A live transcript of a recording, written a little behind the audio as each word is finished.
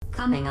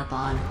Coming up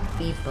on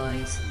Beef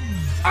Boys.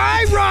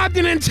 I robbed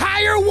an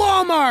entire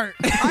Walmart.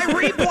 I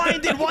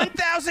reblinded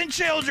 1,000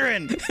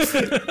 children.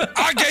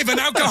 I gave an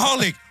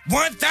alcoholic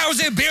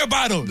 1,000 beer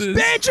bottles.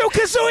 Banjo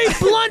Kazooie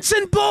blunts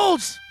and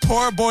bowls.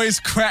 Poor boy's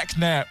crack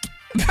nap.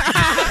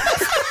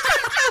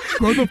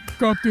 Go the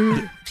fuck up,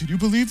 dude. Can you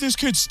believe this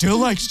kid still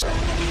likes? Go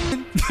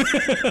the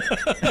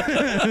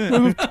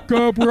fuck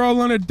up. We're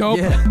all on a dope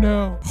right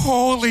now.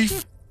 Holy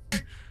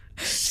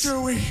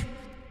Stewie.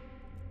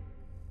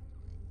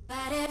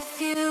 But if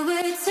you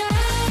would turn around,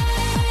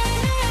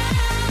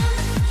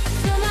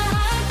 feel my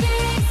heart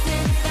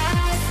beating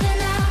faster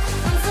now.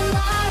 When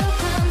tomorrow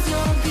comes,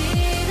 you'll be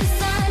the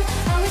sun.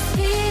 I was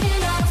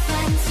speeding off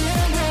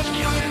until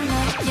everyone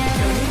met you.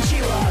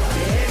 Konnichiwa,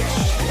 bitch.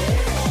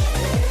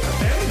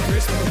 Merry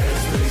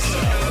Christmas.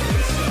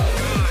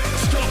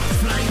 Stop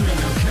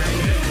flaming, okay?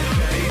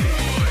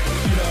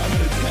 You know I'm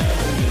gonna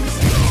tell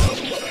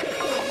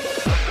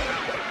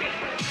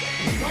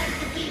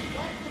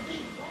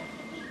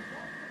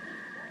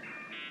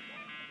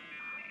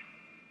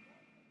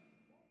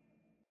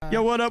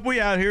Yo, what up? We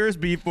out here as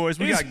Beef Boys.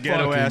 We got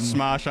ghetto ass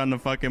Smosh on the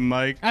fucking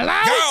mic. Hello?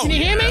 Yo. Can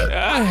you hear me?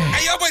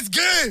 Hey, yo, what's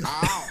good?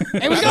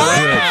 Hey, what's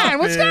going on?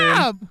 What's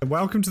up?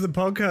 Welcome to the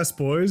podcast,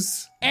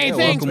 boys. Hey,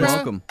 thanks, bro.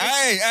 Welcome.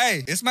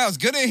 Hey, it smells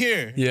good in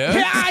here. Yeah?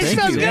 Yeah, it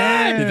smells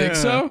good. You think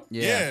so?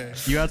 Yeah.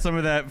 You got some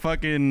of that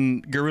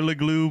fucking Gorilla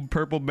Glue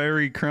purple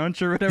berry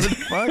crunch or whatever the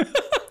fuck?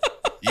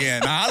 Yeah,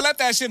 nah, I left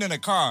that shit in the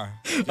car.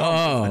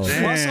 Oh.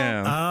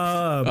 Damn.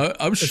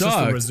 I'm it's just the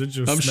shocked.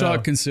 residual I'm smell.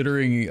 shocked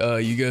considering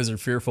you guys are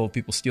fearful of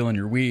people stealing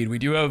your weed. We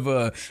do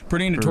have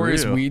pretty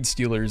notorious real. weed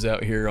stealers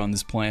out here on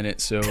this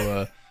planet,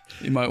 so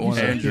you might want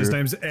to. His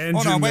name's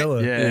Andrew on, wait.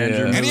 Miller. Yeah,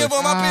 Andrew Any Miller. of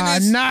them up in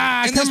this,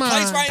 Nah, in this come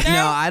place on. right No,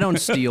 now? I don't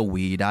steal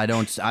weed. I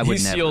would He never.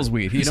 steals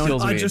weed. He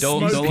steals I weed. just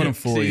Don't smoke let it. him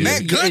fool you.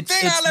 Man, good It's-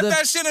 thing I it's left the-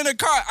 that shit in the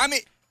car. I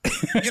mean,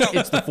 you know,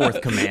 It's the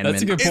fourth commandment.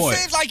 That's a good it point.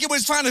 seems like it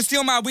was trying to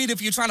steal my weed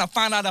if you're trying to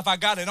find out if I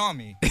got it on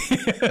me.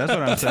 That's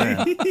what I'm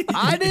saying.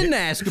 I didn't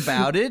ask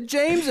about it.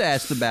 James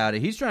asked about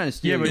it. He's trying to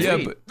steal Yeah, your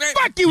but- weed. Man,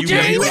 Fuck you,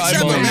 James. were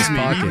whichever, eyeballing his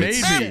man.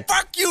 pockets. Man,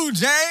 fuck you,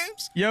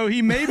 James. Yo,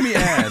 he made me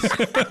ask.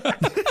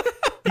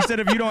 He said,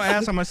 if you don't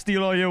ask, I'm gonna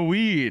steal all your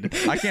weed.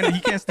 He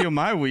can't steal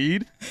my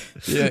weed.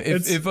 Yeah,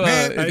 if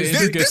Man, Andrew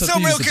this gets up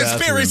some to real use the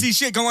conspiracy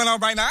shit going on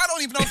right now. I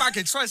don't even know if I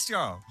can trust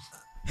y'all.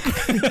 At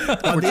the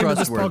end of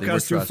this trustworthy, we're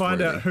podcast, you'll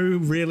find trustworthy. out who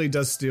really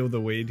does steal the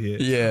weed here.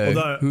 Yeah,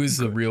 Although, who's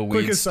the real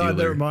weed quick aside that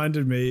stealer?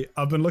 reminded me,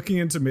 I've been looking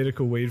into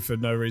medical weed for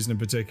no reason in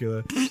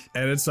particular,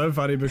 and it's so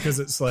funny because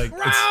it's like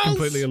it's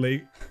completely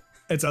illegal.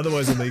 It's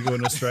otherwise illegal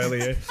in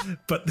Australia,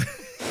 but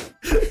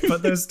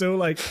there's still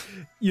like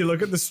you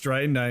look at the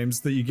strain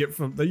names that you get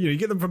from you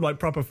get them from like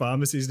proper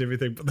pharmacies and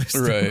everything, but they're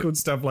still Right. called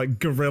stuff like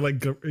gorilla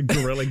gas.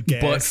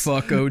 Butt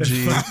fuck OG.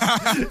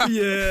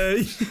 Yeah,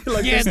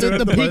 like Yeah, they're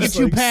the doing most,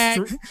 Pikachu like, pack.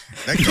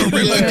 That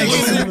gorilla Yeah,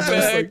 glue.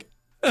 bag.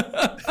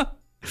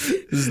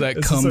 This is that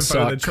It's cum so funny,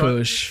 sock they try-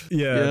 kush.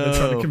 Yeah, they're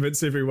trying to Yo.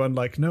 convince everyone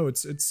like, no,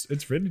 it's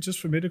really just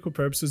for medical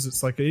purposes.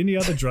 It's like any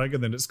other drug,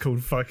 and then it's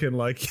called fucking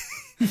like,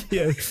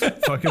 yeah,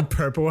 fucking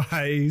purple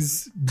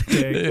haze.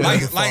 Dank, number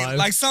five.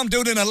 Like some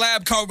dude in a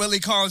lab coat really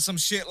called some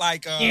shit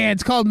like Yeah,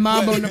 it's called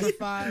Mambo number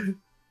 5.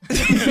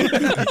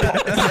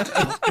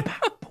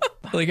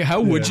 Like,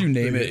 how would you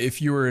name it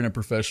if you were in a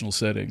professional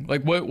setting?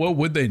 Like, what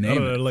would they name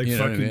don't know, it? like you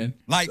know what I fucking- mean?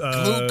 like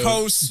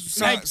glucose,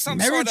 some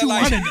Never sort of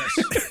like.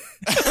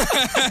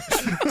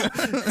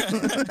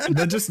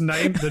 They're just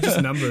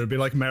number. It'd be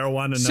like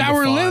marijuana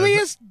Sour number 5.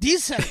 Lilius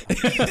Diesel.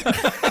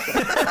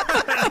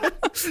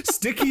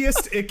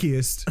 Stickiest,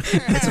 ickiest.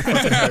 That's a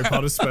fucking Harry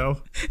Potter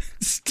spell.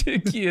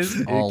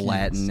 Stickiest. All ickiest.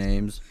 Latin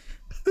names.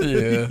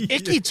 Yeah.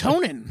 Icky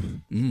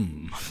Tonin.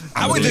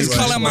 I would just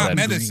call it my That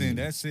medicine. green.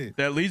 That's it.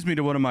 That leads me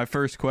to one of my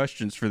first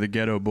questions for the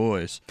Ghetto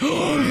Boys.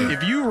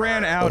 If you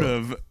ran out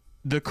of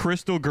the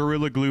Crystal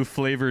Gorilla Glue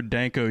flavored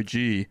Dank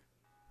OG,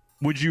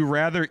 would you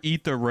rather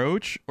eat the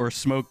roach or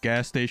smoke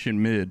gas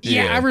station mid?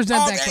 Yeah, I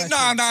resent that Okay, question. no.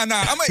 I'm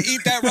gonna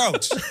eat that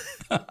roach.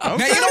 Now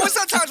you know what?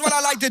 Sometimes what I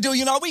like to do,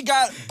 you know, we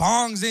got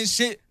bongs and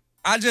shit.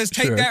 I just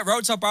take Sure. that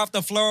roach up off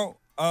the floor,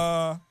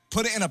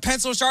 put it in a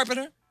pencil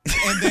sharpener,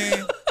 and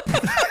then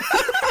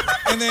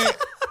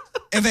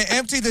and then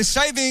empty the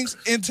shavings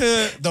into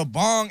the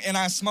bong and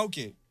I smoke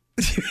it.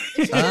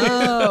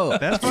 Oh,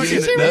 That's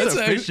fucking That's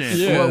efficient.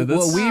 Yeah, what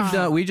that's- we've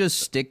done, we just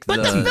stick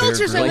But the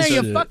filters in like, there,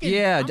 you shit. fucking.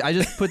 Yeah, I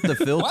just put the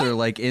filter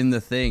like in the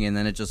thing, and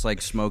then it just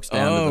like smokes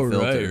down Oh, to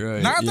the filter.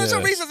 right. Now, if there's a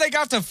yeah. reason they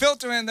got the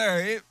filter in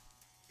there.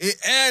 It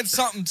adds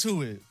something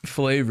to it.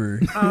 Flavor.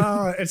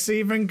 Oh, it's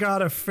even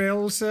got a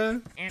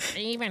filter. It's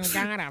even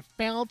got a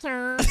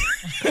filter.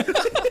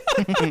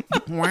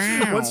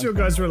 Wow. What's your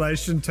guys'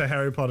 relation to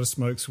Harry Potter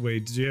smokes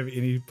weed? Did you have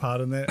any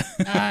part in that?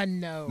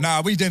 No.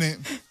 Nah, we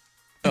didn't.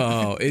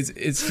 Oh, it's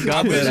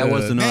got that. That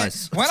wasn't Man,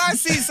 us. when I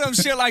see some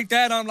shit like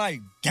that, I'm like,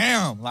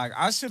 damn, like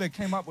I should have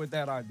came up with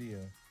that idea.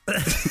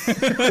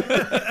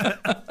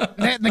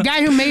 The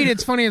guy who made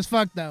it's funny as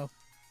fuck though.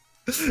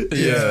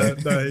 Yeah.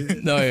 No,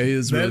 No, yeah, he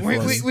is really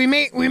funny.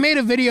 We made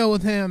a video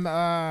with him,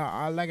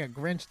 like a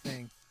Grinch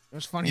thing. It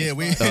was funny. Yeah, as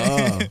we.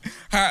 fuck.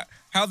 Oh.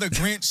 how the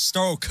Grinch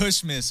stole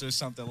Christmas or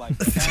something like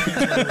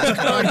that.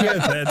 Oh,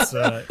 yeah, that's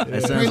That yeah.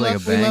 sounds like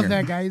a we love banger.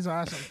 that guy. He's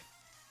awesome.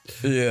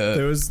 Yeah.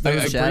 There was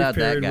a Shout out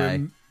brief that period guy.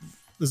 when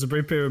there's a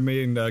brief period with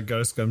me and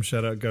Ghost Gum.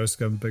 Shout out Ghost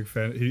Gum, big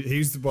fan.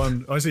 He's the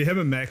one. Obviously, him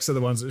and Max are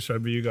the ones that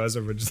showed me you guys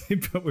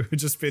originally. But we would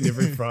just spend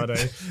every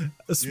Friday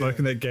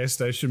smoking that gas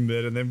station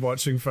mid and then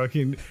watching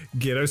fucking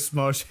Ghetto,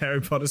 Smosh,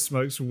 Harry Potter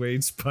smokes weed,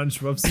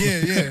 SpongeBob.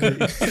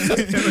 Yeah.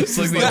 It's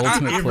like the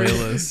ultimate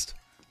playlist.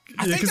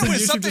 I Yeah, think because there then was you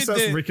should something just start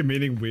that,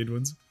 recommending weird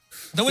ones.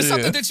 there was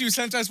something that you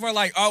sent us where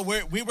like,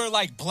 we were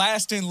like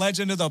blasting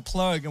Legend of the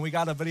Plug and we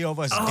got a video of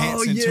us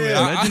dancing to it.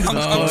 yeah.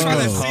 I'm trying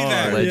to see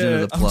that. Legend Yeah.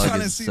 of the I'm Plug trying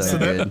to is see so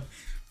that. good.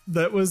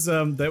 That was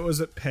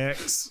at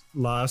PAX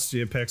last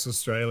year, PAX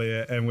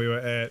Australia, and we were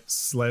at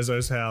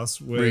Slazzo's house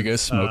with Were you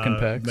guys smoking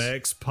PAX?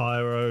 Max,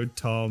 Pyro,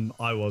 Tom.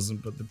 I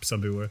wasn't, but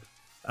some people were.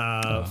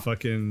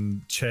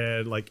 Fucking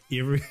Chad, like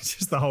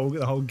just the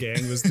whole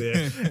gang was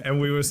there,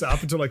 and we were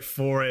up until like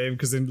 4 a.m.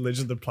 because then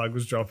Legend of the Plug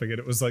was dropping, and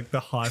it was like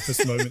the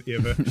hypest moment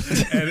ever,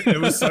 and it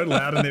was so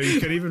loud in there you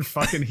couldn't even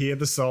fucking hear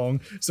the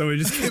song, so we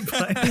just kept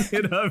playing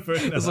it over.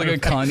 And It's like a over.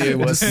 Kanye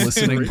West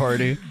listening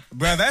party.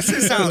 Bro, that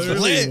shit sounds It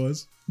really lit.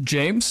 was.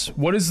 James,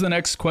 what is the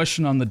next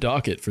question on the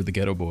docket for the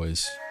Ghetto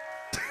Boys?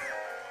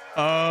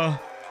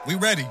 We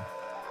ready.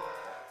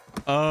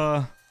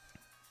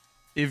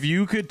 If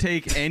you could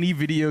take any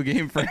video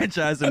game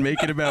franchise and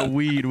make it about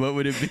weed, what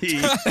would it be?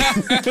 That's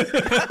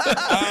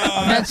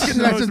a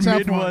Those tough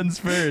mid one. ones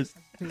first.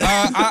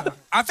 I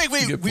think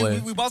Good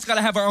plan. we both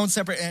gotta have our own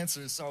separate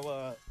answers.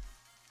 So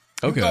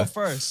you go Okay.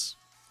 first.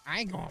 I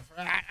ain't going for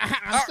that.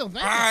 I'm still All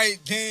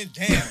thinking.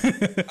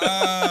 right,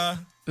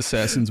 damn.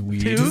 Assassin's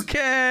Weed.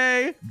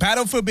 2K.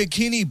 Battle for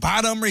Bikini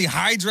Bottom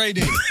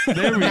Rehydrated.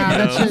 There we Nah,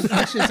 go.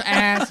 that's just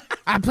ass.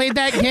 I played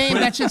that game.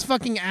 That's just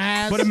fucking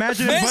ass. But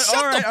imagine, Man, but, shut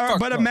all the right, fuck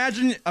but up.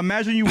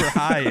 imagine you were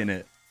high in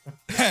it.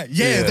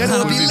 yeah,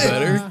 that'll Would be be lit.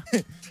 better.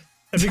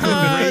 If you could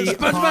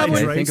SpongeBob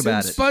would- Think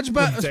about it.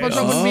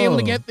 SpongeBob wouldn't be able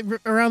to get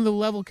around the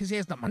level because he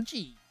has the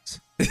munchies.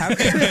 How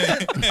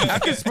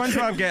could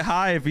SpongeBob get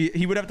high if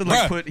he would have to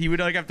like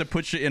Bruh. have to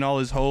put shit in all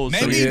his holes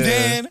so Maybe he,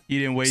 then he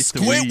didn't waste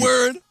the weed.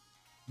 Squidward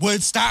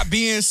would stop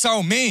being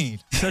so mean.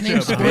 Such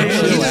Name's a Squidward.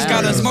 bitch. He just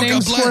gotta smoke a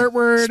Name's blunt.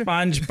 Squirtward.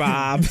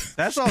 SpongeBob.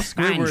 That's all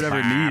Squidward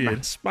ever needed.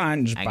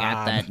 SpongeBob. I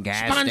got that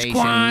gas Sponge station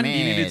Quan. He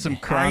needed mid. some Are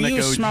chronic you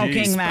OG.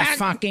 smoking that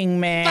fucking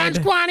mad?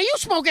 Sponge Quan, are you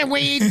smoking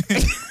weed?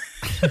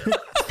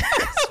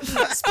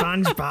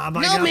 SpongeBob,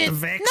 I No, got mid, the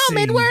vaccine. no,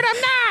 Midward,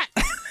 I'm not.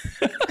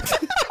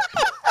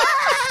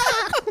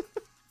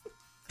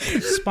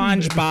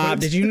 SpongeBob,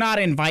 did you not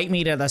invite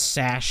me to the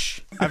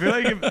sesh? I feel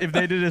like if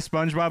they did a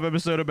SpongeBob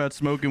episode about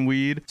smoking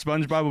weed,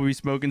 SpongeBob would be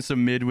smoking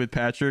some mid with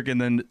Patrick, and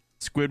then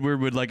Squidward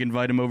would like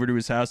invite him over to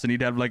his house, and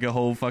he'd have like a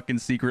whole fucking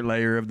secret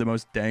layer of the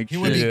most dank He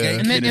shit. would be Yeah. gay.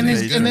 And then, In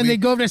his basement. and then they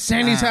go over to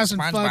Sandy's house and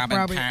SpongeBob fuck and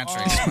probably.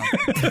 Patrick.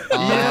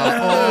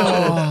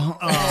 Oh,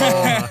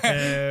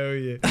 hell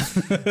yeah.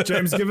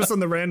 James, give us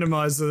on the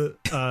randomizer.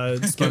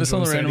 Give us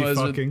on the SpongeBob Sandy randomizer.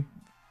 fucking.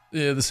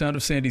 Yeah, the sound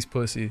of Sandy's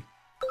pussy.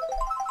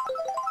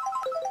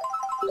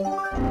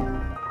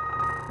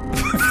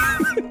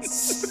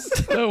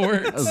 That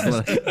works.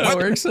 That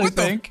works, I What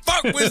the think.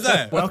 fuck was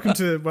that? Welcome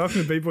to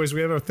B-Boys.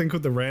 We have a thing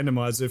called the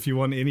randomizer. If you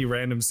want any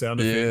random sound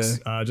effects,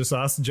 just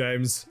ask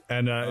James.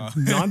 And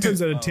 9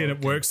 times out of 10,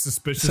 it works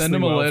suspiciously Send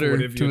him a well for letter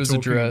whatever to you're his talking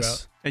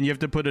address. And you have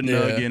to put a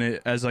nug in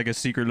it as like a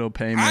secret little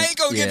payment. I ain't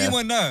gonna give Yeah. you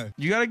one none.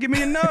 You gotta give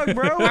me a nug,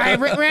 bro. All right,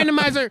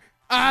 randomizer.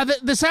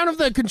 The sound of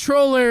the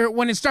controller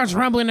when it starts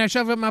rumbling, I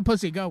shove it in my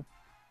pussy. Go.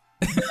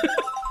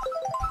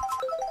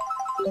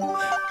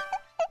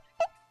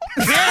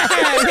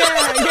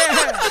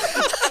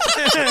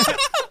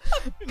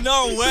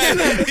 No way.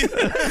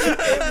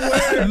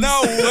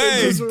 No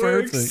way.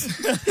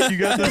 Perfect. You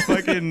got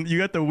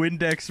the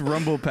Windex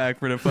Rumble pack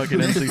for the fucking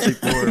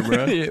N64,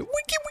 bro. Yeah.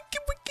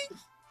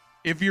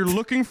 If you're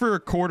looking for a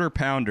quarter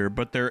pounder,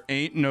 but there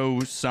ain't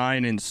no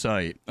sign in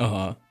sight,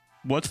 Uh-huh.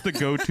 what's the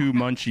go-to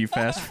munchie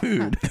fast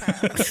food?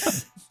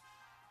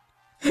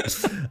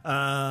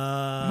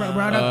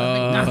 Brought up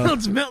the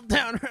McDonald's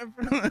meltdown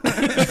reference.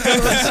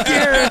 I'm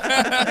scared.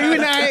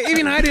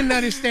 Even I didn't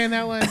understand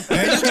that one.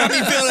 Man, you got me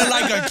feeling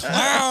like a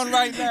clown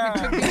right now.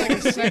 Took me like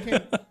a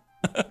second.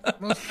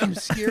 Most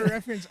obscure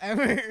reference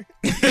ever.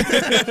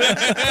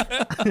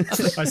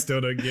 I still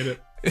don't get it,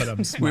 but I'm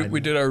We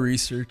smiling. did our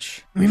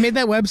research. We made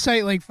that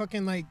website like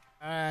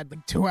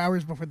 2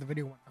 hours before the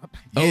video went up.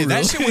 Yeah,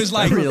 that shit was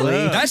like Really?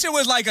 that shit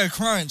was like a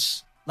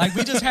crunch. Like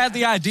we just had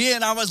the idea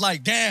and I was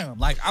like, damn.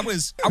 Like I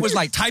was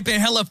like typing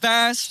hella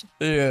fast.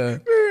 Yeah.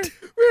 We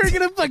were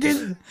gonna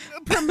fucking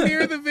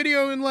premiere the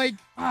video in like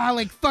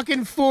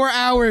fucking 4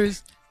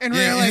 hours, and we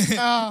were Yeah.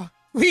 like,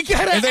 we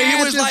gotta And then he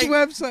add was this like-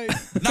 website.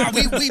 Nah,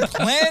 we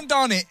planned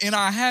on it and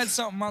I had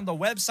something on the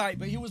website,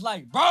 but he was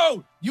like,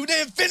 bro, You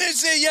didn't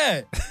finish it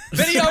yet.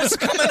 Video's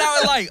coming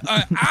out in like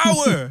an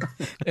hour.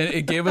 And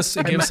it gave us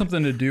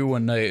something to do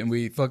one night, and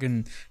we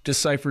fucking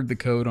deciphered the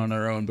code on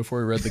our own before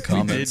we read the We did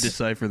comments.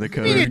 decipher the What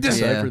do you mean code.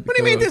 decipher? What do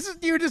you mean this is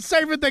you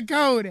deciphered the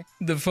code?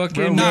 The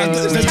fucking Nah,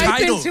 the Type in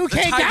title.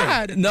 2K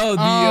God. no,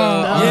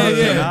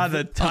 the Nah,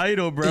 the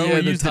title, bro. Yeah,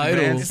 we the used title.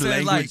 advanced It said,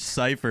 language like-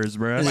 ciphers,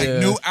 bro. Like Yeah.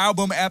 new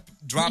album app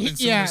dropping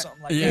soon Yeah. or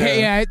something like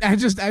Yeah. I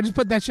just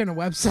put that shit on a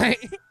website.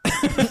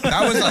 that.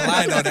 That was a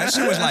lie though. That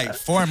shit was like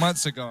 4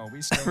 months ago.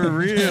 We still For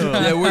real.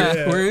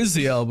 yeah. Where is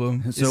the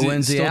album? So Is it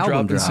when's the still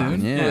album dropping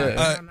dropping? soon?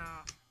 Yeah.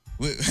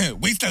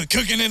 we still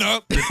cooking it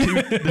up.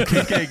 The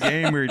 2K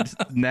gamer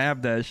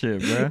nabbed that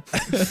shit, bro.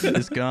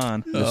 It's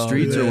gone. The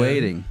streets are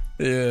waiting.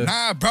 Yeah.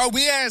 Nah, bro,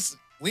 we asked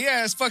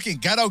fucking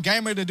Ghetto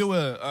Gamer to do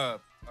a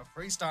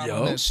freestyle Yo.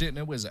 on that shit, and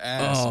it was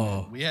ass.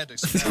 Oh. We had to.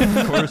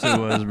 Of course it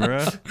was,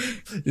 bro.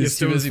 You're He's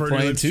too busy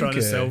playing trying to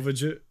 2K.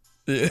 salvage it.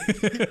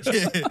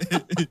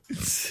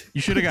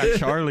 You should have got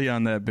Charlie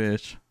on that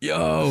bitch.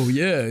 Yo,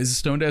 yeah. Is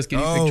Stoned Ass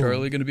Guinea Pig Oh.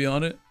 Charlie going to be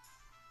on it?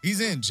 He's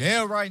in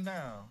jail right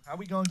now. How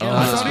we gonna get Oh,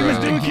 I him? thought he was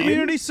right. doing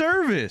community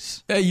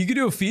service. Hey, you could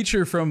do a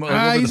feature from over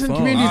the He's in phone.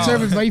 community Oh.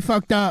 service, but he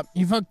fucked up.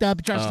 He fucked up.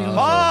 He tried to steal his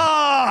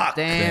Fuck!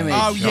 Damn it.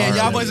 Oh yeah, y'all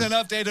Charlie. wasn't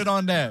updated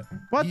on that.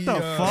 What the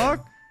Yeah.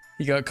 fuck?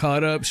 He got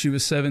caught up. She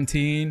was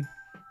 17.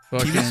 He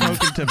was Fucking.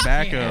 smoking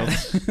tobacco.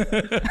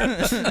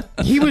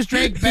 He was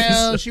Drake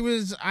Bell. She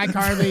was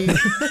iCarly.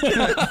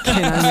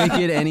 Can I make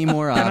it any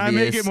more Can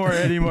obvious? I make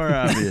it any more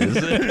obvious?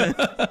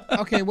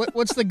 Okay,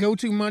 what's the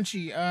go-to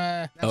munchie?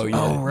 Oh, yeah.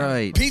 Oh,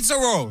 right. Pizza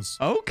rolls.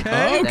 Okay.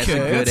 That's a Okay,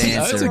 good that's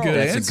answer. a good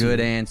That's answer. a good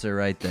answer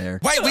right there.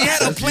 Wait, we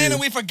had a plan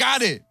and we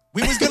forgot it.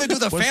 We was gonna do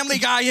the Family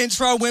Guy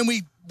intro when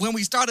we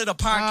started a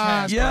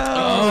podcast.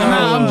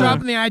 I'm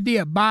dropping the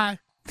idea. Bye.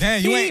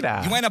 Damn, you ain't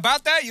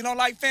about that? You don't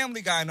like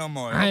Family Guy no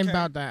more. I ain't Okay.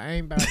 about that.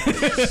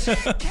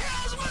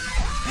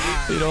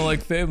 You don't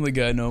like Family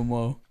Guy no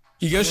more.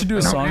 You guys should do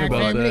a Don't song like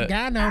about Family that.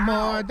 Guy no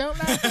more. Don't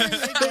like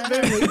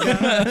Family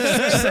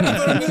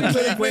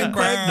Guy. Went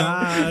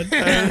quite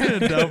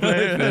bad.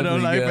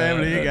 don't like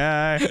Family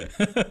Guy.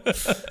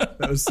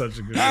 That was such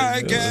a good I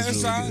one. guess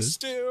really I good.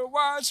 still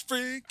watch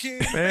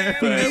freaking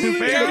Family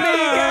Family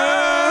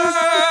Guy.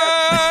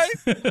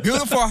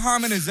 Beautiful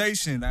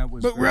harmonization. That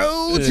was But great.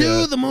 roll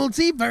to the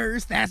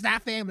multiverse. That's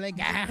not Family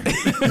Guy.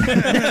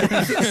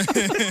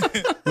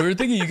 We were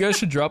thinking you guys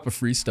should drop a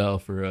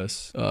freestyle for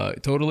us.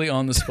 Totally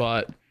on the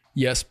spot.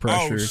 Yes,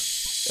 pressure. Oh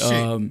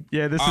shit.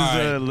 Yeah, this is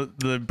Alright.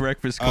 the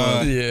Breakfast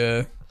Club.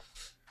 Yeah.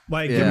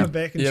 Wait, Yeah. give him a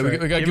back and Yeah, we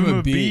track. gotta Give give him him a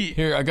a beat. beat.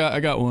 Here, I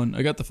got one.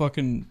 I got the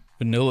fucking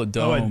Vanilla Oh,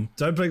 Dome. wait,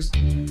 don't play.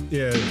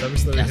 Yeah, don't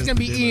play. That's gonna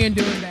be Ian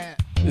doing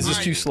that. Is this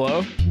too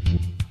slow?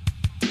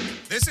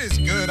 This is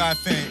good, I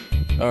think.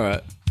 All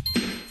right.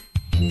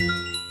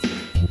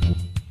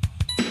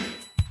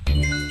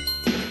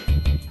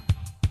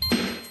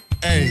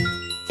 Hey.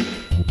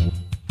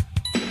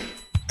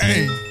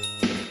 Hey.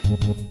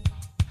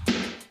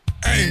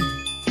 Hey.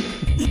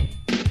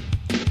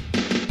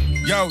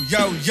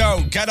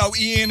 Yo, Ghetto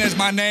Ian is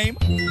my name.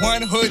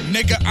 One hood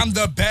nigga, I'm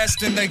the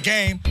best in the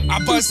game.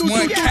 I bust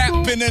one cap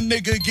and a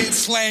nigga get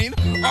slain.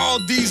 All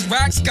these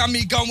racks got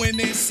me going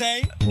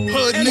insane.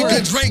 Hood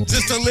nigga drink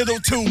just a little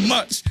too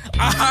much.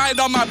 I hide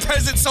all my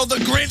presents so the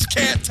Grinch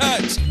can't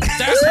touch.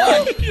 That's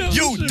why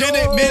you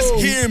didn't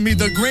mishear me.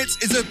 The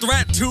Grinch is a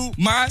threat to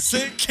my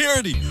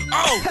security.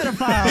 Oh,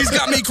 he's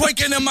got me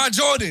quaking in my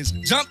Jordans.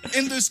 Jumped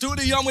in the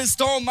studio and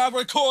stole my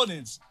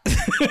recordings.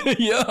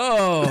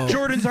 Yo.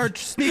 Jordans are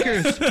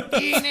sneakers.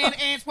 Ian and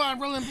Antoine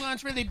rolling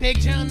blunts really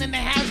big. Chilling in the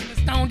house with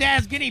a stoned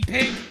ass guinea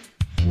pig.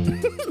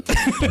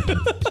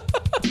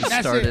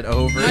 That's Start it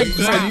over. Like,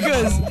 wow. You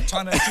guys,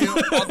 Trying to kill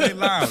all day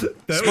loud.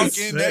 That was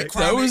Smoking that sick.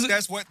 chronic, was-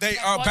 that's what they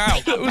are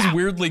about. that was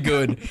weirdly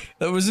good.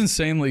 That was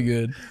insanely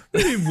good.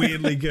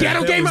 weirdly good.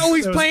 Ghetto That Gamer was-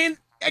 always that was- playing.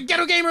 A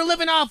Ghetto Gamer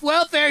living off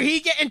welfare. He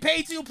getting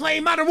paid to play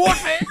Modern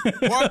Warfare.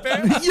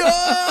 Warfare?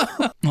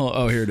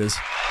 Oh, here it is.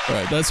 All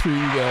right, that's for you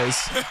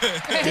guys.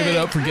 Give it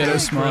up for Ghetto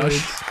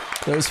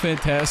Smosh. That was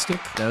fantastic.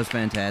 That was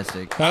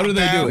fantastic. How do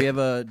they Do do we it? have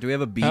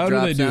a beat How do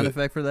drop they do sound it?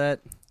 effect for that?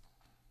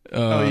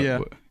 Oh, yeah.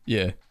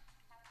 Yeah.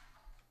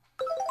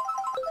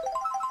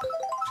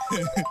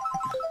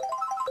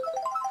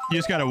 You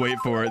just gotta wait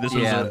for it. This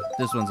was Yeah,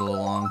 this one's a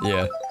little long.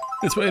 Yeah.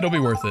 It'll be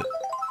worth it.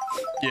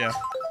 yeah.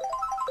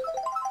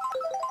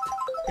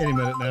 Any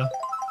minute now.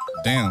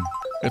 Damn.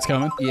 It's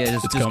coming? Yeah,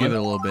 just It's give coming? it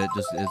a little bit.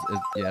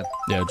 Yeah.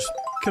 Yeah, just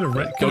Could have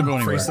Don't go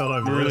anywhere. freestyled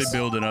over We're really this.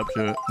 building up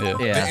to it. yeah.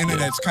 Yeah. The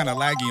internet's kind of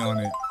laggy on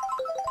it.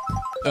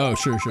 Oh,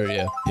 sure,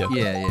 yeah.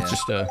 Yeah.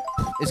 Just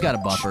It's got a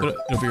buffer.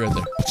 it'll be right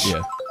there.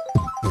 Yeah.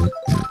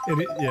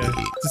 Yeah,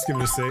 just give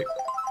it a sec.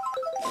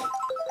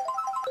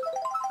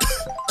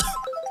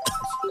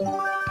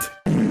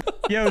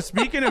 Yo,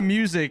 speaking of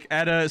music,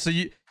 so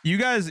you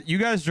guys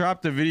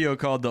dropped a video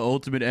called the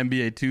Ultimate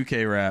NBA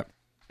 2K Rap,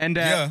 and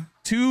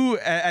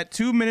at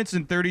 2 minutes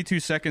and 32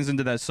 seconds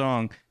into that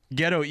song,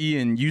 Ghetto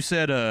Ian, you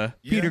said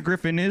Peter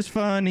Griffin is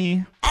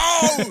funny.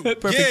 Oh,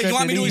 yeah, you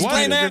want me to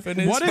explain that?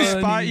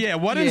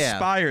 What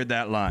inspired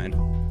that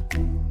line?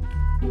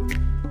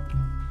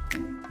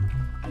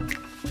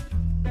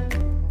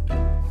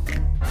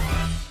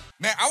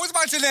 Man, I was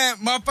watching that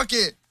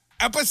motherfucking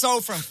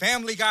episode from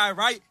Family Guy,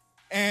 right?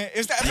 And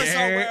it's the episode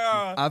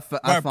I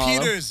where follow.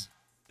 Peter's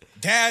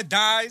dad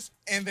dies,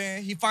 and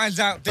then he finds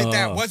out that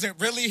that wasn't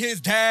really his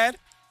dad.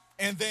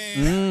 And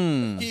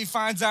then he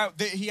finds out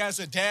that he has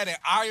a dad in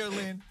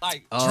Ireland,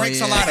 like drinks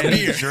a lot of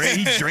beer.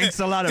 He drinks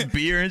a lot of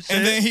beer and shit.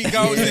 And then he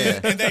goes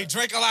in and they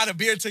drink a lot of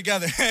beer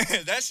together.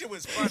 That shit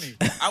was funny.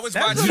 I was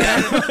watching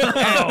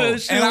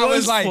that and I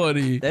was like,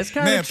 funny. That's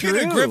kind man, of true.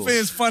 Peter Griffin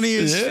is funny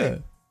as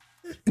shit.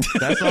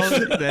 That's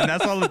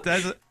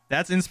all.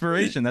 That's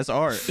inspiration. That's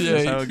art. Yeah,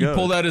 that's how it he goes.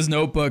 pulled out his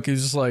notebook.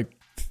 He's just like,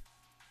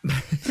 Wait,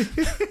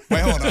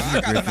 hold on.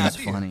 I got an Griffin's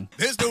idea. funny.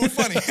 This dude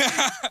funny.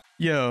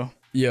 Yo,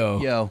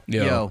 yo.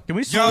 Yo. can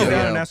we slow down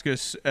Yo. and ask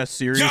a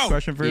serious Yo.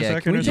 question for a Yeah,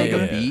 second can we or take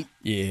something? a beat?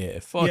 Yeah,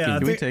 fucking. Yeah, I Can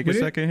we think take we a did-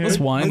 second here? Let's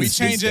wind we this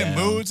bitch changing down.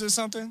 moods or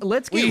something?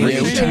 Let's get Yeah,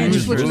 real. we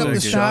changing, switching up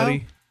the style.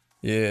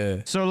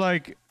 Yeah, So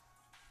like,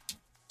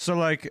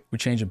 we're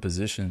changing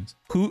positions.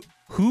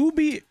 who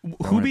be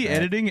that.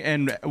 editing,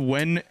 and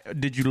when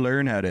did you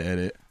learn how to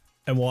edit?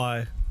 And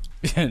why?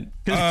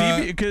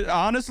 Because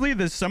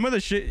honestly, some of the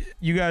shit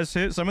you guys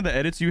hit, some of the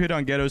edits you hit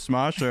on Ghetto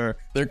Smosh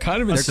They're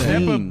kind of are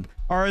insane.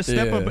 a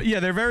step Yeah. up. Yeah,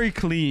 they're very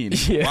clean.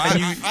 Yeah.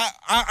 Well,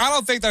 I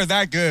don't think they're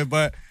that good,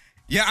 but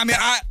yeah, I mean,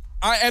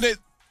 I edit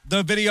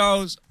the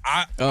videos.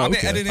 I've been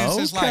okay. editing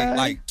since Okay.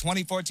 like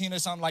 2014 or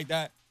something like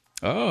that.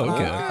 Oh,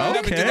 okay. I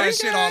never did that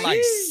shit all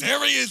like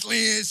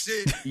seriously and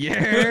shit.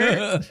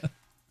 Yeah.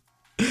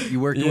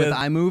 You working with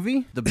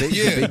iMovie? The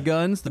big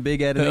guns, the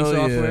big editing Hell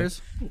yeah.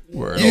 softwares?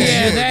 Word.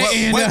 Yeah, that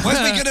Once- and, once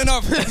we get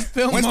enough,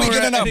 Film once we more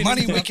get enough editing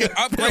money, we stuff. can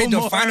upgrade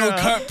to Final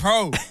Cut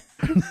Pro.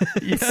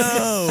 Yo.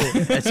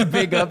 That's a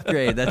big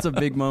upgrade. That's a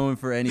big moment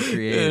for any It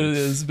creator.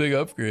 is a big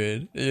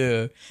upgrade.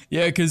 Yeah.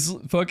 Yeah, because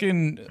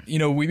fucking,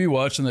 we be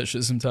watching that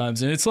shit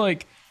sometimes, and it's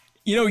like,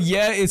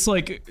 it's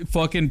like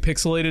fucking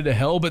pixelated to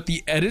hell, but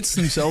the edits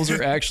themselves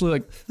are actually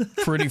like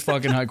pretty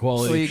fucking high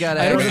quality. Well, you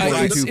gotta I don't- export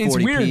I- to it's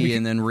weird 240p because-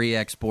 and then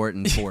re-export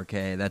in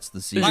 4K. That's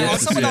the secret. Like on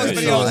Yes, some of those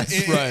yeah,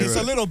 videos, yeah. it's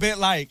Right. a little bit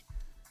like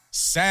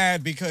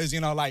sad because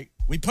like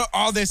we put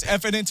all this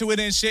effort into it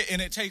and shit, and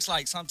it takes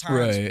like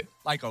sometimes Right.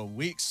 like a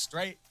week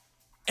straight,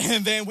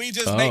 and then we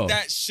just Oh. make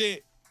that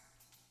shit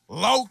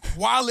low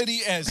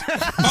quality as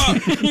fuck.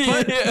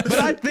 But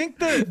I think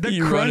the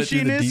You run it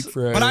through the deep crunchiness,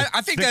 fryer. But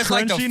I think that's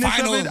like the crunchiness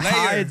final of it layer.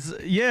 hides.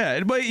 Yeah,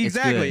 but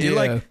exactly. good. It, Yeah.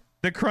 like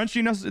the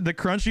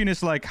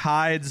crunchiness like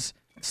hides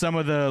some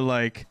of the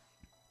like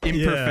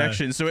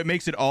imperfections, so it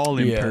makes it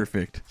all Yeah.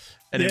 imperfect.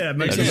 And Yeah, it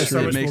makes That it is so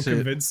true. much more makes it-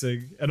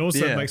 convincing. And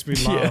also Yeah. it makes me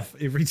laugh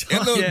every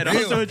time. look- Yeah, and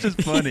real. also it's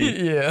just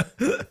funny. yeah.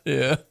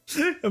 Yeah.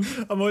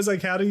 I'm always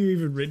like, how do you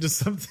even render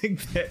something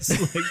that's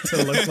like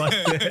to look like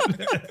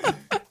that?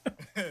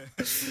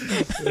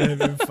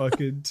 Having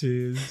fucking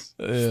tears.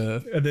 Yeah.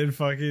 And then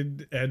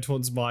fucking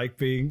Antoine's mic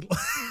being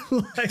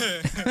like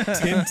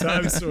 10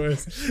 times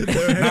worse. They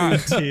were having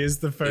tears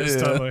the first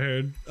Yeah. time I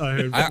heard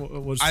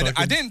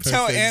I didn't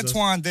tell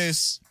Antoine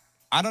this.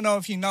 I don't know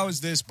if he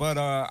knows this, but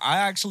I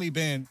actually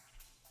been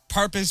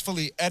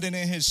purposefully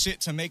editing his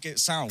shit to make it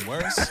sound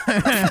worse.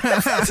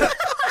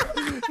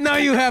 No,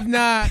 you have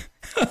not.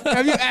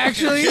 Have you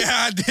actually? Yeah,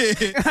 I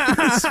did.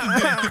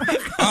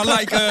 I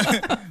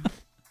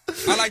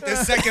like the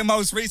second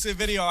most recent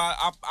video.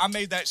 I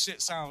made that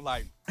shit sound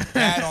like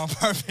bad on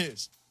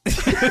purpose.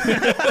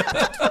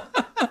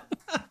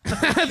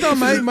 I thought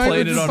Mike was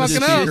Played it just on his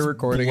fucking speaker up.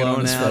 recording it on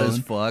Blown his out as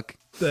phone. fuck.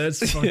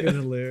 That's fucking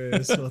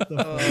hilarious. What the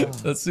fuck?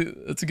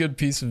 That's a good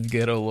piece of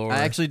ghetto lore. I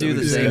actually do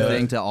the Yeah. same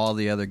thing to all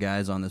the other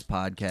guys on this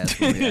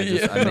podcast. I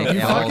Yeah. make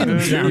You all fucking of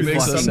them do. He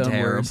makes us fucking sound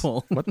worse.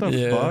 terrible. What the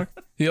Yeah. fuck?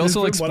 He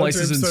also like There's been one or two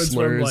splices in episodes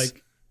where I'm slurs.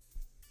 like,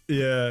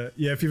 yeah.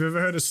 If you've ever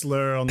heard a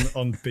slur on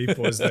Beat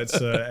Boys, that's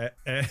Andrew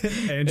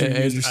Andrew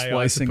used AI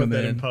splicing to put them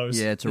that in in. post.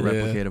 Yeah, to Yeah.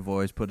 replicate a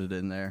voice, put it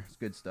in there. It's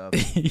good stuff.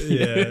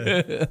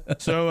 Yeah.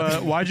 So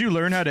why'd you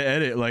learn how to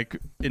edit like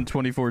in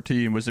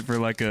 2014? Was it for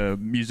like a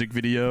music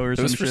video or It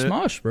some was for shit?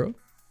 Smosh, bro.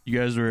 You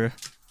guys were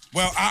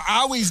Well, I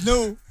always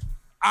knew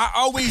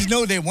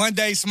that one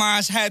day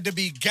Smosh had to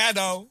be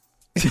ghetto.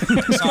 So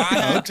I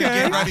had to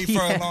get ready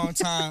for a long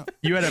time.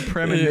 you had a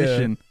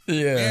premonition.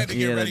 We Yeah. had to He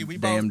get had ready. a We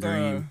damn both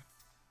dream.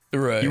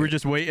 Right. You were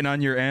just waiting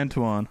on your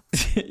Antoine.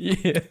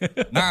 yeah.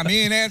 Nah,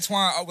 me and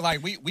Antoine,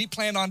 like we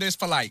planned on this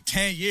for like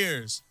 10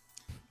 years.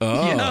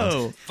 Oh.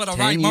 Yo, For the 10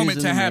 right years moment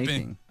in to the happen.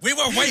 making. We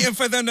were waiting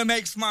for them to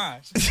make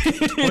Smosh.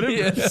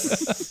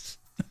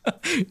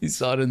 He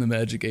saw it in the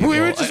Magic 8 We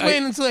were Ball. just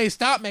waiting until they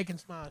stopped making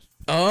Smosh.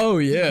 Oh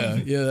yeah,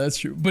 yeah, that's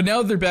true. But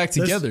now they're back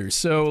together.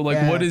 So like,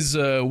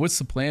 Yeah. what's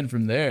the plan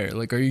from there?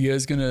 Like, are you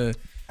guys gonna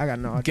I got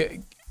no idea. get?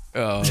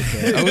 Oh,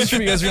 okay. I was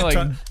sure you guys were like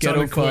Time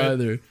ghetto to quit.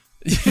 pod or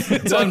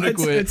time to It's-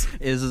 quit. it's-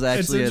 This is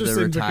actually the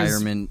interesting because-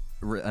 retirement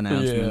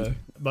announcement. Yeah.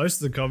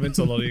 Most of the comments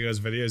on a lot of you guys'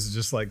 videos are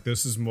just like,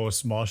 this is more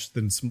Smosh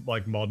than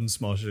like modern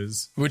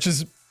Smoshes. Which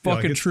is Yeah,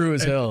 fucking it's- true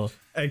as hell.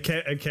 It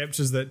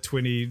captures that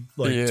 20,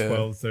 Yeah.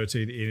 12,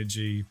 13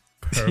 energy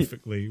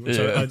perfectly. Which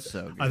Yeah. I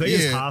So good. I think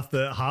it's Yeah.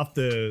 half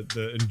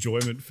the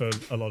enjoyment for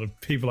a lot of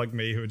people like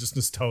me who are just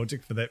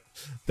nostalgic for that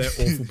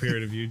awful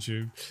period of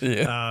YouTube.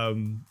 Yeah.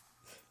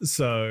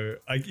 So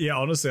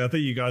honestly, I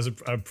think you guys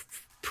are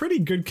pretty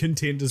good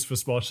contenders for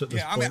Smosh at this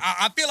Yeah, I point. mean,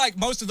 I feel like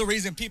most of the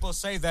reason people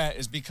say that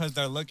is because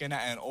they're looking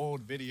at an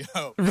old video.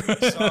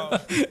 So,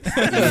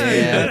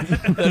 Yeah.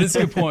 That is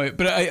a good point.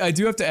 But I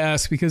do have to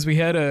ask because we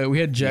had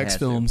Jack's had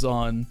to. Films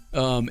on,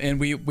 and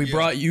we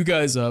brought you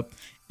guys up.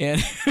 And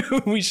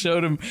we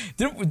showed him.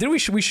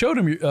 We showed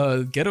him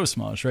Ghetto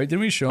Smosh, right?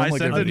 Didn't we show him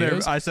like our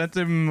videos? I sent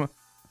him.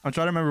 I'm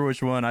trying to remember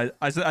which one. I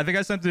think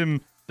I sent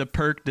him the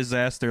perk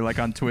disaster like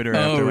on Twitter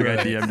after right.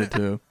 I DM'd it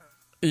to.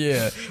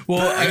 Yeah.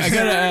 Well, I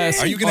gotta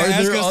ask. are you going to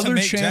ask there us to other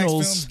make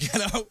channels? Jack's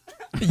Films Ghetto?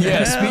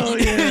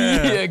 Yes.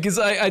 Yeah. Because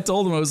I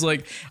told him I was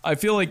like, I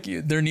feel like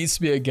there needs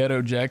to be a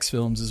Ghetto Jack's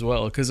Films as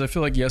well. Because I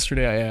feel like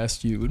yesterday I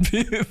asked you would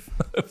be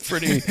a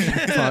pretty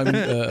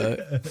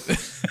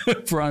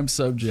prime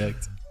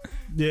subject.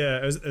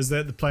 Yeah, is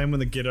that the plan when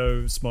the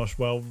Ghetto Smosh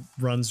well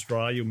runs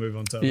dry? You'll move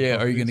on to other Yeah.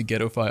 Are you properties?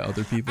 going to ghettoify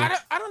other people?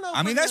 I don't know.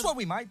 I mean, that's what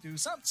we might do.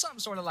 Something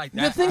sort of like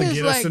the that. thing The is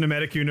Ghetto like.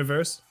 cinematic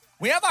universe?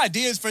 We have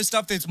ideas for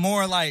stuff that's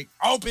more like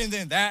open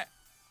than that,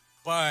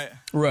 but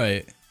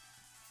Right.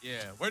 yeah,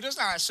 we're just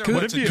not sure What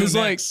what if to you- do 'cause,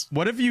 like, next.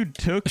 What if you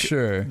took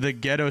Sure. the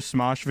Ghetto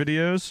Smosh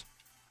videos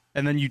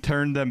and then you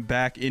turned them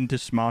back into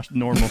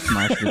normal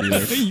Smosh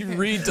videos? You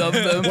redub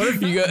them. What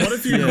if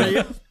you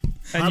Yeah.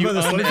 And How you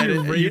about this? What if you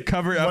unedit, you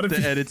cover up what if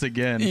the you- edits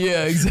again.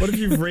 Yeah, exactly. What if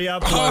you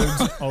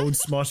re-upload old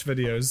Smosh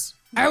videos?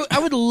 I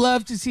would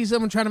love to see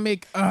someone trying to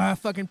make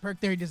fucking Perk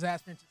Theory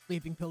Disaster into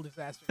Sleeping Pill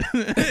Disaster.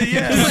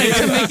 Yeah, Like,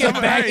 to make it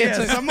back yeah,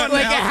 into someone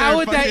like out how there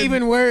would that fucking-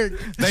 even work?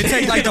 They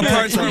take like the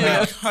parts where Yeah.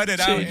 we cut it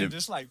out Change and it.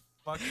 just like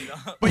fuck it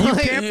up. But you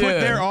Like- can't put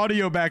their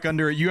audio back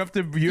under it. You have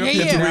to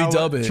Yeah. now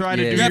Redub it. try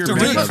to Yeah, do you have your to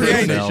redub it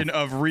representation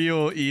of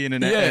real Ian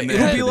and Yeah, and it'll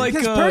be Anthony. like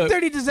Because Perk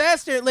 30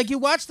 Disaster, like you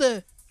watch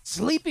the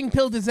Sleeping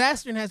Pill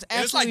Disaster and has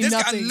It's like absolutely this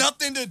nothing. got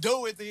nothing to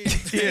do with the.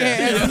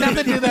 Yeah, it has nothing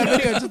to do with that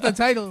video. It's just the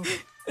title.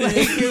 Like,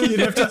 You'd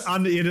have to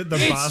unedit the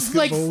it's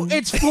like basketball.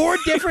 it's 4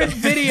 different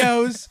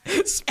videos,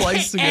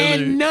 spliced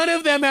together. and none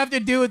of them have to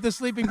do with the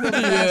Sleeping Pill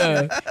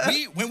Disaster.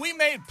 Yeah. When we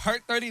made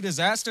Perk 30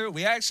 Disaster,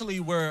 we actually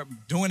were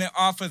doing it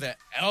off of the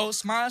L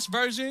Smosh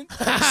version.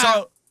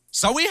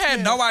 So we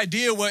had no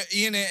idea what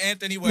Ian and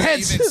Anthony were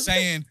That's- even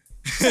saying.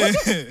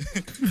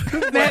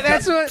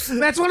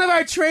 That's one of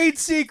our trade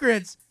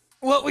secrets.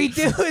 What we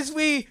do is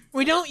we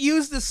don't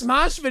use the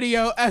Smosh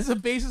video as a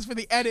basis for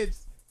the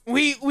edits.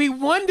 We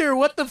wonder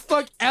what the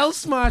fuck L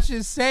Smosh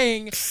is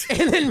saying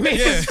and then make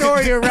a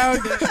story around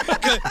it.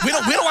 'Cause we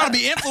don't want to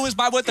be influenced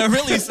by what they're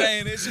really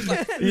saying. It's just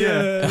like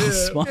yeah.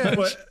 Smosh.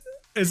 What,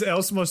 is El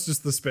Smosh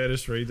just the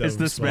Spanish redub? It's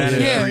the of Smosh? Spanish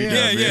Yeah,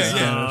 redub, yeah.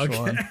 Ah,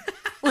 okay.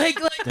 Like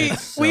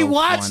That's so we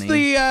watched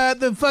funny.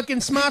 the fucking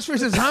Smosh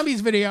vs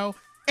Zombies video,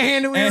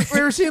 and we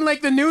were seeing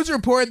like the news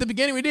report at the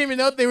beginning. We didn't even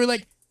know they were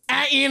like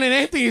at Ian and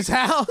Anthony's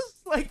house.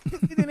 Like,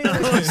 we didn't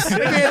even, like,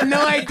 we had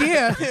no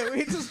idea.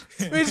 We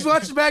just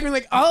watched it back and we're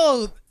like,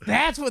 oh,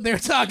 that's what they're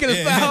talking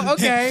about.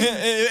 Okay.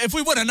 If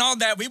we would have known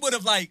that, we would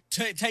have like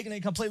taken it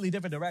a completely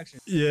different direction.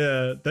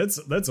 Yeah, that's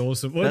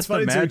awesome. Well, That's it's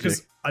funny the too magic.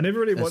 because I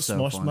never really That's watched so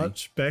Smosh funny.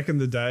 much back in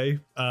the day.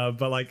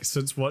 But like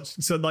so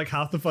like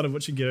half the fun of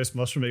watching Ghetto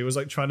Smosh for me was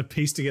like trying to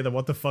piece together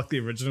what the fuck the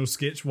original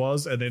sketch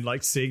was, and then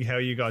like seeing how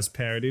you guys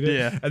parodied it.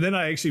 Yeah. And then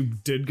I actually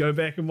did go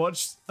back and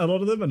watch a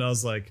lot of them, and I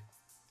was like,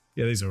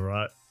 yeah, these are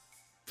right.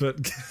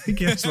 But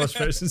Ghetto Smosh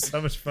version is so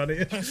much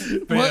funnier.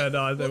 But yeah,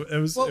 no, it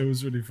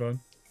was really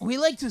fun. We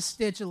like to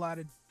stitch a lot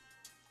of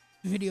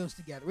videos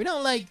together. We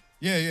don't like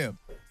Yeah.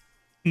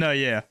 No,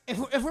 yeah.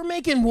 if we're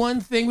making one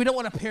thing, we don't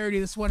want to parody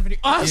this one video.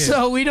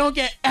 Also, we don't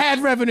get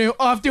ad revenue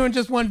off doing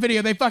just one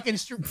video. They fucking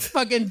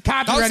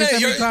copyright us say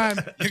every time.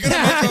 You're gonna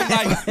make them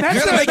like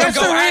you're gonna make them that's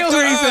go the real after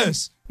reason.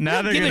 us.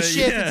 Now they're Give gonna a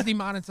shit if yeah. it's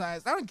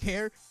demonetized. I don't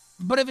care.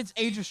 But if it's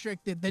age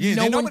restricted, then Yeah,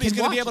 no then one nobody's can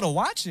gonna watch be able it. to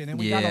watch it, and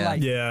we Yeah. gotta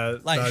like. Yeah,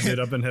 Like- no, dude,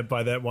 I've been hit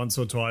by that once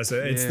or twice.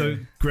 It's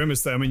the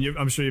grimmest thing. I mean,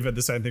 I'm sure you've had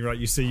the same thing, right?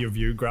 You see your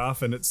view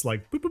graph, and it's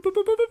like, boop, boop, boop,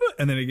 boop, boop, boop,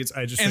 and then it gets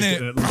age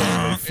restricted, and it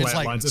literally it's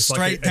like flatlines. It's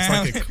straight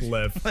like a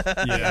cliff.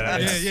 Yeah,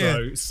 it's Yeah.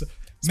 so.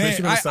 Man,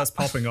 Especially when I- it starts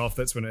popping off,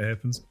 that's when it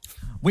happens.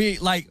 We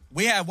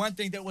had one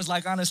thing that was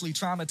like honestly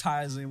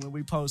traumatizing when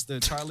we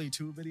posted the Charlie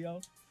 2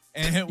 video,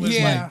 and it was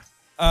Yeah. like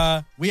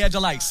we had to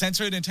like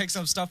censor it and take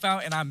some stuff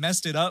out, and I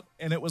messed it up,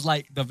 and it was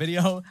like the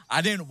video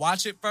I didn't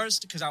watch it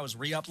first because I was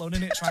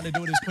re-uploading it, trying to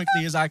do it as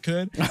quickly as I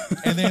could,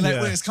 and then like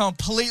Yeah. when it's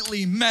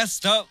completely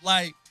messed up,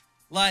 like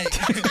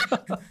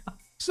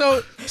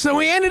So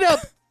we ended up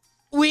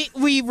we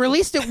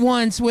released it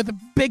once with a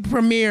big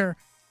premiere,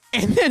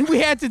 and then we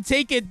had to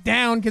take it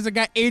down because it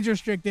got age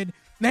restricted.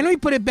 Then we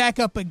put it back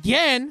up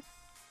again,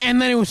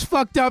 and then it was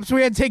fucked up, so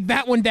we had to take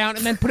that one down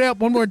and then put it up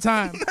one more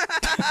time.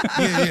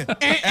 yeah.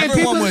 And Everyone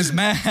people- was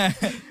mad.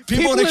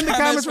 people in the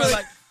comments were were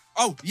like,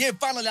 "Oh yeah,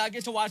 finally I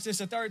get to watch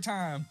this a third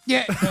time."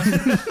 Yeah.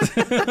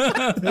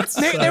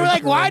 They were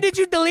like, "Why did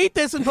you delete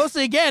this and post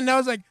it again?" And I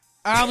was like,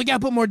 we gotta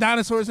put more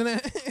dinosaurs in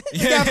it. We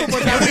gotta put more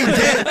dinosaurs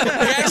in it.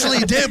 We actually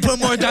did put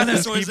more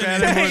dinosaurs in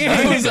it.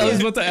 I was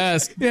about to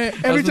ask. Yeah,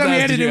 I every was about time to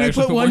we ask, did edited you it, we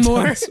actually put one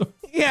more. dinosaurs?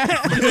 Yeah.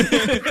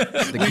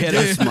 The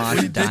Ghetto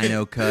Smosh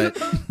Dino cut.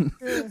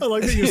 I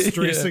like that you're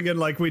stressing and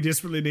like we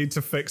desperately need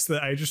to fix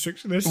the age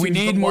restriction issue. We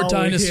need more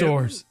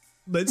dinosaurs.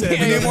 Let's Yeah, add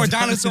we need more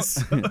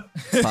dinosaurs.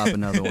 Pop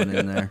another one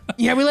in there.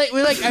 Yeah, we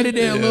edited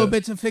it a little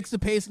bit to fix the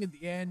pacing at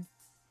the end.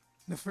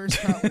 The first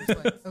cut was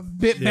like a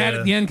bit bad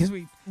at the end because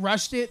we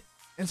rushed it,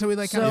 and so we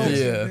like kind of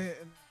fixed it a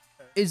bit.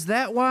 Is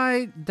that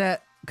why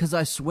that? Because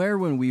I swear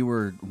when we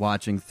were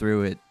watching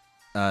through it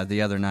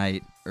the other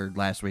night or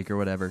last week or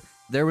whatever,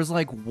 there was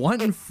like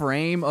one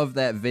frame of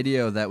that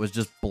video that was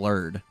just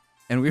blurred.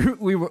 And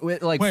we were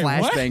like Wait,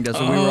 flashbanged us,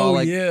 and we Oh, were all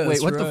like, yeah, "Wait,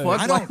 that's what the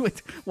right.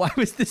 fuck? Why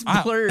was this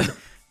blurred?"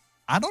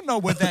 I don't know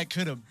what that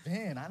could have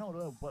been. I don't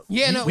know. What,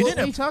 Yeah, no, we what are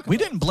you didn't. talking We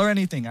about? didn't blur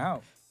anything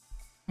out.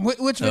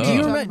 Which video? Do are you,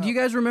 you remember, do you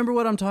guys remember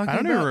what I'm talking I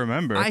about? don't even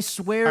remember. I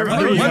swear, I it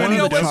remember was you one and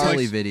of the Doplex-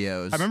 Charlie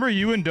videos. I remember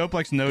you and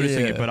Doplex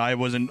noticing it, Yeah. but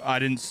I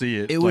didn't see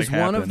it. It was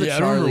like, one of happen. the Yeah, I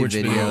remember Charlie which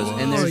video videos,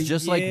 it and was. there's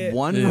just like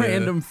one Yeah.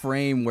 random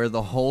frame where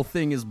the whole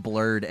thing is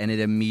blurred, and it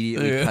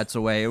immediately Yeah. cuts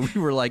away, and we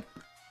were like,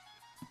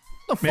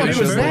 "The fuck Maybe it was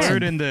was that?"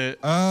 blurred in the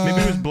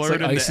maybe it was blurred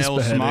like in the ISIS L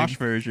beheading. Smosh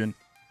version.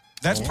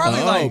 That's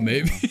probably Oh, like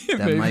maybe. That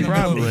maybe. might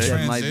Probably. be,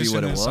 that might be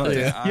what it was. Yeah. Yo,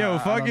 I don't know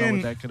fucking-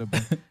 what that could have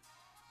been.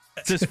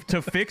 Just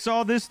to fix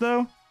all this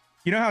though,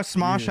 you know how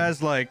Smosh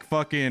has like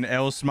fucking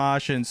L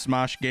Smosh and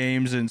Smosh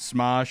Games and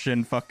Smosh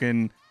and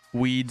fucking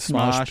Weed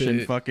Smosh Smosh and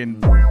Pit.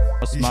 fucking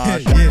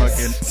Smosh and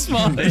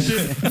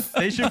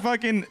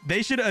fucking Smosh.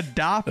 they should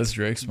adopt That's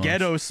Drake Smosh.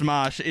 Ghetto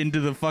Smosh into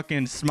the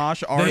fucking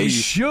Smosh army. They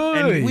should.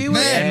 And We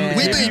Man,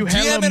 we've give been you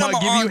hella, DMing them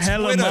give you on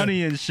hella Twitter.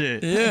 money and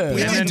shit. Yeah.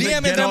 We've And been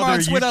then DMing get them all on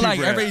their Twitter YouTube like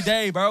raps. every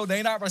day, bro.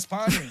 They not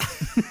responding.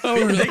 Oh,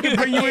 really? They can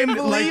bring you in like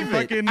believe it.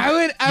 fucking. I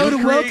would you'll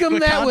create welcome the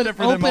that with content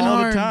for them open all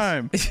arms. the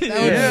time.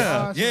 That would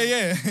Yeah. be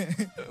awesome.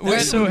 Yeah.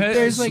 Wait, so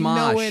There's like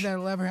Smosh. no way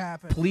that'll ever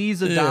happen.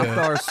 Please adopt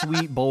Yeah. our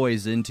sweet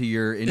boys into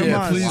your yeah,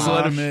 on, please Smosh.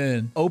 let him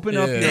in. Open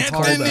up your Yeah.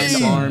 heart and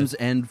Anthony. arms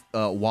and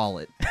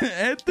wallet.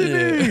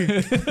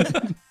 Anthony.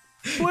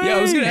 Yeah,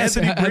 I was gonna ask,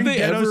 Anthony, have bring they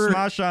Ghetto ever?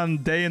 Smosh on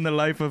Day in the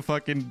Life of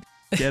fucking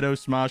Ghetto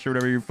Smosh or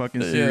whatever your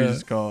fucking series Yeah.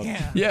 is called.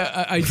 Yeah.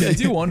 Yeah, I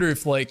do wonder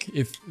if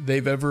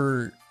they've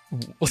ever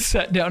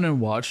sat down and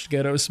watched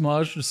Ghetto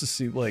Smosh just to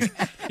see like,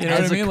 you know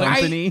As what I a mean? Like,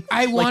 company.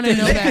 I want to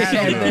know And that.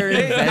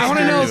 they're I want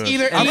to know if investors.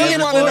 either I really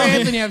Ian wanna or know.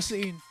 Anthony have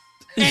seen.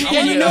 And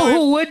wanna you know know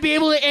who would be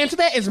able to answer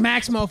that is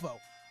Max Mofo.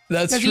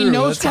 that's Because true. he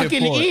knows That's a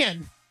good fucking point.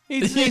 Ian. He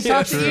Yeah,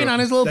 talks to true. Ian on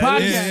his little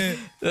That is- podcast.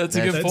 That's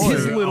a good That's point.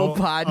 His true.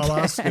 little I'll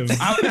ask him.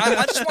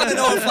 I just want to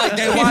know if like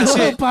they His watch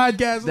little it.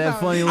 podcast. That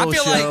funny I little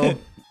feel show. like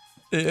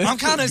Yeah, I'm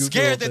kind of Google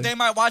scared that thing. they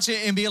might watch it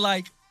and be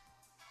like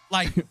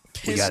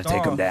pissed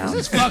off. This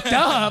is fucked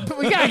up.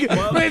 We gotta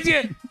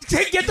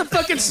get the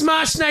fucking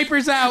Smosh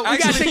snipers out. We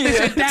gotta take this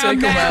shit down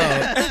Take 'em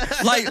now.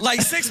 out.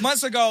 like 6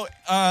 months ago,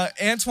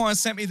 Antoine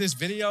sent me this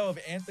video of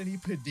Anthony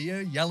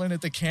Padilla yelling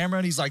at the camera,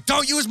 and he's like,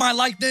 "Don't use my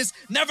likeness,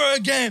 never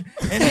again."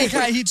 And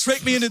he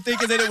tricked me into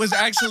thinking that it was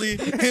actually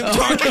him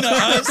talking to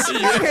us.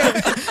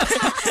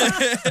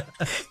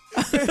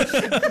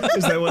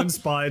 Is that what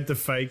inspired the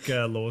fake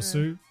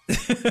lawsuit?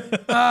 Fuck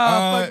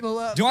the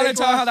love. Do you want to Big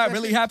tell how loss. that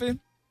really happened?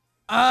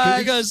 Uh,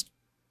 Because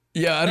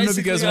Yeah, I don't know if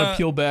you guys Basically, want to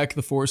peel back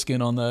the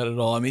foreskin on that at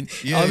all. I mean,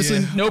 Yeah, obviously,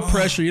 yeah. no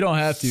pressure. You don't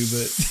have to,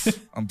 but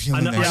I'm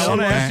peeling that I shit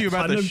wanna back. ask you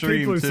about I the know stream,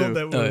 people who too. thought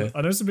that was, Oh, yeah.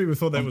 I know some people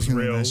thought that I'm was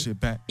peeling real. that shit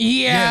back.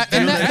 yeah,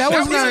 and that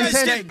wasn't our Take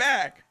intention.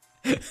 back.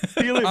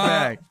 Peel it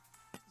back.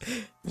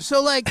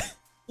 So like,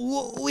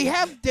 we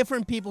have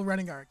different people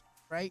running our account,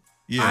 right?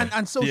 Yeah.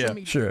 On social Yeah.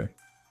 media, sure.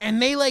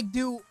 and they like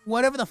do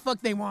whatever the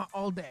fuck they want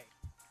all day,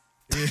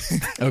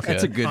 Okay.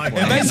 That's a good I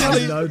point.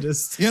 basically-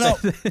 noticed. You know,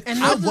 and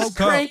I they'll just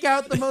woke up- crank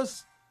out the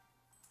most.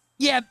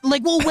 Yeah,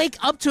 like we'll wake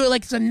up to it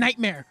like it's a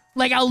nightmare.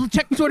 Like I'll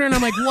check Twitter and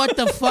I'm like, what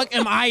the fuck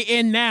am I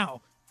in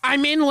now?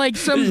 I'm in like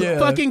some Yeah.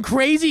 fucking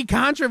crazy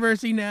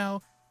controversy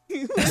now.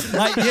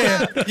 like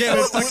yeah.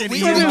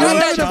 We Elon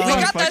got Musk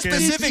that fucking-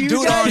 specific You dude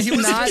on. guys He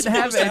was not supposed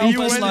have to help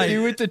anything us, to like,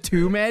 do with the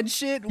two mad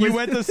shit. You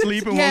went to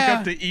sleep and Yeah. woke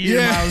up to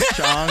Ian Mouse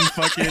Chong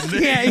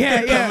fucking.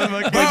 Yeah.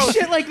 Like, Like,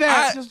 shit like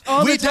that. Just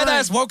all we the time. dead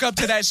ass woke up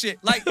to that shit.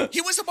 Like he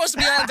was supposed to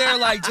be out there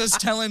like just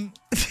telling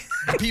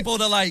people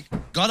to like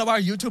go to our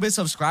YouTube and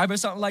subscribe or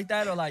something like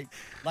that, or like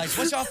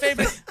what's your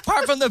favorite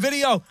part from the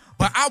video?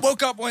 But I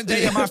woke up one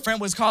day and my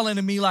friend was calling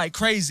to me like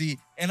crazy,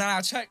 and then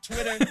I checked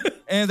Twitter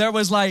and there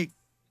was like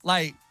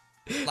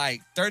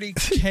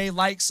 30K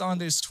likes on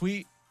this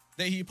tweet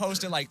that he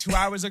posted like 2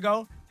 hours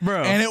ago.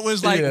 Bro. And it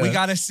was like, Yeah. we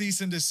got a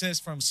cease and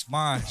desist from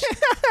Smosh.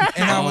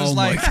 And I was Oh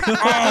my like,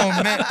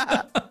 oh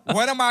man,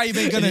 what am I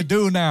even gonna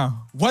do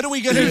now? What are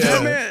we gonna Yo,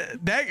 do?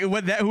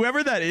 man,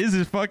 whoever that is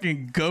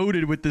fucking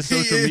goaded with the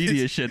social is.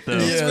 media shit though.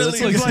 He's Yeah, really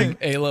that's like good. some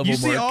A-level You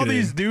see marketing. all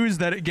these dudes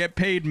that get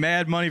paid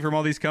mad money from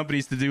all these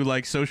companies to do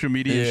like social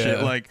media Yeah.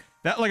 shit. Like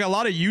that, like a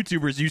lot of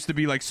YouTubers used to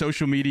be like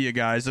social media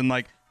guys, and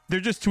like they're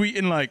just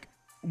tweeting like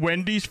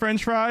Wendy's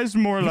French fries,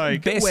 more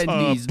like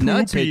Wendy's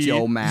nuts hit poopy.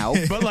 your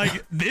mouth. But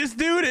like this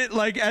dude, it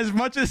like as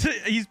much as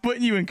he's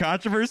putting you in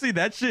controversy,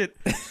 that shit,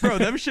 bro,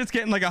 them shit's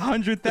getting like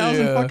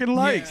 100,000 Yeah. fucking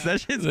likes. That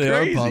shit's They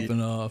crazy. are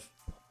popping off.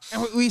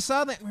 And we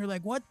saw that and we were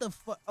like, what the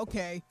fuck?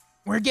 Okay.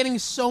 we're getting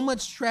so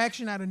much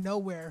traction out of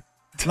nowhere.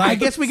 I Like,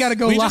 guess we got to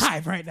go we live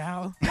just- right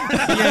now.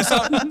 Yeah,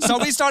 so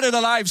we started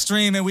a live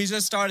stream and we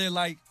just started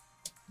like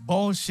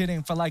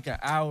bullshitting for like an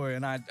hour,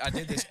 and I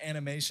did this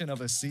animation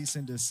of a cease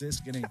and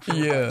desist getting chat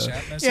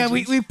messages. Yeah,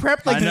 we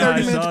prepped like I know,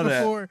 30 I minutes saw that.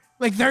 before.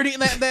 Like 30,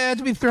 that had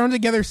to be thrown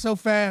together so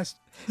fast.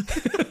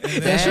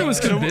 That shit was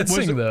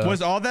convincing though.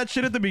 Was all that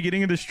shit at the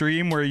beginning of the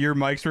stream where your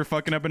mics were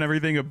fucking up and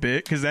everything a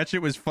bit? Because that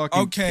shit was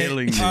fucking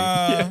killing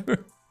me.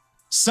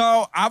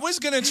 So I was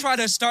gonna try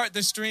to start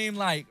the stream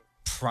like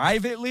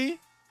privately.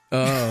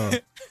 Oh.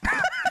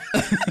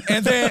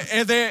 and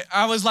then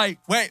I was like,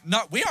 wait,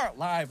 no, we aren't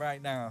live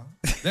right now.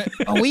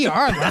 Oh, we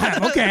are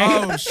live. Okay.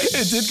 Oh shit.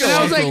 It did go And I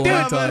on was for a like, long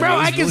dude, time. bro, It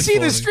was I can really see the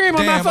funny. stream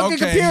on my Damn, fucking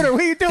okay. computer.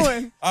 What are you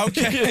doing?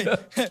 Okay.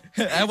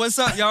 Hey, what's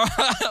up, y'all?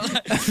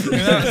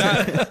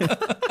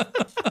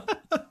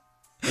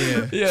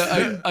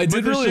 Yeah, I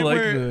did the really shit like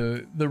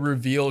where- the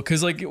reveal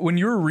because like when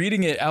you were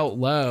reading it out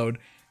loud,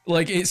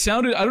 like it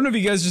sounded. I don't know if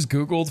you guys just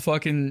Googled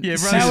fucking. Yeah,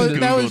 season Brian to-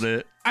 that Googled was-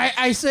 it.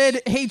 I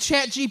said, hey,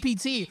 Chat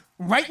GPT,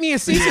 write me a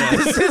cease and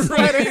desist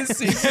letter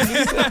from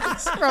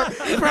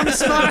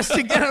Smosh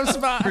to Ghetto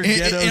Smosh.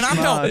 And I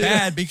felt Smosh.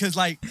 bad because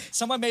like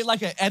someone made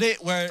like an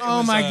edit where it Oh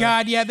was, my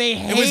God, yeah, they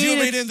it was you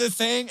hated reading the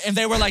thing and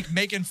they were like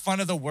making fun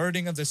of the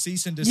wording of the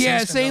cease and desist. Yeah, and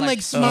they're saying, like,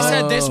 he Smosh-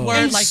 said this word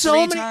And like so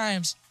 3 many-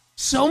 times.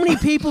 So many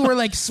people were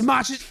like,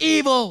 Smosh is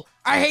evil.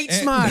 I hate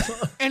Smosh.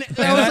 And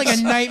that was like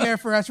a nightmare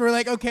for us. We're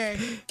like, okay.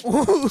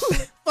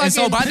 And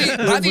so by the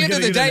We're end of gonna the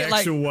get day, an like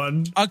actual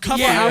one. a couple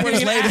Yeah, we're hours gonna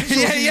get later, actual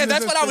yeah,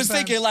 that's Jesus what I was this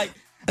time. thinking.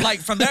 Like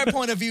from their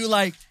point of view,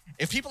 like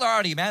if people are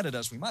already mad at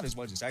us, we might as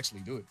well just actually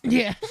do it.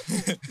 Yeah.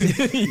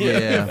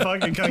 Yeah.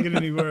 Fucking can't get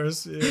any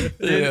worse. Yeah.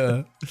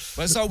 Yeah,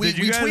 But so we Did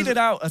you guys- tweeted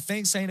out a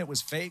thing saying it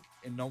was fake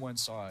and no one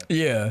saw it.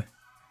 yeah.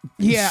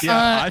 Yeah.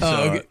 Yeah, I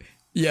saw Oh, okay. it.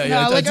 Yeah, no,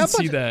 I like, did a see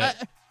bunch-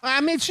 that. I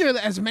made sure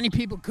that as many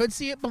people could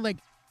see it, but like,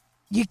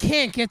 you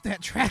can't get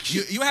that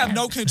traction. You have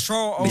no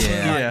control over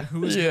Yeah. like, Yeah.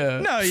 who's Yeah.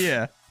 No,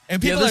 yeah.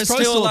 and Yeah, people are there's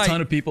probably still like a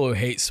ton of people who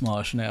hate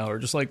Smosh now, or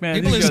just like, man,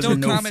 People these are guys still are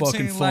no commenting,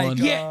 fucking fun. like,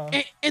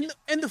 Yeah,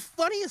 and the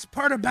funniest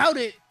part about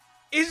it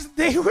is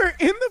they were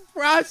in the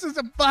process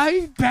of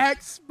buying back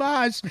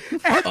Smosh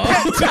at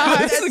that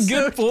time. That's a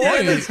good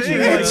point.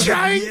 They're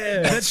trying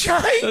That's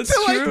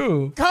to like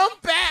true. come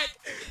back.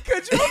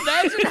 Could you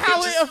imagine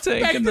how it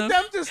Taking affected them.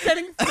 them just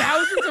getting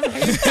thousands of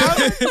hate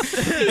comments?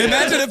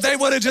 imagine if they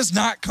would have just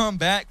not come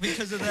back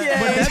because of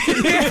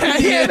that.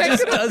 Yeah, that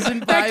just could doesn't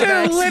that buy could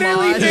have back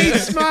literally Smosh. made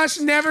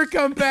Smosh never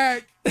come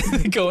back.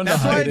 Go into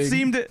That's why hiding. it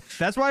seemed.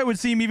 That's why it would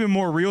seem even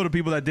more real to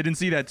people that didn't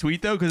see that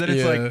tweet though, because then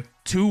it's Yeah. like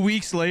 2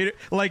 weeks later,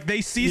 like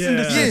they cease and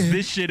Yeah. desist Yeah.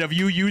 this shit of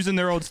you using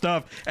their old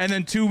stuff, and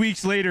then 2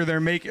 weeks later they're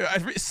making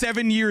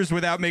 7 years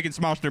without making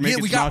Smosh. They're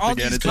making we got Smosh all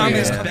again. these It's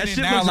comments like, coming that in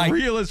shit now, was like-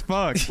 real as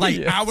fuck.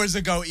 Like hours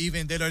ago,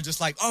 even that are just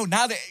like, oh,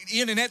 now that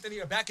Ian and Anthony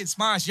are back in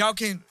Smosh, y'all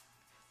can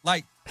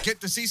like get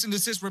the cease and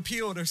desist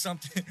repealed or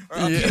something. Or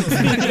appealed.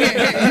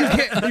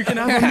 You can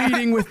have a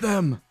meeting with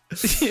them.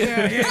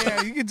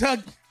 Yeah. You can talk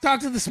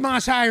to the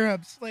Smosh higher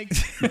ups. Like,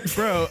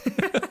 Bro,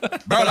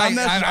 Bro, on like,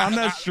 that I on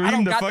that don't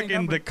stream, the got fucking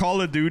number. the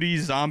Call of Duty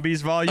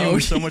Zombies volume Oh,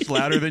 was so much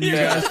louder than you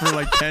yeah. guys for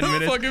like 10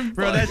 minutes. Fucking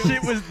Bro, that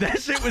shit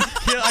was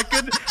kill.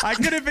 I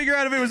couldn't figure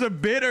out if it was a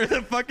bit or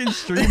the fucking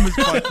stream was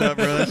fucked up,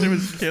 bro. That shit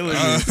was killing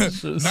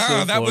me.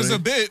 Nah, that was a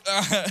bit.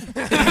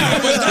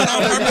 That was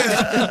not on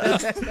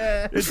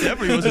purpose. It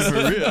definitely wasn't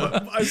for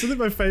real. I think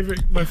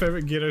my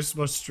favorite Ghetto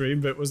Smosh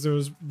stream bit was there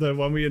was the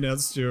one we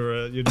announced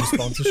your new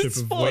sponsorship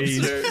of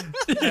weed,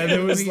 and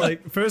it was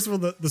like first of all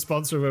the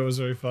sponsor of it was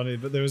very funny,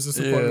 but there was just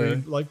a point where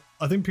like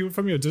I think people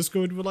from your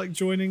Discord were like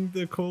joining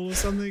the call or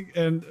something,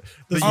 and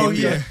this Oh, one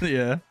guy,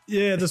 yeah.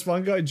 Yeah. this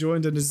one guy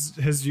joined and his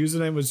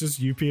username was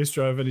just UPS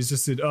driver, and he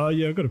just said, "Oh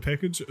yeah, I've got a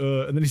package,"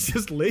 and then he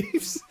just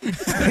leaves. Yeah,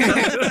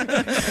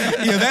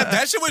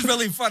 that shit was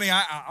really funny.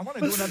 I want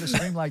to do another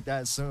stream like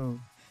that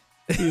soon.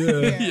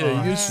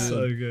 Yeah, you should.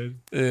 So good.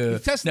 Yeah.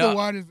 test Now- the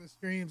waters with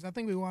streams. I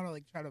think we want to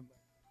like try to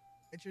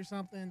pitch or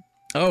something.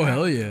 Oh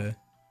hell yeah.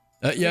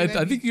 Yeah, that'd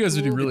I think you guys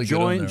would do cool. really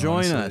good on there, Join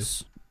honestly.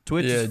 us.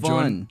 Twitch Yeah, is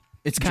fun.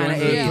 It's kind of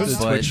Join Yeah. AIDS,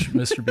 the but Twitch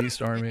Mr.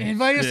 Beast army.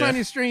 Invite us Yeah. on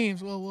your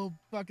streams. We'll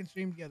fucking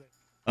stream together.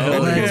 Oh,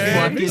 let's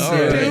yeah. fucking do All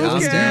it. right. I'm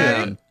Okay.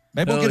 down.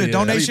 Maybe we'll Hell get a yeah.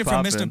 donation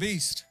from That'd be Mr. poppin'.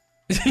 Beast.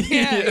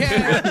 Yeah.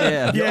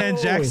 Yeah. Yeah, and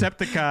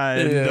Jacksepticeye.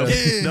 And Yeah.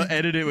 they'll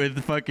edit it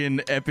with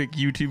fucking epic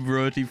YouTube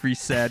royalty-free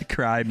sad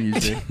cry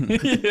music.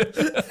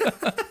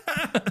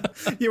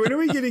 Yeah, when are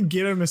we getting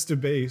Ghetto Mr.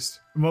 Beast?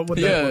 And what would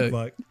Yeah. that look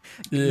like?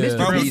 Yeah.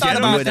 Bro, we Beast thought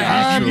about would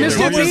that. actually- Mr.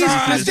 What was Beast.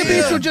 our Mr. idea?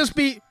 Beast would just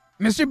be.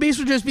 Mr. Beast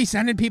would just be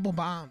sending people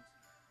bombs.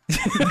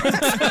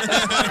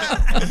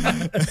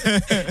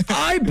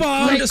 I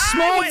bombed a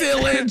small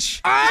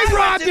village. I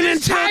robbed an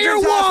entire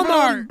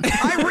Walmart.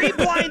 I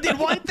reblinded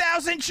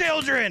 1,000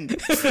 children.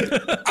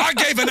 I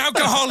gave an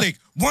alcoholic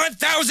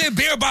 1,000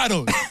 beer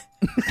bottles.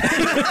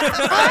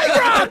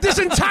 I robbed this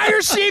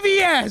entire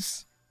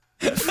CVS.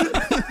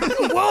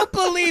 You won't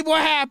believe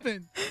what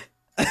happened.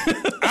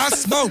 I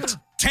smoked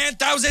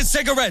 10,000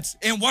 cigarettes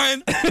in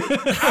 1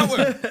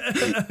 hour.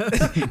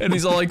 And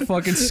he's all like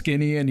fucking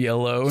skinny and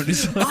yellow. And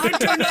he's like, I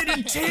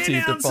donated 10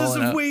 teeth are ounces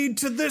falling of out. weed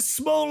to this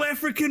small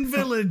African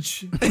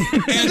village. And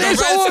This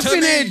the rest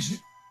to me. orphanage.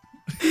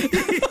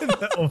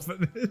 The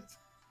orphanage.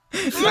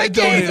 I donated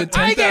gave a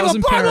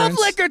 10,000 bottle of parents.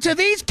 liquor to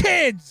these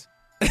kids.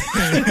 You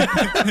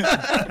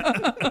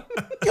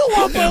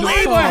won't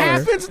believe what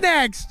happens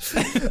next.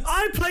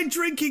 I played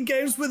drinking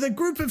games with a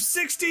group of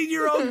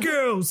 16-year-old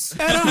girls.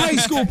 at a high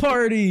school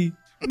party.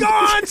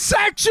 Gone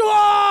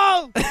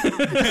sexual.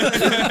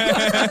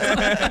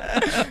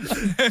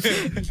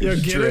 Yo, Ghetto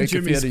Drake, if you had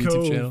Jimmy's a YouTube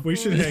cool. channel. We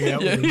should hang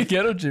out Yeah, with him.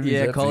 Ghetto Jimmy.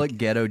 Yeah, call it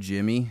Ghetto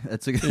Jimmy.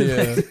 That's a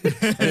good. Yeah,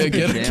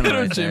 jam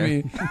Ghetto right there.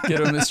 Jimmy,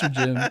 Ghetto Mr.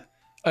 Jim.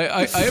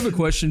 I have a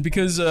question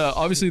because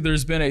obviously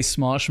there's been a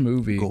Smosh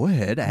movie. Go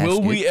ahead. Ask Will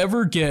it. we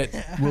ever get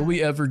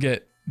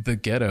the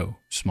Ghetto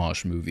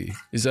Smosh movie?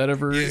 Is that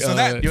ever? So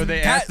that, Yo,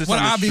 they asked that us would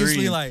on the obviously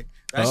stream. like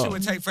that Oh. shit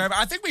would take forever.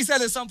 I think we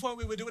said at some point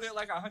we would do it at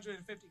like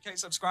 150K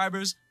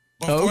subscribers.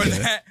 Before Okay.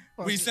 that,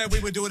 we said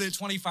we would do it at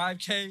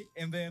 25K,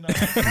 and then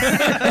Before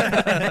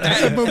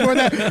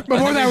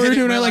that, we were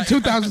doing it at like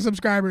 2,000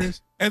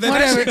 subscribers. and then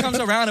Whatever. that shit comes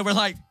around, and we're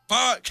like,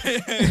 fuck.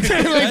 Like,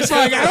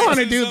 fuck, I don't want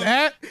to do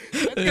that.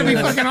 That's gonna be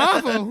fucking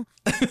awful.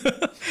 I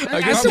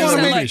I guess still there's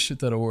wanna maybe make- shit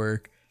that'll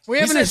work. We We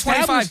haven't said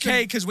established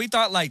 25K because we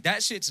thought like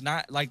that shit's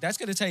not like that's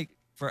gonna take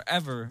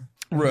forever.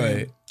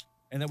 Right.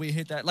 And then we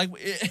hit that like we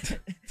hit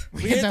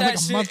hit that that like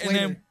a shit, month and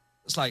later. then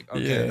it's like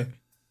okay.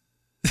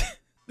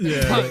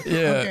 Yeah. Yeah.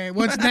 Okay,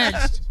 what's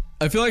next?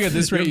 I feel like at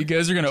this rate, you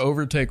guys are gonna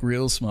overtake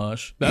Real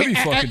Smosh. That'd be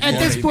fucking At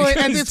this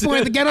funny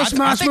point, the Ghetto I'm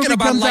Smosh thinking movie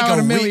about comes like out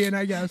a a week. million,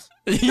 I guess.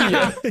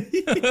 Yeah.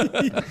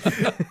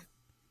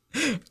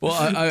 Well,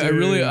 I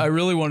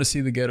really want to see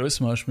the Ghetto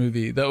Smosh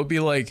movie. That would be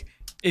like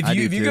if I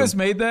do you too. guys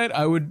made that,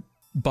 I would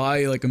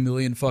buy like 1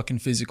 million fucking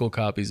physical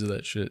copies of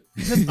that shit.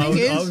 The thing I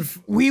is,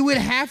 would- we would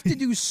have to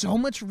do so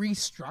much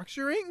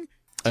restructuring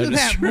to That is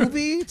that true.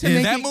 movie to Yeah,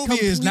 make that it movie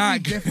is completely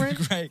not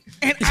different. great.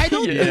 And I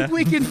don't Yeah. think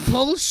we can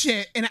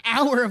bullshit an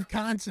hour of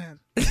content.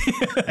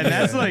 And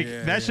that's like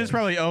that shit's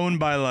probably owned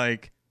by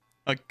like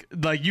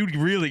you'd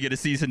really get a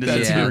cease and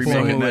desist That's for a good point.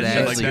 remaking Someone would that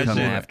shit. Like actually that come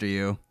shit. after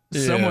you.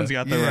 Yeah. Someone's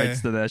got the Yeah.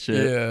 rights to that shit.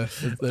 Yeah,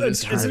 that is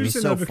It's true. It'd be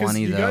interesting so though, because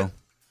funny you though.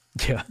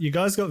 Yeah. You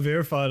guys got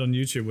verified on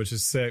YouTube, which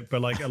is sick.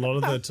 But like a lot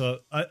of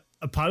the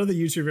a part of the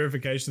YouTube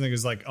verification thing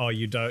is like, oh,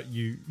 you don't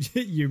you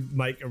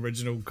make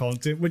original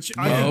content, which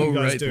I think you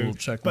guys right, the do. little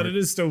check But mark. it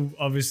is still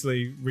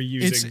obviously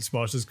reusing It's-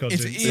 Smosh's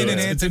content. It's Ian and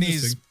it's Anthony's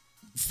interesting.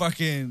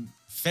 fucking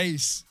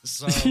face.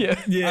 So Yeah.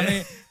 Yeah. I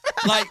mean,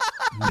 like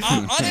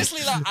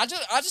honestly, like I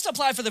just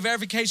applied for the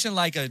verification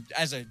like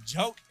as a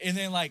joke, and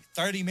then like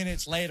 30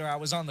 minutes later, I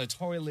was on the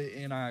toilet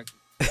and I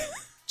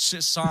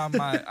just saw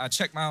I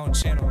checked my own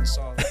channel and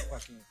saw the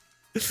fucking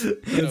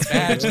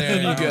badge there,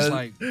 and You I was guys-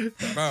 like,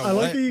 bro, I what?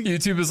 like the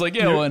YouTube is like,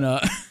 yeah, why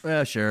not?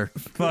 Yeah, sure.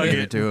 Fuck Give it.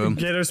 it to him.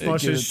 Ghetto Give it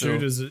Smosh's to him.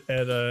 shooters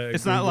at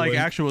It's not like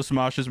Google. actual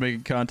Smosh is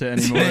making content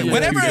anymore. Yeah,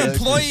 Whenever an exactly.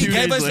 employee 2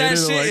 gave days us that later,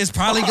 shit, they're like, it's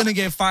probably gonna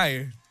get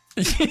fired.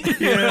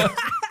 Yeah.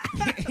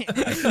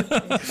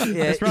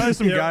 It's probably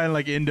some guy in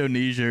like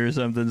Indonesia or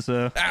something.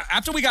 So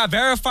After we got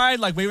verified,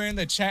 like we were in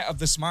the chat of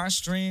the Smosh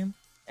stream,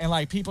 and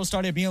like people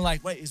started being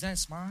like, "Wait, is that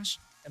Smosh?"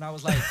 And I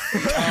was like,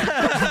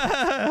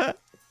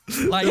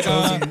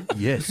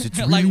 Yes, it's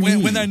like really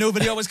when me. their new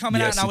video was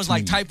coming out, Yes, and I was it's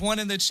like, me. type 1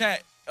 in the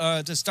chat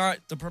to start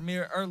the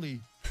premiere early.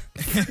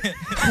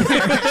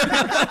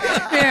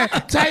 Yeah,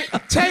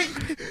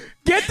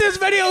 get this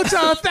video to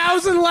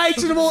 1,000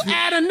 likes and we'll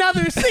add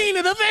another scene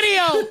to the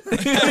video.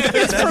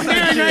 It's premiering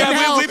right Yeah,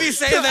 now. we be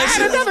saying that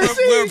Add shit another when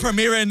we're scene.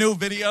 premiering a new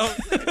video.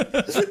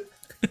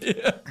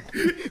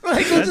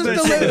 Like, we'll just,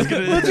 that shit is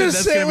gonna, we'll just that's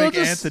say, gonna we'll make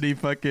just, Anthony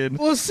fucking.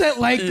 we'll set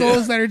like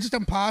goals that are just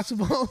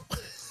impossible.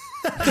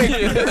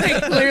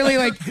 like, clearly,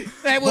 like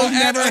that will We'll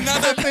add never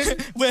another happen.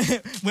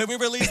 when we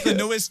released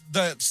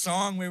the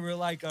song, we were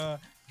like,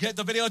 get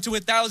the video to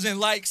 1,000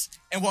 likes,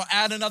 and we'll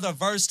add another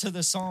verse to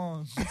the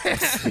song.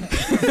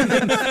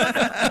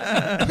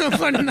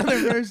 Find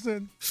another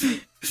person.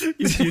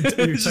 You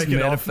take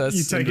it off, manifests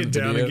you take into it the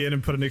down video. again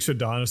and put an extra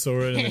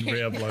dinosaur in and then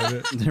re-upload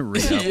it.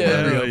 Re-upload. Yeah,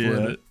 Hell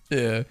re-upload it.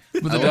 Yeah.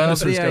 But I love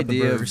dinosaur's the got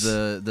idea of verse.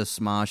 the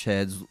Smosh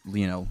heads,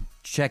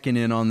 checking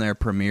in on their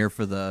premiere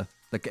for the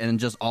and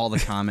just all the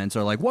comments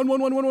are like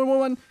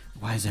 1111111.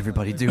 Why is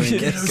everybody doing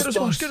this? Get a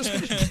Smosh, get a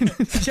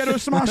Smosh. Ghetto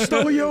Smosh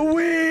stole your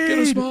weed. Get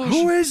a Smosh.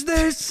 Who is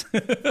this?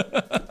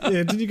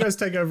 Yeah, did you guys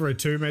take over a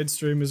two-made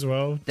stream as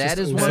well? That Just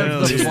is all one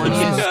of the that-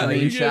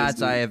 funniest Yeah.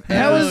 screenshots I have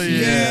That ever was- seen.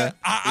 Yeah,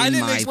 I in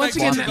didn't my expect Once it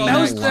again, to fucking go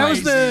that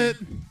was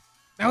crazy.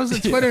 that was the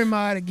Twitter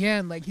mod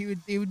again. Like he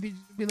would be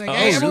like, Oh,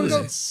 hey, everyone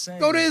really?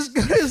 go to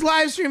his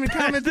live stream and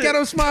comment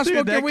Ghetto Smosh Dude, smoke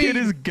your that kid weed.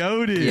 is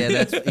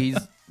goated. Yeah,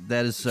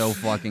 that is so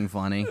fucking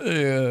funny.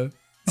 Yeah.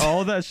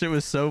 All that shit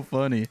was so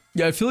funny.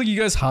 Yeah, I feel like you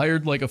guys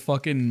hired like a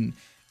fucking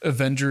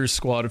Avengers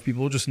squad of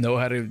people who just know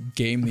how to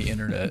game the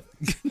internet.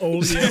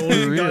 All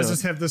you guys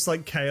just have this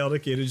like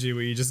chaotic energy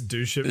where you just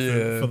do shit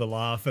for the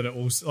laugh, and it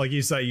also, like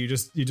you say, you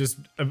just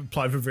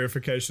applied for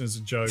verification as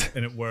a joke,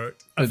 and it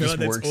worked. I It feel just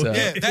like works all, out.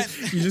 Yeah,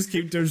 you just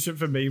keep doing shit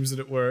for memes, and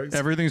it works.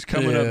 Everything's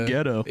coming up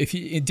ghetto. If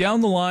you down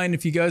the line,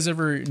 if you guys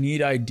ever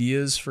need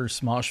ideas for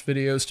Smosh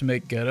videos to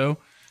make ghetto,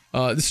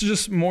 this is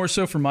just more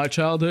so for my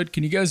childhood.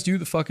 Can you guys do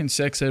the fucking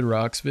Sex Ed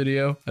Rocks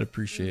video? I'd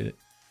appreciate it.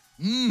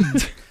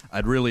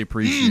 I'd really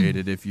appreciate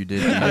it if you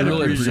did. I'd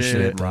really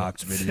appreciate it.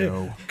 Rocks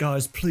video.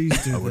 Guys,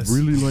 please do I would this.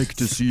 really like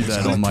to see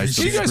that on my You guys-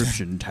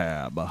 subscription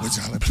tab.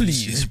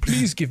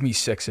 Please give me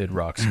Sex Ed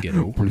Rocks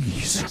ghetto.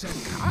 Please.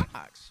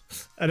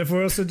 And if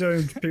we're also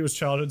doing people's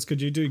childhoods,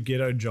 could you do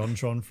Ghetto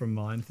Jontron from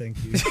mine?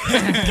 Thank you.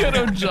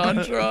 Ghetto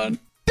Jontron.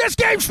 This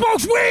game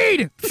smokes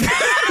weed.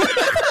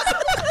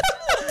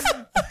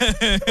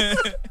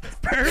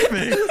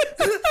 Perfect.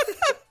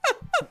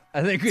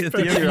 I think you you're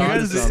onto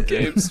guys- something.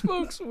 Game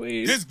smokes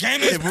weed. This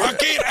game is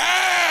fucking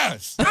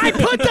ass. I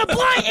put the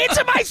blunt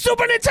into my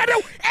Super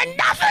Nintendo and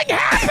nothing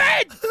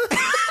happened.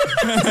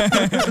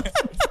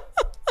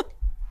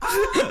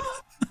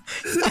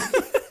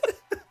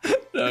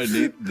 I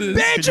need this.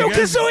 Banjo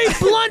Kazooie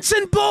blunts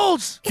and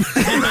bulls.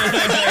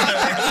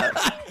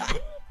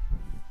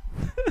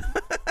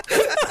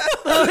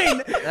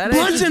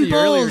 Blunts and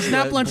bowls,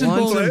 not blunts and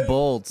Blunts bowls. and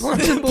bolts.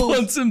 Blunts and bowls.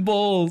 Blunts and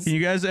bowls. Can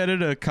you guys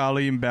edit a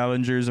Colleen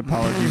Ballinger's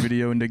apology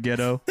video into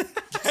ghetto?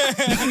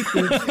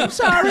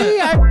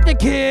 Sorry, I'm the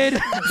kid.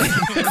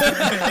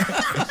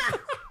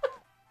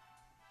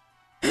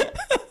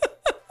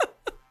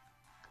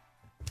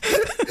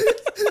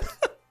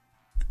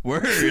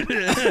 Word. Word.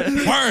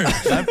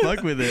 I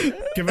fuck with it.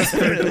 Give us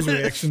Critical's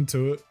reaction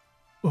to it.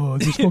 Oh,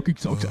 this fucking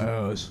sucks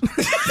ass.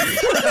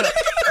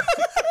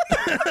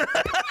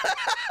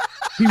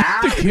 He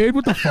the kid?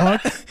 What the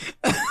fuck?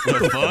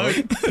 The fuck?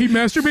 He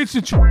masturbates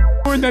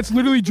to and that's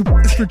literally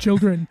for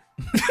children.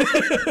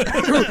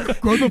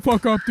 Grow the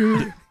fuck up,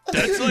 dude.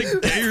 That's like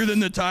gayer than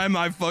the time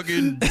I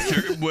fucking.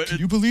 Can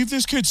you believe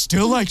this kid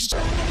still likes?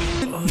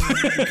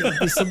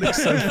 There's something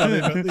so funny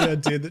about the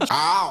idea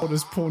that what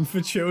is porn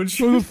for children.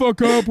 Grow the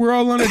fuck up. We're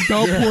all on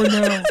adult porn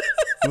now.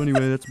 So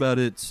anyway, that's about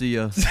it. See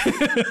ya.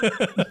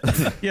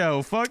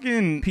 Yo,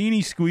 fucking Peeny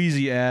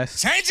Squeezy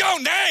asks, Change your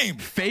name.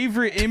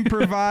 favorite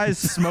improvised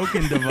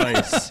smoking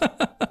device.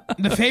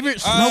 The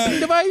favorite smoking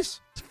device?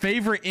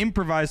 Favorite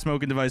improvised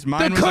smoking device. The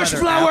Mine was Kush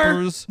either blower.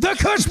 apples- The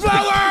Kush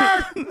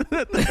blower.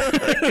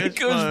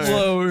 Kush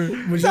blower. Would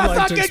you The like to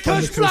fucking explain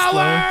Kush the Kush blower?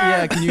 blower.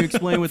 Yeah, can you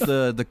explain what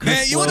the Man,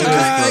 Kush you blower the is for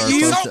our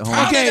you- folks so at proud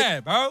home? Okay. of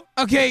that, bro.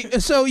 Okay,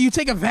 so you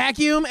take a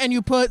vacuum and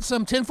you put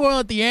some tinfoil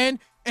at the end,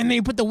 and then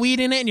you put the weed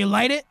in it and you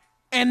light it,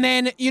 and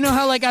then you know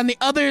how like on the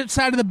other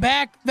side of the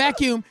back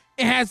vacuum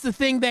it has the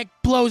thing that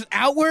blows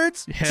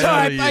outwards. Hell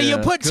So yeah. you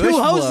put two Kush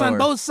hoses on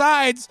blower. both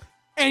sides.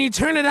 And you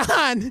turn it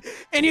on,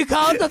 and you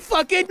call it the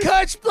fucking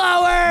Kush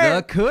blower.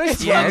 The Kush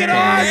It's blower. fucking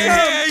awesome.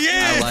 Yeah,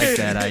 yeah. I like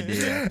that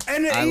idea.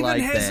 And it I even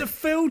like has that. a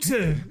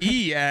filter.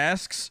 E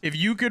asks, if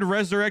you could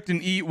resurrect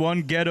and eat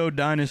one ghetto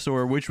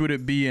dinosaur, which would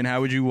it be and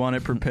how would you want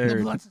it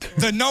prepared?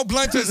 The no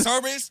blunt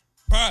service.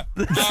 Bruh,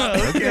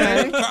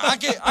 Okay.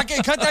 bruh, I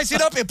can cut that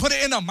shit up and put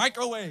it in a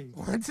microwave.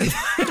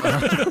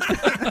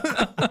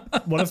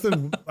 What if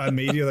the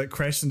meteor that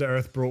crashed into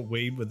Earth brought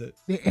weed with it?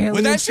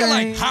 Would that shit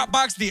like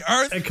hotbox the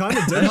earth It kind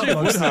of did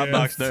hotbox the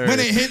Hotbox Earth. the when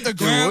it Earth. hit the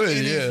ground? would,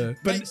 and yeah.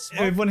 But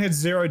everyone had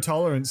zero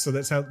tolerance, so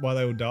that's why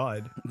they all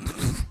died.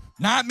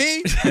 Not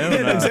me.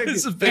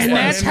 It's a big And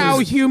one. that's how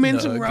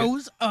humans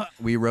rose up.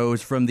 We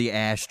rose from the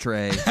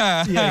ashtray.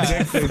 Yeah,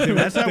 exactly.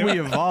 That's how we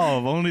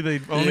evolve. Only Yeah.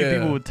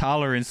 people with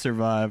tolerance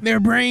survive. Their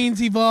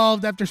brains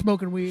evolved after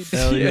smoking weed.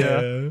 Hell yeah.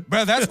 Yeah.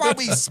 Bro, that's why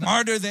we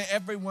smarter than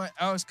everyone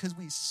else, because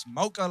we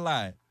smoke a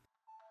lot.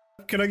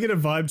 Can I get a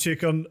vibe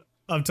check on?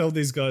 I've told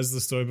these guys the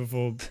story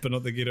before, but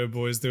not the Ghetto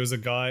Boys. There was a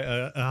guy,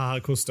 a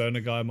hardcore stoner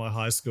guy in my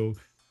high school.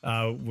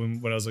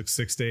 When I was like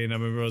 16, I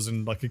remember I was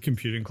in like a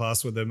computing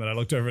class with him, and I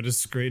looked over at his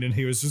screen, and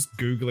he was just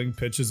googling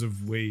pictures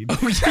of weed.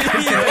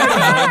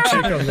 Vibe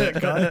check on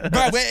that guy.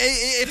 Bro,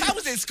 if I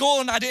was in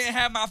school and I didn't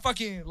have my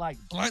fucking like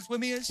blunts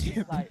with me and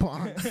shit, like,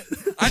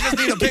 I just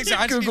need a picture.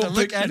 I just need to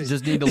look at it.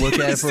 Just need to look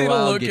at it Just for a need to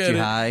while, look get at you it.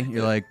 high.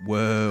 You're like,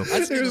 whoa. I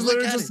just He need to was look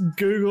literally at just it.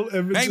 Google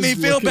images. Make me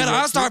feel looking better. at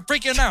I'll it. start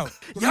freaking out.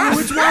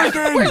 Where's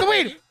the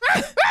weed?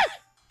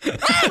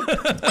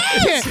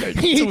 Yeah,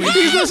 he's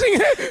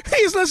listening.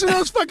 He's listening to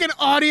those fucking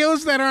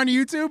audios that are on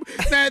YouTube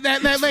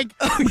that like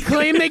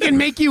claim they can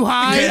make you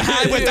high. Get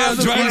high without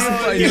drugs.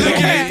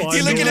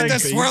 You looking at the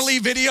Beats. swirly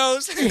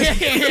videos?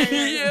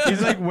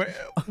 He's like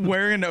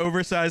wearing an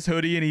oversized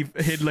hoodie and he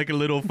hid like a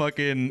little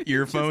fucking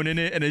earphone in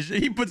it and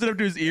he puts it up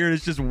to his ear and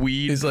it's just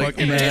weed. He's like,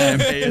 fucking man,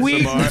 ASMR.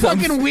 Weed,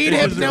 fucking weed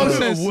It's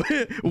just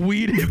hypnosis.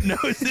 weed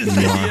hypnosis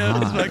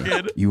videos.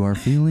 Fucking. You are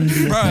feeling the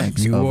Bruh,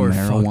 effects of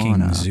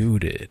marijuana.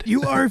 zooted.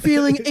 You are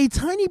feeling a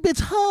tiny bit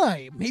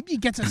high. Maybe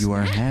it gets a You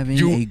are snack. having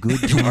You- a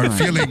good You time. are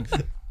feeling.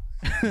 the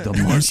You are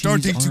munchies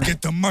starting to are-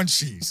 get the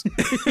munchies.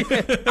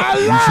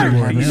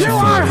 Alert! You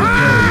are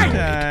high.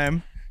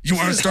 Time. You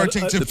are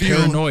starting to The feel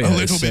paranoia a is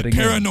little bit setting in.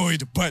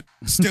 paranoid, but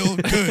still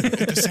good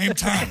at the same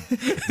time.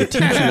 The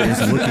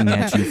teacher is looking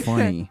at you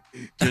funny.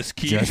 Just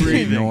keep Just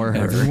breathing. ignore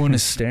her. Everyone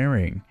is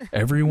staring.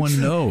 Everyone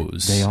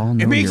knows. They all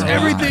know It makes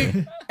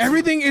you're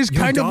everything is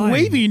kind of dying.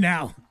 wavy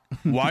now.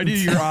 Why do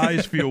your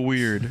eyes feel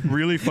weird?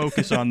 Really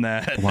focus on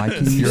that. Why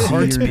can you Your see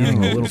heart's your beating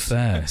a nose? little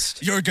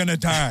fast. You're gonna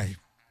die.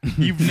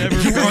 You've never are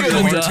felt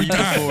going a to heartbeat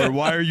die. before.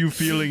 Why are you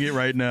feeling it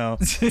right now?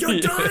 You're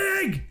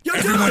dying! You're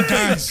Everyone dying!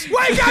 dies.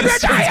 Wake up, you're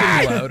It's getting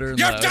dying! louder and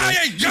You're louder.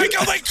 dying. You're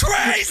going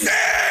crazy.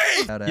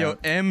 Shout Yo, out.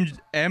 M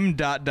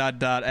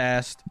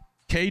asked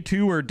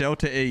K2 or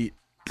Delta 8.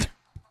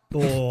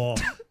 Oh.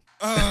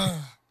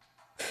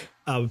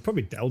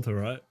 Probably Delta,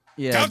 right?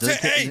 Yeah, Delta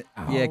does- 8!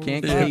 Yeah,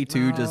 can't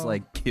K2 just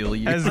like kill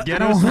you? Has Ghetto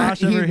don't Smosh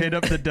want ever you- hit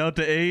up the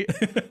Delta 8?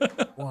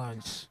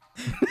 Once.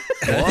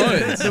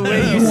 The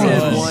way you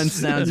said one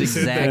sounds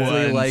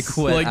exactly Once. like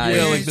what Like, I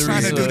yeah, I like ain't there trying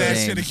was to do a- that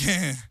shit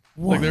again.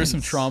 Like there's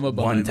some trauma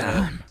behind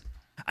that.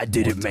 I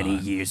did it many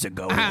years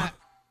ago.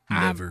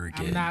 Never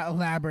I'm again. not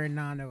elaborating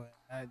on it.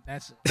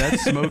 That's That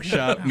smoke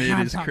shop I'm mid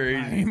not is talking about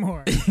it crazy.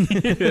 anymore.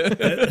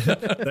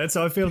 That's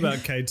how I feel about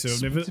K2.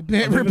 I've never, It's a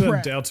bit I've never done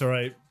repressed. Delta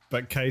 8,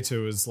 but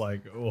K2 is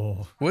like,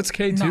 oh. What's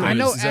K2? No, I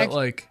know Is that act-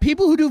 like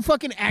People who do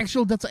fucking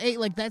actual Delta 8,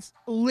 like that's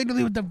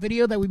literally what the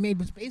video that we made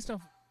was based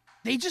off of.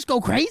 They just go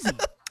crazy.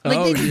 Like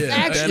Oh, they just yeah.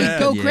 actually Yeah.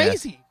 go Yeah.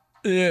 crazy.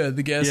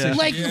 the gas Yeah. station?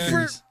 Like Yeah.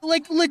 for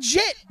like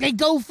legit, they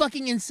go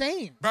fucking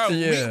insane. Bro,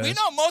 Yeah. we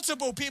know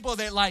multiple people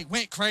that like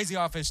went crazy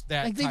off of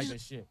that Like, they type just-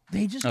 of shit.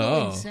 They just go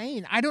Oh.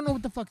 insane. I don't know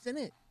what the fuck's in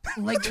it.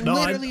 Like No,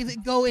 literally, they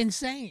go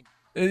insane.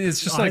 It's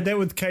just I like had that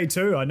with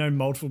K2. I know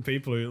multiple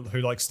people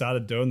who like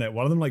started doing that.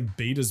 One of them like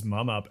beat his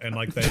mum up and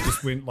like they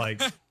just went like,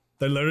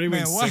 they literally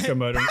went Man, what? sicko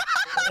mode. And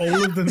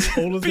all of them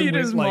Beat went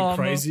his like mom up.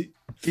 crazy.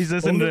 He's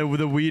listening to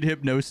the weed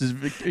hypnosis.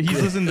 He's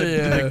listening to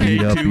Yeah. the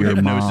Beat up K2 your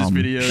hypnosis mom.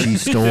 videos. She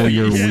stole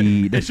your Yeah,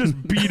 weed. It's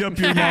just beat up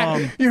your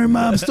mom. Your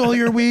mom stole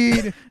your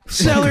weed.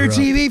 Sell her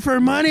TV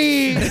for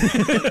money.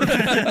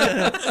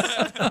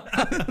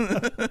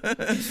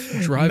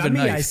 drive a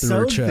knife through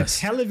her the chest.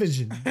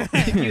 television.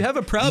 If you have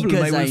a problem,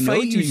 Because I will know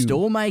fight you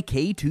stole my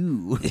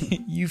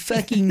K2. You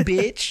fucking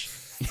bitch.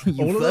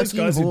 You All of those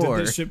fucking guys who did whore.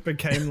 this shit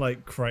became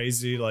like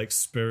crazy, like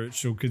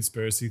spiritual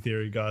conspiracy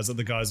theory guys. Like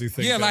the guys who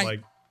think Yeah, that like-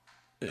 like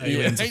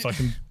aliens They- are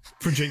fucking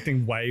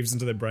projecting waves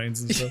into their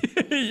brains and stuff.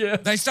 Yeah.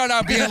 They start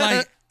out being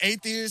like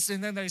atheists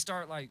and then they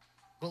start like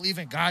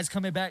believing God's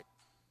coming back.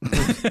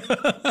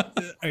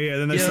 Yeah,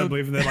 then they start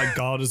believing that like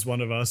God is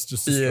one of us,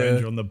 just a Yeah.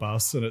 stranger on the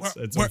bus, and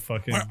it's all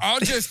fucking. We're all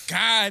just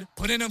God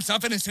putting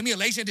himself in a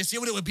simulation to see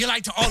what it would be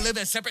like to all live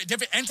as separate,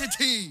 different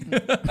entities.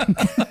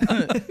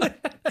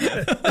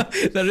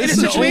 That In a is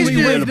the only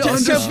situation way of to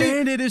just-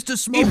 understand. it is to He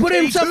smoke put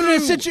himself in a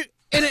K2.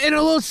 in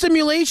a little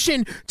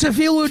simulation to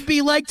feel what it would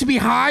be like to be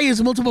high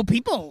as multiple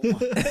people.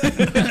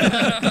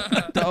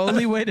 The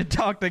only way to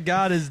talk to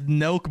God is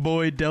Nelk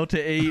Boy Delta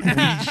 8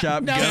 weed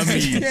shop No,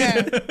 gummies.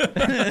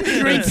 yeah.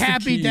 Drink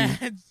Happy key.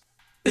 Dads.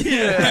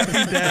 Yeah,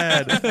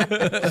 Dad.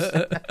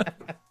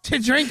 To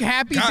drink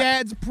Happy God-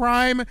 Dads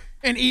Prime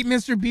and eat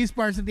Mr. Beast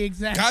bars at the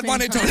exact God same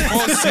wanted to time.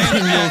 force Santa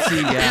see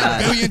out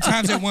God. a billion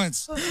times at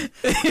once.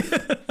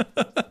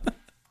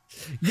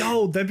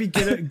 Yo, they'd be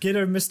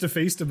ghetto Mr.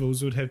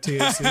 Feastables would have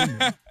THC in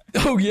there.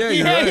 Oh yeah,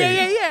 you're right.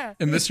 Yeah.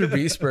 And Mr.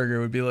 Beast Burger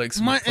would be like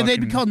some And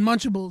they'd be fucking- called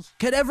Munchables.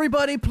 Could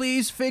everybody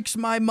please fix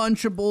my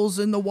Munchables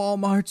in the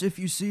Walmarts if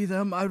you see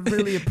them? I'd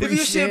really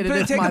appreciate it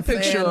if take my a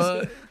picture.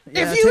 fans...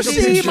 Yeah, If you take a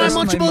see picture my of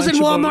Munchables in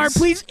Walmart,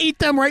 please eat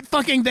them right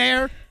fucking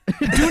there.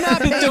 do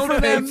not pay Don't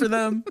for pay them. for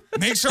them.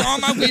 Make sure all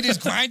my weed is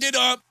grinded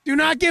up. Do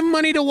not give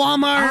money to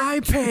Walmart. I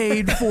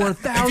paid for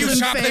If you 1,000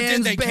 shoplifted,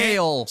 fans they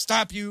bail. can't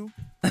stop you.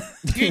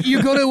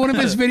 You go to one of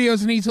his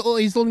videos and he's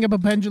holding up a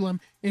pendulum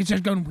and he's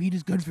just going, "Weed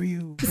is good for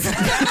you."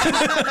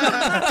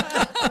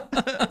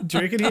 Do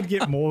you reckon he'd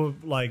get more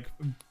like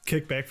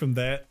kickback from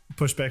that,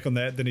 pushback on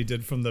that than he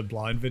did from the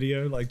blind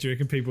video? Like, do you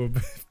reckon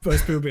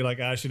most people would be like,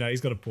 actually, no, he's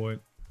got a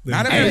point.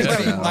 Not Hey,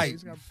 everybody yeah. like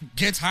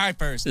gets high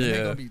first. And Yeah. they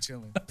gonna be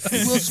chilling.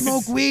 We'll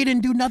smoke weed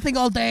and do nothing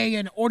all day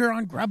and order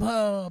on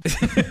Grubhub.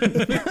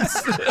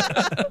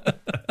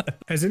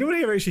 Has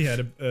anybody ever actually had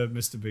a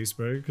Mr. Beast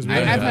burger? Because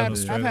I've had had in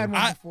Australia. one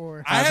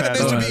before. I had a had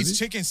Mr. one. Beast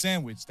chicken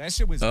sandwich. That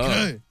shit was Oh.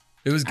 good.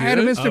 It was good. I had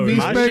a Mr. Oh, Beast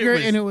my shit burger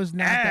was and it was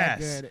not ass.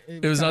 that good.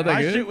 It was not that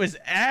My good? shit was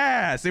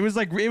ass. It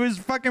was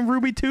fucking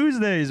Ruby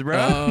Tuesdays,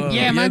 bro.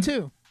 Yeah, mine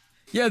too.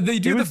 Yeah, they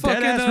do It the was fucking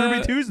dead-ass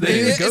Ruby Tuesday. they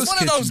do the It's ghost one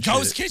of those kitchen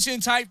ghost shit. kitchen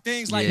type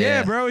things. Like,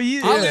 Yeah, bro. all it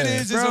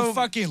is bro, a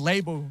fucking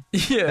label.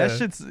 Yeah, That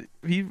shit's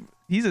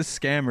he's a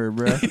scammer,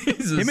 bro.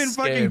 He's a Him and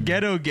fucking scam.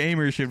 Ghetto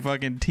Gamers should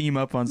fucking team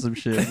up on some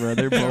shit, bro.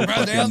 They're both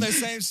Bro, they on fucking, the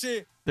same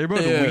shit. they're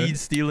both Yeah. weed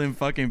stealing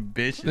fucking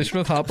bitches. They should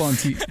both hop on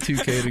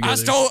 2K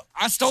together.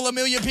 I stole a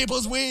million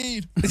people's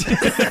weed. And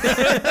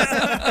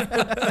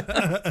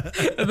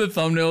the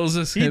thumbnail is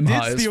just He him did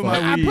high as steal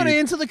fuck. my I weed. put it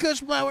into the Kush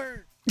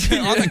blower.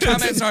 All the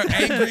comments are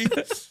angry.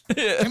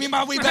 Give me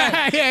my weed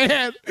back.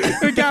 yeah.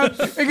 It got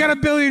 1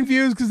 billion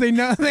views because they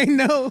know they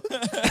know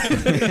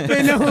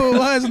who it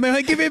was, and they're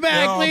like, "Give it They're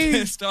back, all please."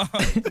 pissed off.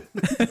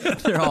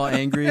 They're all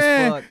angry as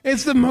Yeah, fuck.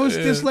 it's the most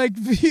disliked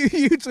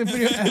YouTube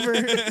video ever.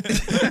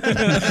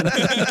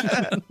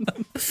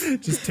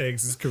 Just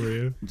takes his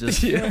career.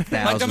 Just Like the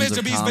thousands Mr.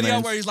 of Beast video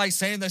comments. where he's like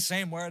saying the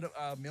same word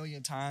a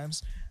million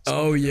times.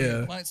 Oh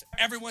yeah. Blunts.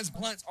 Everyone's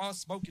blunts, all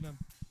smoking them.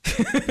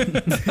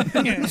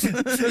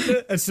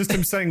 It's just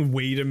him saying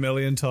weed a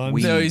million times.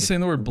 Weed. No, he's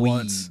saying the word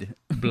blunts. Weed.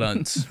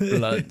 Blunts.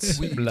 Blunts.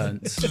 Blunts.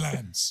 Blunts.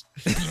 Blunts.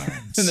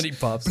 And then he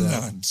pops out.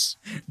 Blunts.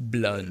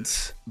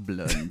 Blunts.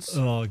 Blunts.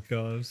 Oh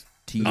god.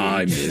 TH.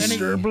 I'm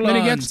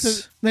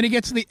Mr. Then he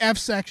gets to the F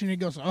section. And he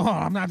goes, "Oh,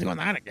 I'm not doing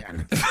that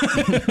again."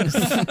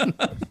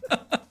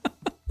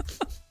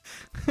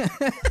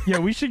 Yeah,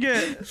 we should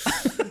get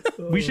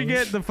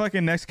the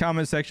fucking next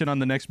comment section on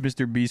the next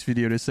Mr. Beast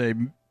video to say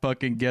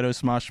fucking Ghetto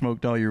Smosh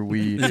smoked all your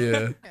weed.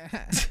 Yeah.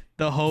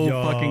 The whole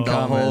Yo. fucking The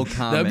whole comment.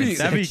 comment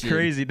That'd be section.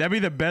 crazy. That'd be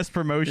the best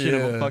promotion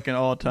of Yeah. fucking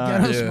all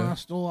time. Ghetto Yeah. Smosh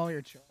stole all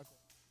your chocolate.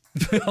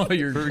 all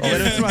your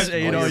Ghetto Smosh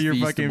ate all your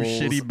fucking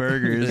Feastables. shitty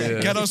burgers. Yeah.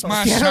 Ghetto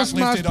Smosh Ghetto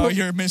Smosh shoplifted all put-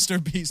 your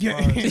Mr. Beast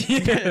bars.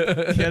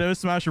 Ghetto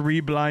Smosh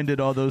reblinded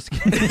all those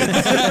kids.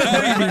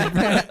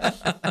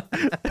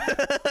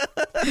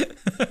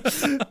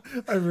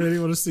 I really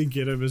want to see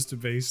Ghetto Mr.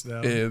 Beast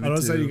now. Yeah, me I'm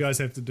not saying too. you guys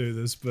have to do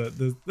this, but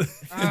this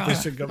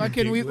shit got me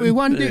Fucking, we giggling.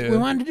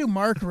 wanted to do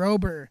Mark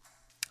Rober.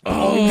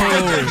 Oh,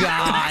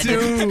 God,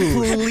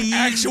 dude.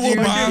 Actual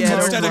bombs Ghetto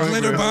instead of Rover.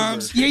 glitter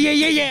bombs. Yeah.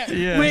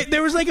 Yeah. Wait,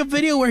 there was like a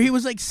video where he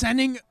was like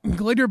sending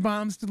glitter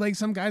bombs to like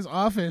some guy's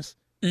office.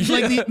 It's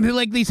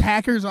like these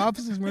hackers'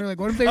 offices. And we were like,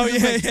 what if they were Oh,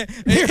 just, yeah, like, yeah.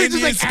 they were just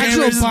Indian like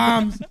actual scammers.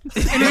 bombs?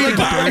 And it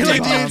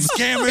like, Indian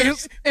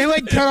scammers. it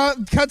like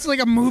cuts like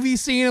a movie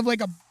scene of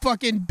like a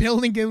fucking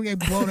building getting like,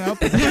 blown up.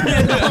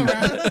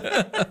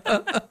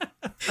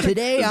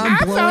 Today I I'm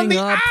found blowing the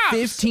up ops.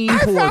 15 I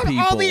poor found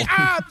people. all the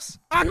ops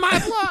on my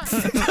block.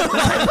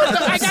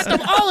 I got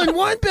them all in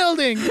one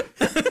building.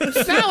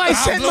 Now I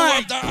sent blew my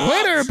up the ops.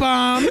 glitter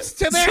bombs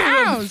to their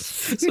house.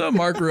 So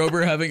Mark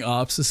Rober having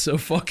ops is so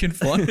fucking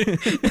funny.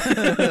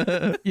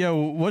 Yo,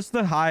 what's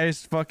the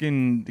highest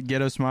fucking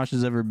Ghetto Smosh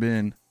has ever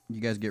been?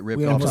 You guys get ripped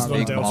We off don't a talk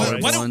big about ball that.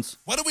 at What once.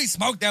 do we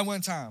smoke that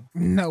one time?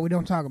 No, we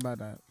don't talk about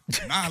that.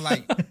 Nah,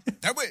 like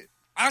that was.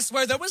 I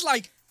swear there was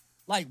like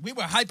we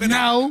were hyping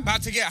No. up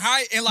about to get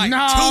high, and like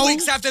No. 2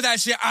 weeks after that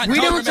shit, I We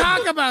don't remember.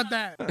 talk about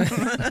that.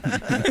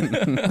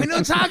 We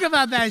don't talk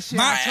about that shit.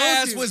 My I told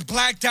ass you. was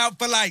blacked out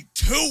for like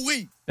 2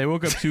 weeks. They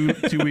woke up two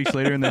weeks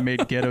later and they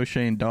made Ghetto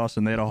Shane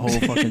Dawson. They had a whole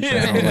fucking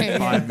channel, like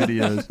 5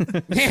 videos.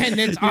 And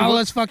it's all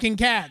us fucking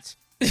cats.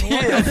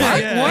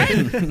 Yeah. What?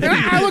 And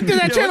I looked at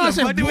that Yo, channel and I what the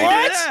said, fuck did we do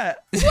what?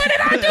 that? When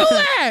did I do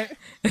that?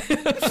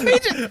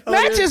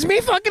 That's just me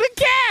fucking a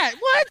cat.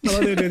 What? I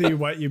like the idea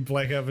that you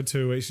black out for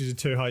 2 weeks, you're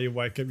too high, you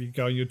wake up, you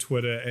go on your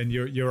Twitter, and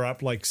you're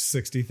up like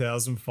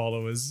 60,000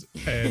 followers,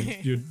 and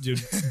your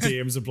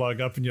DMs are blowing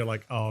up, and you're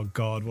like, oh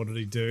god, what did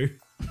he do?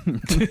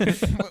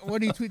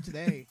 What do you tweet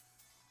today?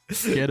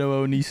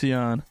 Ghetto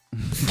Onision.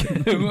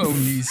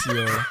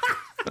 Onicio.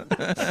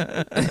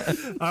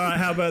 All right,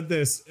 how about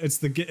this? It's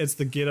the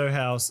Ghetto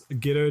House,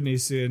 Ghetto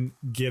Nissan,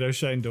 Ghetto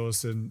Shane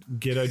Dawson,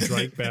 Ghetto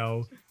Drake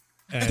Bell,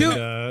 and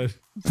Dude.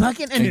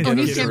 Fucking and Yeah,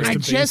 Onision, rest I in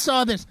just peace.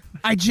 saw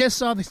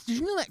this. Did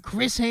you know that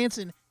Chris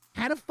Hansen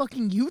had a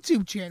fucking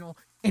YouTube channel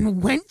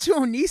and went to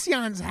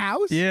Onision's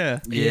house? Yeah.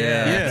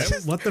 Yeah.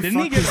 what the Didn't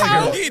he fuck get is like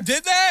that? He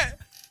did that.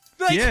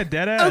 Like, Yeah,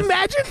 deadass.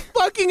 imagine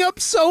fucking up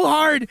so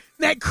hard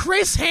that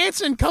Chris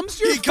Hansen comes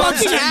to your He comes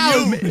fucking to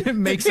house. you. It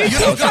makes He that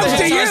comes house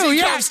to all- you, He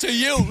yeah. comes to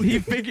you.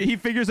 He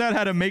figures out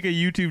how to make a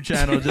YouTube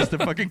channel just to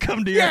fucking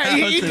come to your Yeah, house.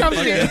 he and comes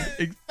fucking-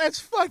 in. That's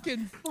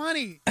fucking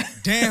funny.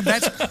 Damn,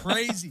 that's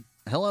crazy.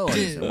 Hello,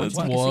 Anissa. What's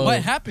up? Whoa.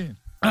 What happened?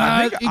 He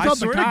I called the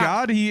swear to cops.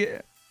 God,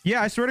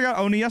 I swear to God,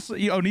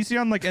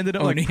 Onision like ended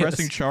up like Onias.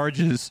 pressing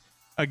charges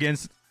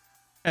against,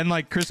 and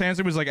like Chris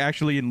Hansen was like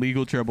actually in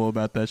legal trouble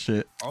about that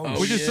shit,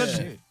 which is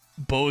such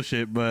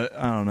bullshit. But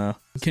I don't know.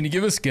 Can you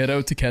give us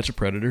Ghetto to Catch a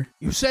Predator?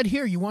 You said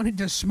here you wanted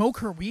to smoke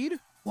her weed?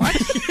 What?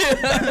 Who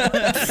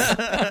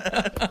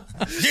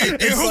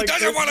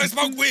doesn't want to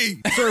smoke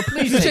weed? Sir,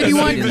 please You take said a you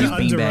seat want- in this you-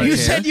 beanbag you chair.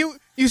 said you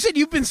said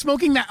you've been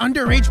smoking that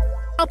underage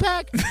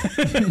pack?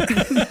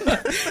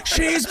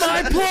 She's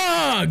my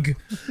plug.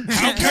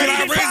 How can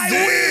I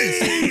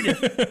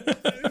resist?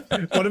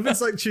 What if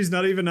it's like she's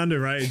not even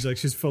underage, like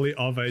she's fully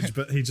of age,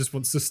 but he just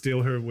wants to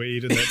steal her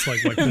weed, and that's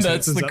like Chris That's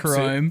Hansen's the upset.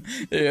 crime.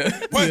 Yeah.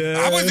 What?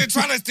 Yeah. I wasn't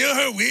trying to steal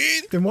her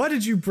weed. Then why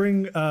did you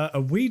bring a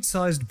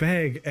weed-sized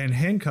bag and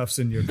handcuffs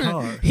in your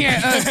car?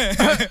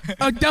 Yeah,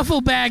 a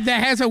duffel bag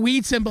that has a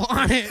weed symbol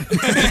on it.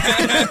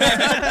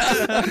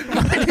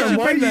 And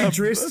why are you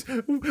dressed?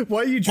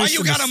 Why are you dressed you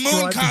in got a moon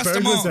striped costume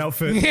burglar's on?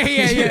 outfit?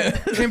 Yeah.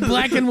 In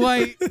black and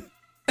white.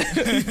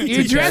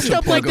 You dressed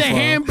up like the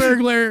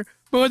Hamburglar,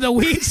 but with a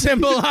weed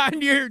symbol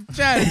on your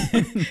chest.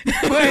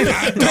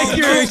 Like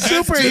you're a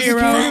superhero.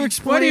 Can you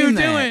explain What are you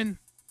that? doing?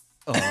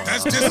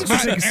 That's just my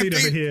Take a seat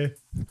over empty. here.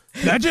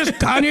 That's just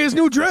Kanye's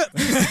new drip.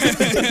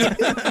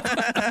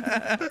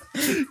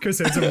 Chris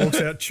Hansen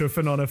walks out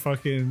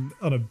chuffing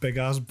on a big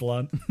ass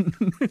blunt.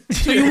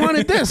 So you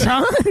wanted this,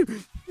 huh?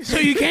 So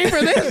you came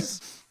for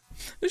this?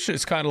 This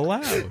shit's kind of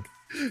loud.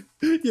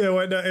 Yeah,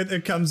 wait, no,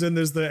 it comes in.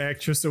 There's the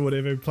actress or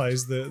whatever who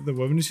plays the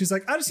woman, and she's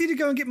like, "I just need to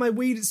go and get my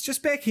weed. It's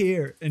just back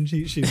here." And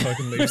she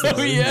fucking leaves. The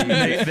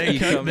room. They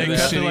cut to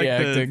Shitty like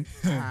acting.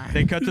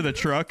 they cut to the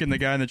truck and the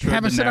guy in the truck.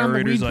 Have a The sit on the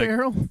narrator's weed like,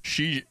 barrel.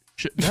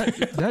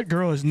 that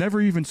girl has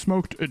never even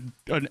smoked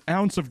an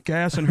ounce of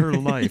gas in her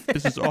life.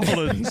 This is all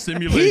a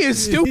simulation. He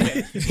is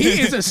stupid.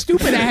 He is a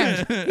stupid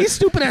ass. He's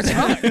stupid as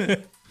fuck.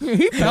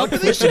 He fell for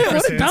this shit.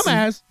 What a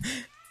dumbass.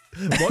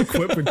 What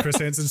quip would Chris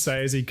Hansen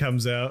say as he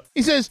comes out?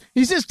 He says,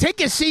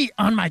 take a seat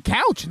on my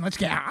couch and let's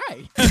get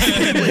high.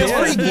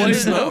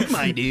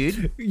 my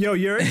dude. Yo,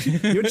 you're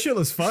chill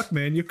as fuck,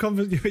 man. Your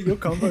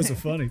combos are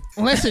funny.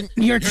 Listen,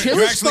 you're chill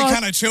You're as actually fuck.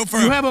 kind of chill for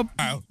You a have a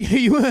while.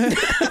 You're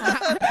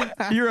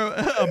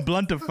a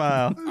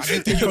bluntophile.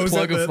 He pulls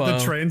out Plug a the file.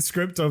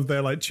 transcript of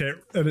their like chat,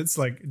 and it's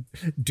like,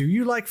 "Do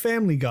you like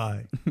Family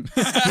Guy?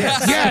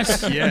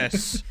 yes.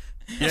 Yes.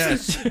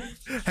 Yes.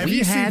 Have We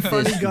you seen had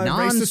Funny this Guy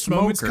Racist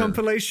Moments non-smoker.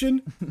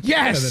 compilation?" And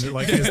Yes. then it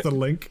like has the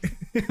link.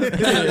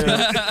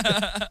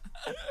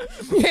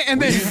 Yeah,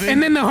 and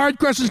then the hard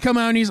questions come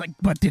out and he's like,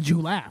 but did you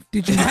laugh?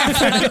 Did you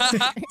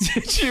laugh?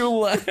 Did you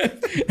laugh?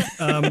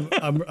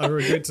 I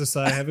regret to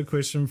say I have a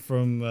question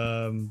from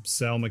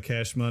Salma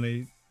Cash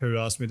Money, who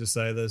asked me to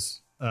say this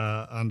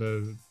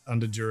under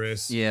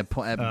duress. Yeah, at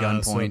So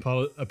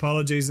gunpoint.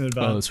 apologies in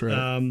advance. that's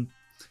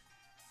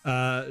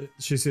right.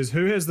 She says,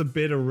 "Who has the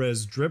better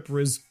Riz, Drip,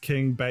 Riz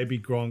King, Baby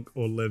Gronk,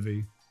 or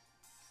Livy?"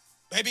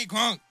 Baby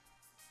Gronk.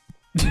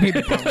 Okay,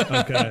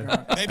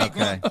 Baby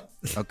Okay. Gronk.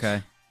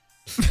 Okay.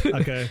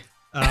 okay.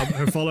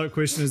 Her follow-up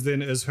question is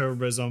then: Is her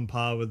Riz on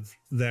par with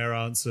their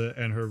answer?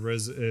 And her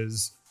Riz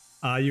is: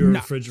 Are you a No.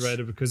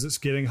 refrigerator because it's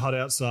getting hot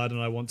outside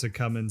and I want to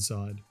come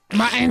inside?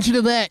 My answer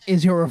to that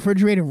is your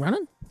refrigerator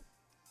running?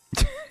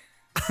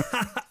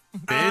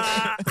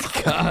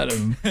 Got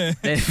him.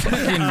 They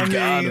fucking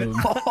Got him.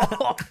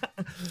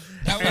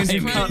 That was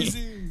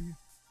crazy.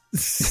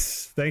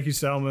 Thank you,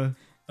 Salma.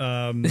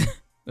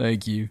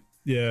 Thank you.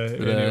 Yeah. that.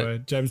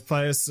 Anyway, James,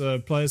 play us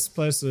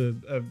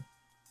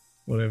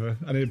whatever.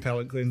 I need a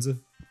palate cleanser.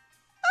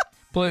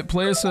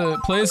 Play us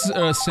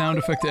a sound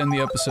effect to end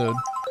the episode.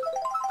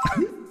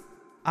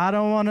 I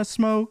don't want to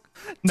smoke.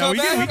 No, we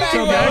can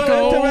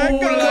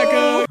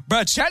Tobacco. Bro,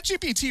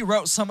 ChatGPT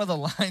wrote some of the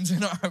lines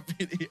in our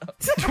video.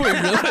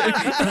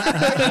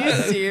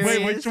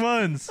 Wait, which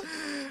ones?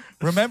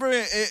 Remember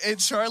in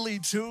Charlie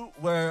 2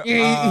 where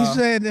Yeah, he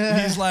said,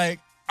 he's like,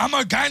 I'm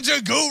a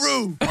ganja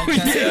guru.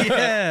 Okay.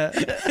 Yeah.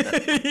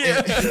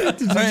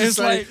 It's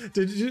like,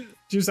 Did you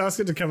just ask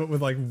it to come up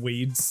with like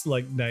weeds,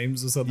 like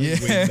names or something? Yeah.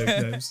 Weed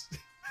nicknames.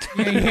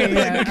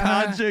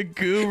 Ganja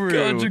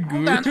guru.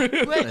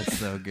 That's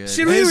so good.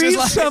 Should we It's read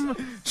just like-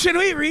 Should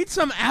we read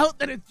some out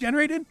that it's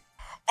generated?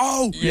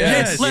 oh,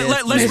 Yes.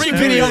 let's Yes. read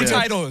video Yeah.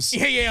 titles.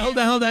 Yeah. Hold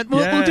on. We'll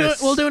do it.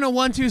 Yes. We'll do it in a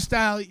 1-2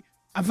 style.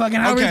 I'll read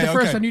the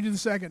first okay. one. You do the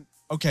second.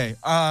 Okay,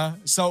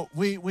 so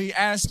we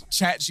asked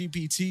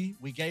ChatGPT,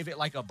 we gave it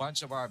like a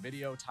bunch of our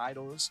video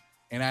titles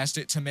and asked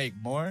it to make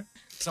more.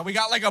 So we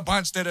got like a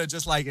bunch that are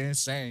just like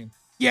insane.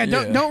 Yeah.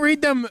 Yeah. Don't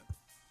read them.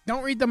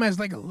 Don't read them as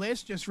like a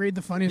list. Just read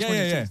the funniest one.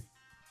 Yeah.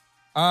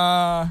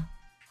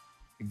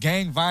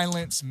 Gang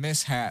violence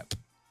mishap.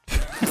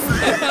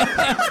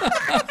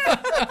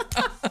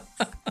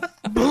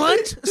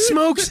 Blunt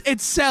smokes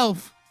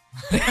itself.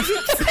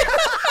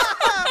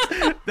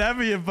 That'd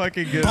be a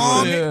fucking good Bong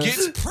one. Yeah.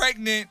 gets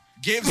pregnant,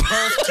 gives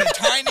birth to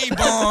tiny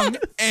bong,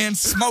 and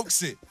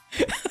smokes it.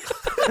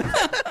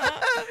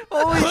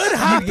 Hood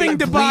hopping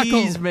debacle.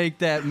 Please make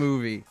that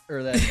movie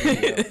or that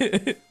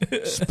video.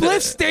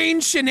 Split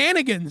stain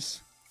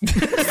shenanigans. Like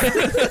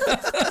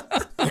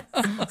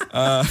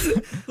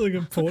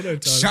a porno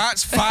title.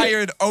 Shots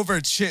fired over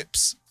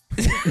chips.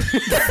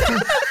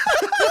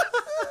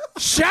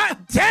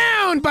 Shot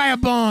down by a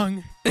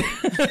bong.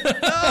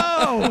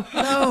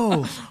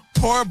 No.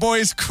 Poor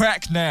boy's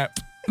crack nap.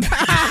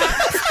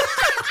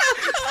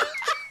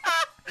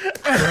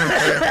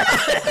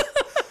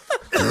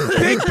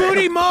 Big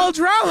booty mall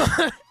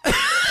drama.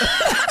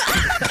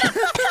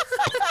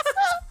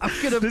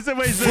 This is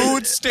wait,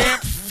 Food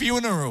stamp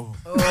funeral.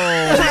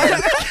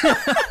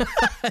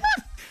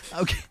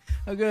 Okay.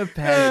 I'm gonna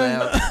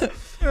pass it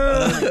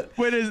out.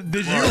 wait,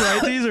 did you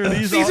write these or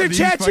these? These all, are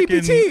Chat fucking-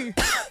 GPT.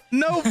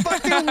 No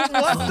fucking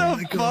what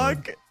the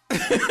fuck?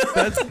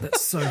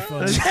 That's so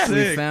funny. That's We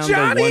sick. found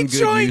Johnny the one good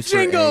Joint use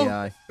jingle. for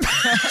AI.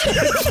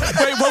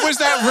 Wait, what was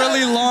that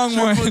really long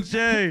one?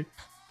 Jay.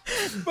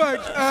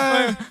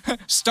 Fuck.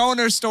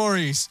 Stoner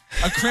stories.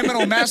 A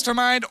criminal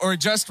mastermind or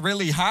just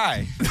really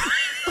high?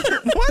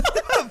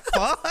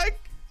 Fuck.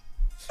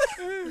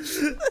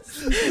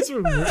 That's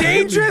really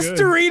Dangerous good.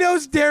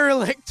 Doritos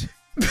derelict.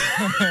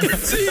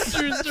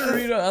 Teacher's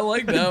Dorito. I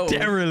like that one.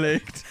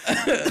 Derelict.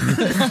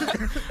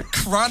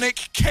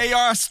 Chronic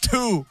Chaos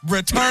 2,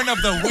 Return of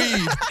the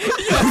Weed.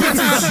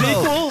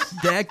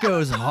 That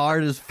goes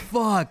hard as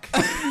fuck.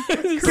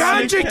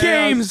 Ganja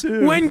games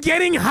when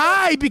getting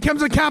high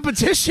becomes a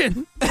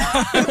competition.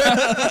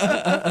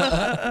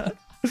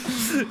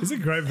 It's a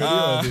great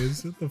video, dude.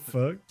 What the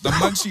fuck? The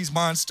Munchies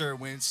Monster,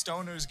 when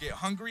stoners get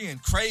hungry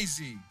and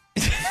crazy.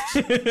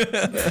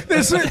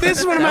 This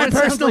is one of my That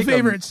sounds personal like a-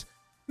 favorites.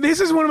 This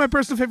is one of my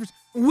personal favorites.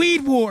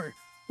 Weed War.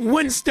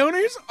 When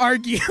stoners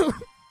argue.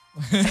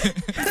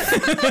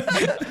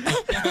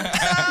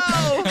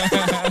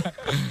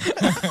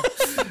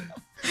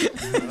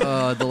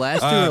 The last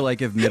two are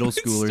like if middle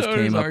schoolers Stoners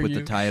came up with the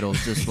argue.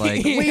 titles, just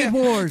like Weed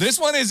Wars. This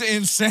one is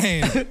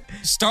insane.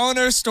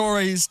 Stoner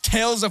Stories,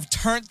 Tales of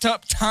Turned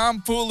Up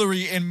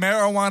Tomfoolery and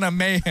Marijuana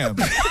Mayhem.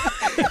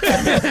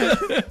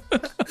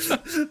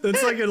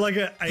 That's like an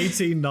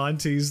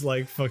 1890s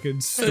like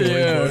fucking storybook.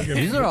 Yeah. of-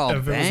 These are all of it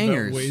was about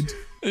bangers. weed.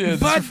 Yeah, this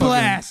Butt is fucking-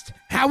 Blast.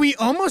 How we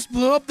almost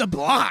blew up the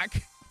block.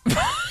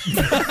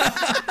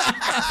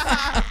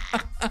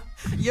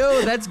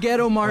 Yo, that's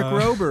Ghetto Mark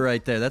Rober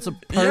right there. That's a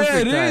perfect Yeah,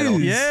 it title.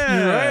 is. Yeah.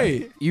 You're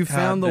right. You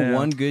found the damn.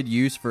 one good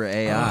use for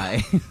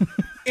AI.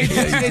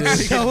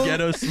 It's so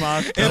Ghetto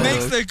Smosh. It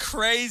makes the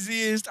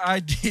craziest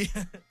idea.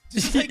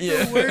 just like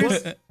Yeah. the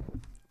worst,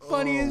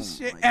 funniest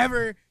shit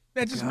ever.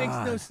 That just makes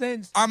no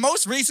sense. Our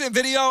most recent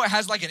video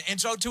has like an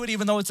intro to it,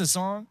 even though it's a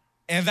song.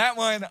 And that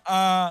one,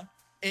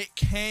 it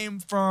came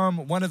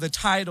from one of the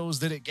titles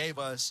that it gave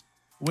us,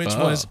 which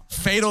was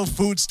Fatal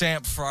Food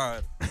Stamp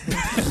Fraud.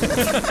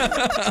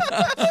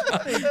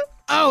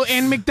 Oh,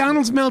 and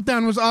McDonald's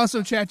Meltdown was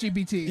also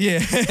ChatGPT. Yeah.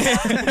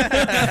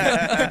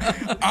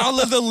 All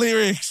of the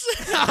lyrics.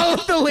 All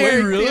of the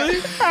lyrics.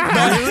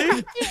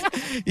 really?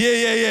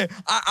 Yeah.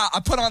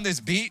 I put on this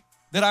beat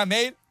that I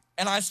made,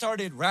 and I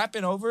started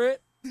rapping over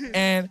it.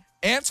 And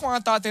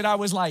Antoine thought that I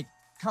was like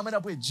coming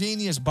up with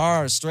genius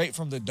bars straight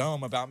from the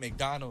dome about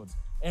McDonald's.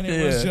 And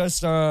it was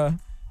just, I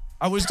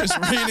was just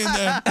reading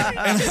them, and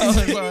I was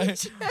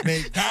like,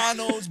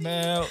 McDonald's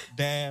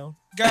meltdown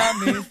got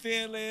me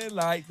feeling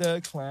like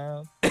the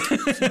clown.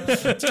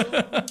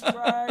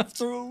 Drive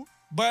through,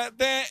 but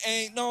there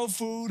ain't no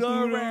food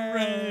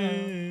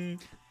around.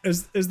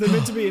 Is there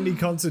meant to be any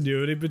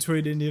continuity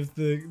between any of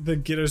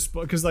the ghetto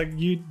spot? Because like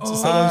you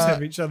sometimes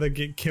have each other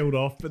get killed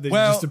off, but then you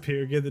well- just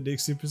appear again the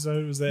next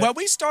episode. Was that? Well,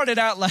 we started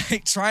out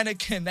like trying to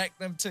connect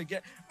them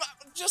together,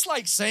 just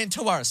like saying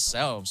to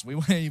ourselves. We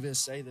wouldn't even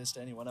say this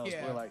to anyone else.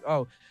 Yeah. We're like,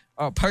 oh,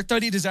 Perk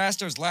 30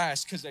 Disasters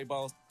last because they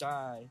both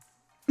died.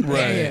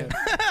 Right.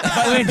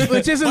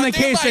 Which isn't But the then,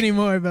 case like,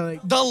 anymore, but like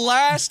The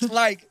last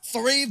like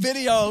 3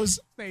 videos,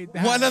 they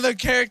died. one of the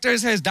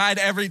characters has died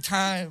every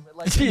time.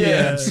 Like,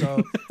 Yeah.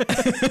 So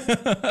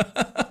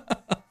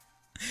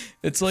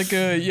It's like you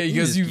guys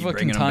just do keep fucking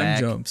bringing 'em time back.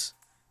 jumps.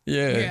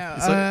 Yeah.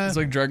 Yeah, It's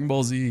like Dragon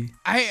Ball Z.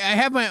 I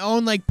have my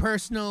own like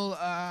personal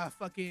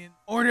fucking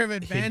order of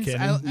events.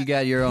 Headcanon. You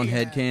got your own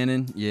Yeah.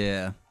 headcanon?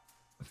 Yeah.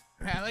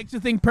 I like to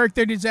think Perk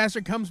 30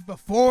 Disaster comes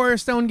before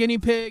Stone Guinea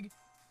Pig,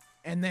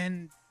 and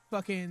then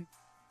fucking,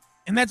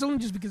 and that's only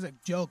just because a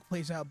joke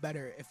plays out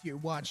better if you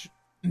watch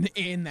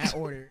in that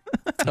order.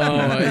 Oh,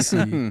 I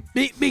see.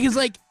 Because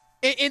like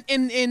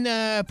in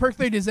Perk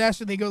 30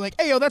 Disaster, they go like,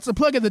 "Hey yo, that's the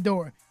plug of the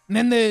door," and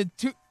then the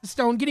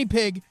Stone Guinea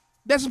Pig,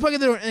 that's the plug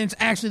of the door, and it's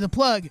actually the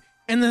plug.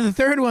 And then the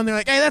third one, they're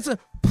like, "Hey, that's a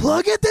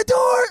plug at the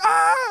door!"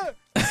 Ah!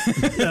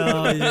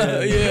 Oh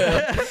yeah.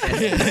 Yeah.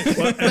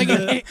 Like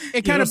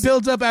it kind of also-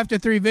 builds up after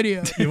 3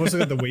 videos. You also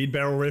got the weed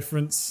barrel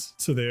reference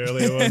to the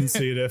earlier one, so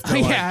you'd have to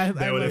like, Yeah,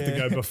 that would have to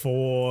go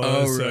before.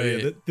 Oh, so,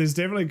 right. yeah, there's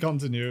definitely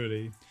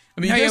continuity.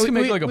 I mean, you Yeah, guys yeah, can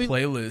make we- like a we-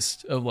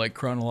 playlist of like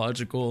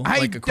chronological, I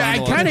like a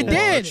kind chronological of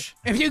did. watch.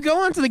 If you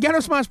go onto the Ghetto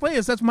Smosh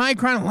playlist, that's my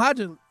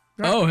chronological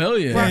Oh hell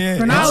yeah!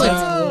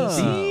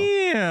 chronology.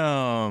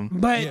 Damn.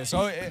 But yeah.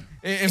 So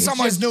if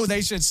someone's new,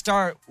 they should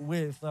start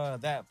with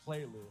that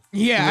playlist.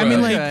 yeah, I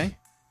mean, Right. like, Okay.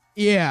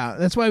 yeah,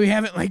 that's why we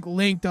haven't like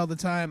linked all the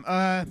time.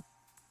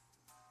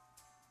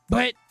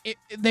 But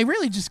they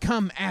really just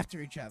come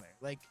after each other.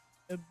 Like,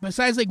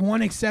 besides like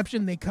one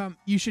exception, they come.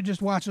 You should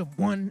just watch them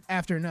one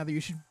after another.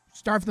 You should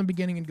start from the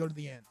beginning and go to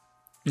the end.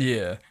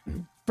 Yeah.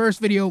 First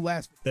video,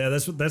 last. Yeah,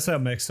 that's how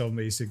Max told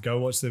me. He said, "Go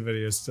watch their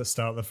videos, to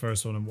start the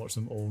first one and watch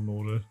them all in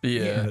order."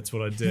 Yeah. And that's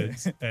what I did.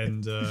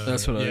 And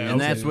That's what I did. yeah, And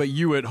that's what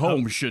you at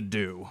home should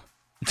do.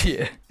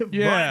 Yeah.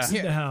 Yeah.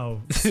 Right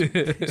now.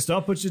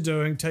 Stop what you're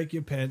doing. Take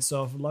your pants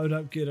off. Load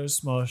up Ghetto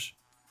Smosh.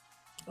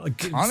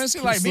 Honestly,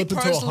 like, me slip into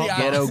a personally, hot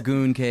I- Ghetto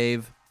Goon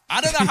Cave. I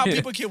don't know how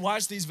people can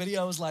watch these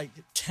videos like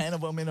 10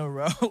 of them in a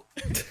row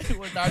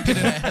without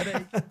getting a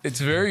headache. It's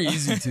very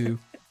easy to.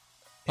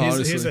 Here's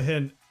Honestly. a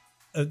hint.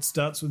 It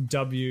starts with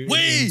W. Weed!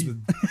 It ends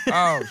with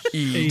Oh,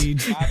 E.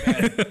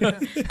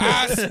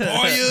 I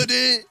spoiled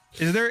it.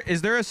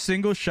 Is there a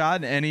single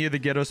shot in any of the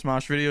Ghetto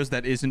Smosh videos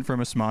that isn't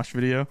from a Smosh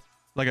video?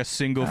 Like a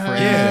single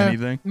frame Yeah. of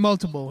anything?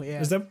 Multiple,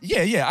 yeah. Is that,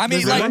 Yeah. I mean,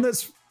 there's one like,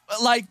 that's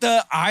like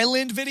the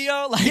island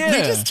video. Like we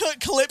just took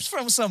clips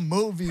from some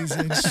movies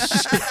and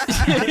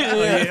shit. You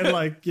had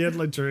like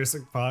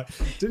Jurassic Park.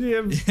 Did you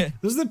have? This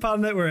is the part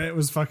of that where it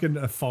was fucking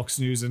a Fox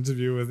News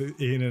interview with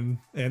Ian and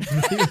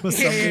Anthony or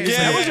something.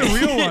 That was a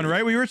real one,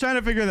 right? We were trying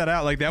to figure that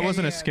out. Like that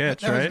wasn't a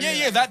sketch, right?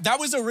 That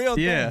was a real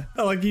thing.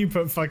 Oh, like you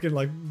put fucking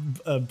like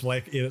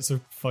black edits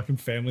of fucking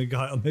Family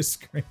Guy on their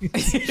screen.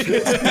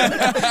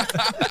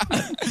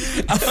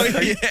 Oh,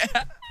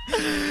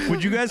 yeah.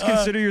 Would you guys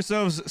consider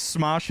yourselves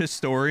Smosh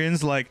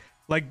historians?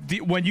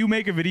 When you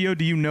make a video,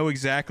 do you know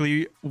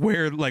exactly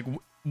where, like,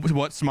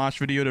 what Smosh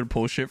video to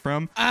pull shit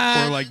from?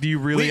 Or, like, do you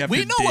really have to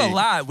We know dig? a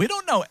lot. We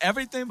don't know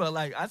everything, but,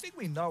 like, I think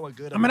we know a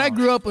good I mean, I amount.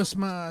 grew up with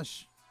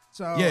Smosh,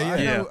 so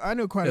Yeah. I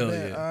know quite a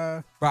bit.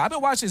 Bro, I've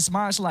been watching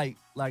Smosh,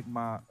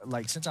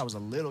 like since I was a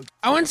little.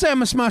 I wouldn't say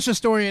I'm a Smosh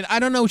historian. I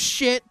don't know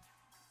shit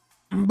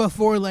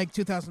before, like,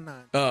 2009.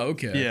 Oh,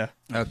 okay. Yeah.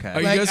 Okay. Are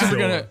you Like,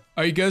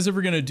 guys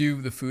ever gonna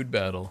do the food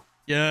battle?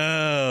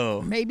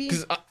 Yo. Maybe.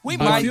 We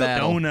Food might.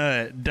 battle.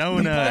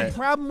 Donut. The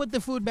problem with the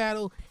food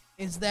battle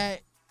is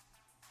that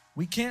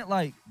We can't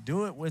like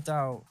do it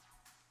without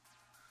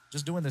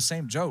just doing the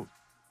same joke.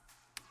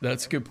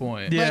 That's a good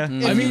point. Yeah.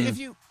 like, if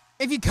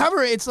you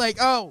cover it, it's like,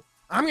 oh,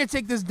 I'm gonna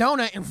take this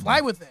donut and fly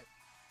with it.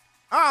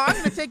 Oh, I'm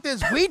gonna take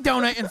this wheat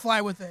donut and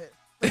fly with it.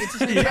 Like, it's the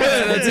same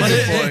That's a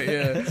good point.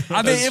 Yeah.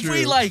 I mean, That's if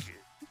we true. like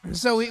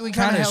So we kind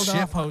kind of of held shit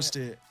off. post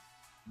it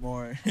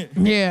more.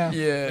 Yeah.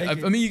 Yeah, I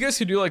mean, you guys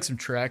could do like some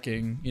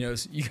tracking. You know,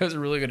 you guys are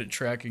really good at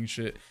tracking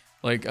shit.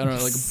 Like I don't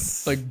know,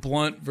 like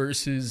blunt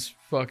versus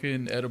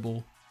fucking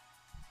edible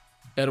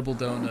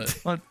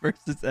donut. Blunt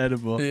versus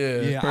edible.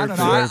 Yeah, Yeah, I don't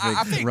know. Perfect.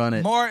 I think Run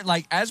it. more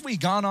like as we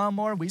gone on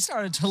more, we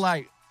started to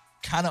like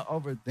kind of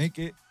overthink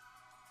it.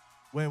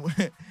 When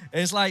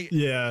it's like,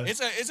 Yeah.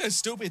 it's a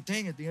stupid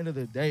thing at the end of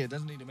the day. It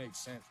doesn't need to make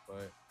sense,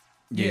 but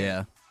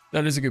Yeah.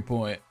 that is a good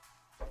point.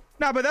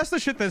 No, but that's the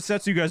shit that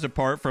sets you guys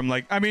apart from,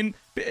 like, I mean,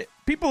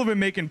 people have been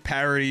making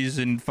parodies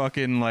and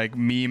fucking, like,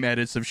 meme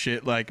edits of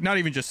shit, like, not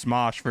even just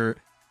Smosh for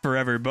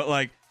forever, but,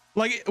 like,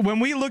 when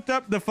we looked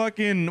up the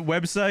fucking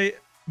website,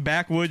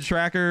 Backwoods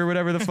Tracker or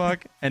whatever the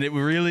fuck, and it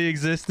really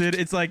existed,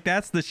 it's like,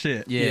 that's the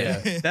shit. Yeah.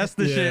 That's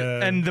the shit.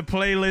 Yeah. And the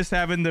playlist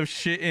having the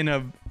shit in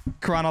a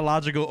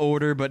chronological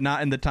order, but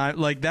not in the time,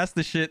 like, that's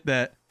the shit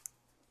that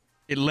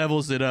it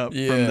levels it up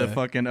from the Yeah.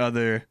 fucking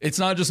other. It's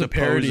not just The a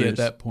parody posers. at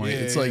that point. Yeah,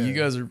 It's like yeah.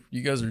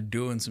 you guys are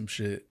doing some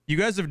shit. You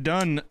guys have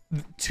done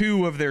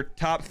 2 of their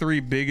top 3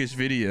 biggest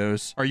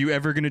videos. Are you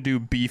ever gonna do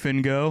Beef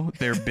and Go,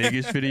 their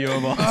biggest video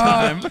of all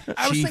time?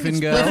 I was Chief thinking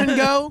and go. Spliff and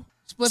Go.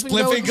 Spliff and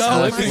Spliff Go. and Go.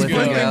 Spliff Spliff and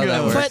Go, Go,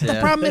 that works, But the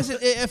yeah. problem is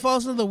it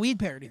falls into the weed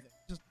parody thing.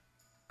 Just,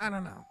 I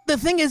don't know. The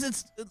thing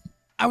is,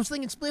 I was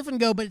thinking Spliff and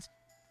Go, but it's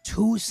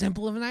too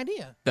simple of an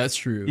idea. That's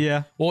true.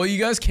 Yeah. Well, you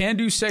guys can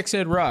do Sex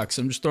Ed Rocks.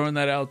 I'm just throwing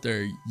that out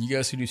there. You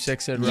guys can do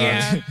Sex Ed Rocks.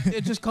 Yeah,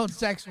 it's just called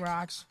Sex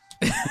Rocks.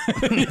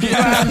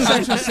 Having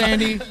sex with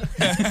Sandy.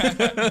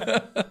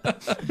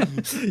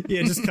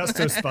 Yeah, just cuts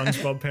to a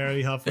SpongeBob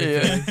parody halfway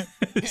through.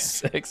 Yeah.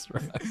 Sex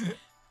Rocks.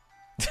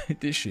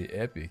 This shit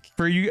epic.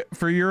 For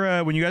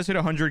your when you guys hit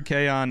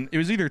 100K on, it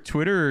was either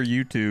Twitter or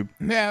YouTube.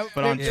 Yeah,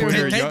 But on it-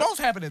 Twitter, they y'all- both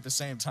happen at the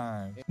same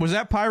time. Was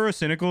that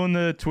Pyrocynical in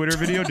the Twitter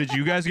video? Did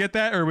you guys get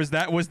that, or was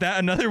that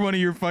another one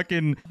of your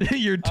fucking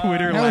your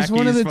Twitter? That was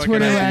one of the lackeys'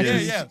 Twitter fucking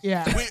ideas? lackeys.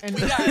 Yeah. Yeah. We And,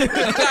 got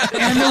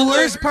and the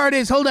worst part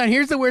is, hold on,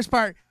 here's the worst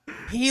part.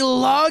 He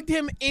logged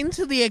him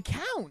into the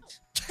account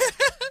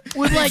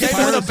with like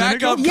Yeah, with a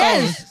backup code.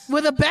 Yes,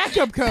 with a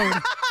backup code.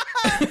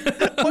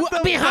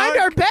 Behind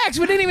our backs,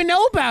 we didn't even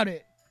know about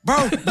it.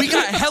 Bro, we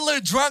got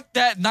hella drunk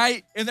that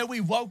night, and then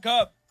we woke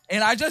up,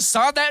 and I just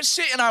saw that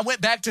shit, and I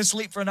went back to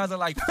sleep for another,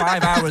 like,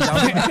 5 hours.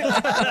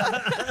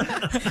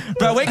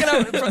 Bro, waking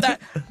up from that,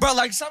 bro,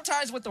 like,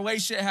 sometimes with the way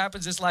shit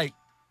happens, it's like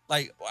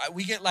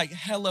we get, like,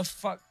 hella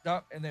fucked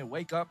up, and then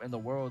wake up, and the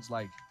world's,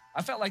 like,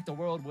 I felt like the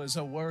world was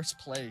a worse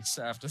place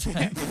after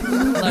that.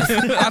 Like,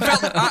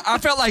 I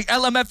felt like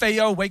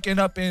LMFAO waking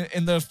up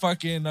in the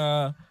fucking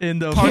In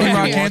the Party fucking Rock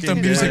Walking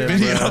Anthem music Dead,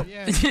 video. bro.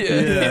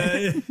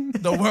 Yeah.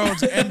 The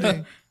world's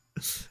ending.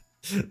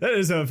 That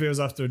is how it feels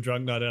after a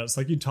drunk night out. It's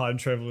like you time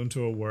travel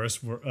into a worse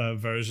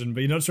version,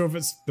 but you're not sure if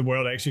it's the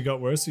world actually got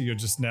worse or you're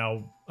just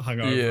now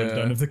hungover and Yeah.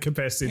 don't have the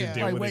capacity Yeah. to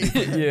deal Like, with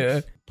wait, it.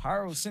 Yeah.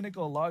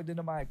 Pyrocynical logged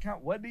into my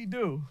account. What did he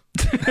do?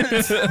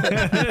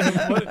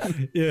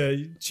 Yeah,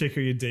 you check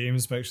all your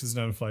DMs, make sure there's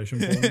no inflation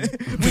porn. We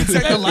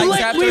checked the likes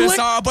Like, after we and went-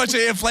 saw a bunch of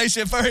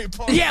inflation furry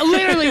porn. Yeah,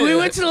 literally, we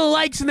went to the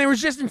likes and there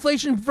was just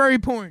inflation furry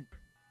porn.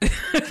 Wait,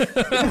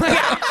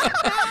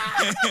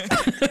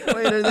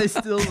 are they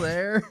still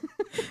there?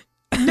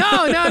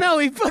 No,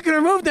 we fucking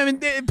removed them.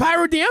 And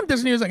Pyro DM'd us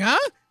and he was like, huh?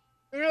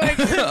 We were like,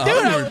 dude, we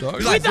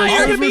like, thought you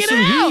were going to be in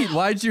and out.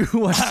 Why'd you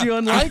unlike I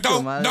them?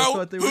 don't I know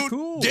thought they who were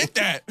cool. did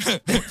that.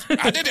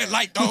 I didn't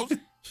like those.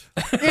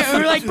 Yeah, we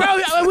were like, bro,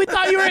 we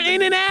thought you were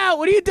in and out.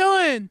 What are you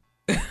doing?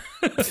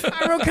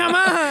 Pyro, come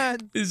on.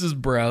 He's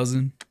just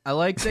browsing. I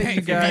like that Hey,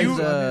 you guys.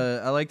 you-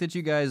 I like that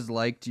you guys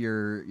liked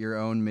your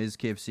own Ms.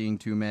 Kiff seeing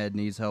Too Mad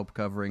needs help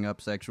covering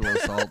up sexual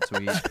assault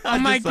tweet. Oh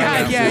my just saw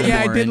god, that.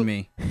 yeah, I More did. in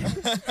me.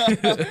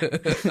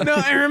 No,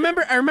 I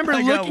remember I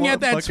got looking one at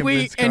that fucking tweet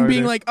Vince and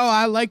being Carter. like, "Oh,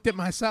 I liked it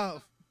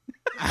myself.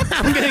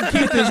 I'm gonna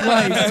keep this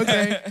life."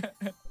 Okay.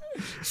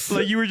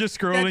 Like you were just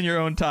scrolling your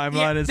own timeline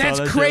Yeah, and saw that's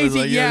that crazy, shit.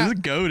 Was like, yeah. this is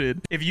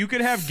goated. If you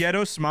could have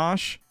Ghetto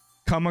Smosh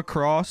come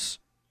across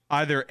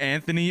either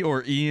Anthony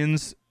or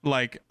Ian's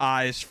like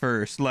eyes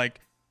first,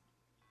 like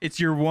it's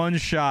your one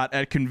shot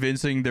at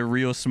convincing the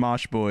real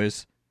Smosh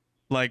boys.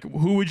 Like,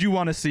 who would you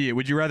want to see it?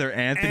 Would you rather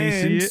Anthony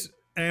see it?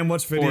 And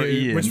Or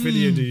Ian. which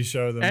video do you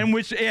show them? And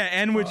which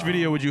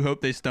video would you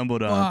hope they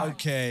stumbled on?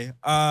 Okay.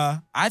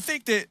 I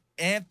think that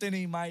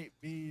Anthony might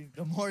be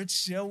the more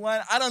chill one.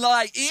 I don't know.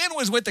 Like Ian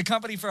was with the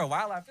company for a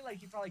while. I feel like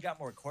he probably got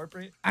more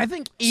corporate. I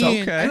think So,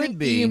 Ian. okay. I Could think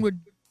be. Ian would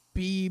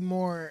be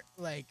more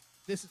like,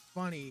 "This is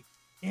funny."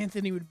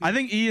 Anthony would be. I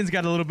think Ian's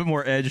got a little bit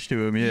more edge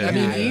to him. Yeah. I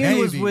mean, Yeah, Ian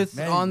was maybe, with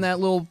maybe. on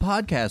that little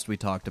podcast we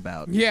talked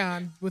about.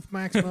 Yeah, with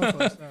Max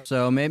Mofo stuff.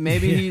 So maybe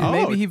he Oh.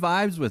 maybe he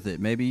vibes with it.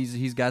 Maybe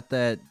he's got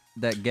that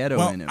ghetto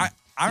Well, in him. I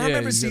Yeah,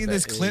 remember he's got seeing that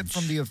this clip edge.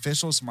 from the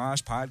official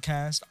Smosh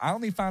podcast. I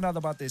only found out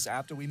about this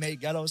after we made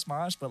Ghetto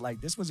Smosh, but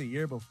like this was a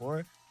year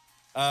before.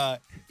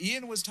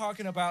 Ian was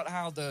talking about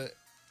how the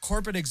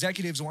corporate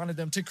executives wanted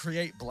them to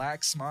create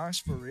Black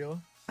Smosh for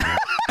real.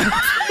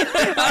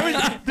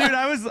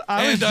 I was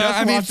And, just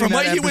I mean, watching from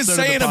what that he was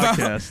episode of saying the about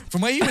podcast.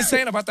 from what he was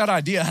saying about that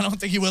idea, I don't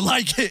think he would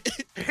like it.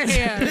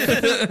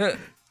 Yeah.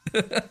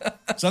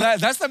 So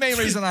that's the main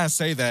reason I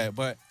say that.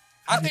 But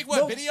I think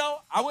what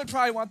video I would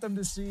probably want them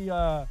to see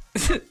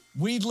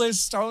Weedless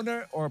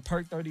Stoner or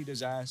Perk 30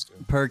 Disaster.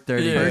 Perk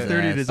 30. Yeah. Perk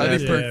 30 I disaster.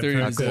 think Perk 30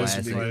 Perk is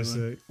classic.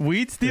 classic.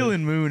 Weed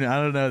stealing moon. I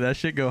don't know. That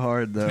shit go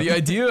hard though. The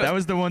idea that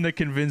was the one that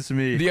convinced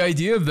me. The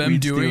idea of them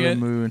Weed doing stealing it,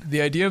 moon.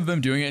 the idea of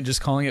them doing it and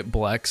just calling it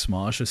Black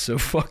Smosh is so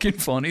fucking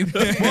funny. Though.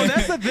 Well,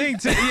 that's the thing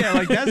too. Yeah,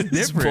 like that's It's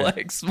different.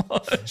 Black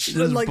Smosh.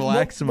 Just like,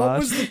 Black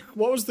Smosh.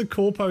 what was the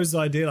Corpo's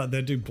idea? Like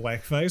they'd do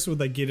blackface? Would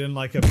they get in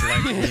like a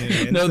black?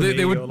 No,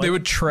 they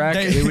would track.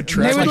 They would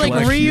track. They would like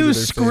black hue to their reuse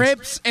face.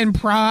 scripts and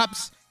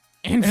props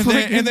and And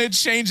freaking then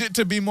change it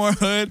to be more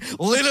hood.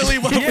 Literally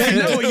what Yeah, we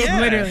no, do. yeah.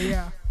 literally,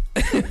 yeah.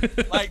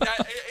 Like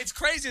that, it's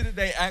crazy that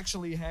they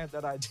actually had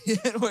that idea.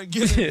 We're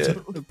getting Yeah.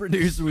 to. The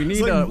producer, we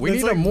need like- we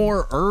it's need a like-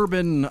 more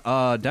urban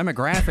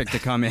demographic to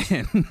come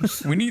in.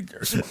 We need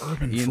some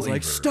urban Ian's flavor.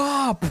 like,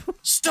 stop!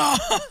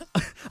 Stop.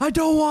 I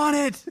don't want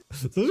it.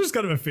 So it's just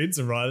kind of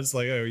offensive, right? It's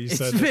like, oh, you It's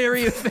said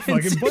very fucking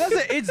offensive. Well,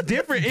 that's it's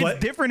different. It's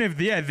But- different if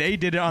they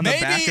did it on the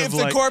Maybe back if of the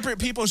like. corporate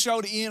people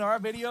showed Ian our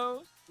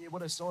videos, it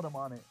would have sold him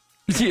on it.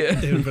 Yeah.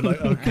 it would be like,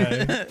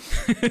 okay.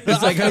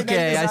 It's like,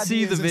 okay, I this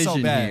see idea the isn't so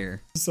vision bad.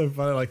 here. It's so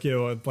funny, like, yeah,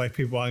 well, black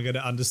people aren't going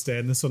to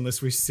understand this unless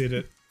we set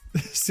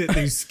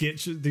these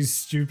sketches, these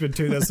stupid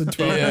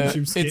 2012 Yeah.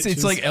 YouTube sketches.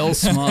 It's like L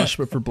Smosh,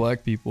 but for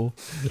black people.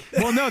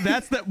 Well, no,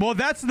 that's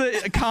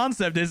the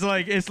concept.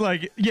 It's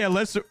like yeah,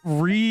 let's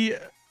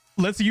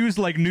use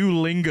like new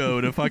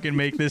lingo to fucking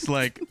make this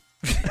like.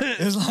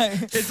 It's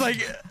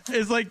like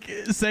It's like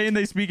saying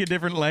they speak a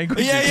different language.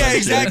 yeah,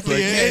 exactly.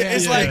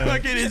 It's like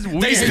fucking it's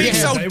weird. they speak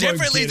so They won't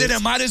differently get that it.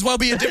 it might as well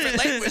be a different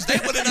language. They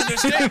wouldn't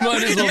understand. Might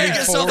We as need to well make be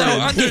it so they'll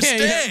foreign.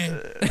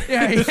 understand.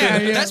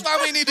 Yeah. That's why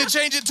we need to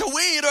change it to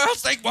weed, or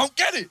else they won't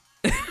get it.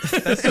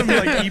 That's some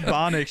like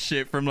ebonic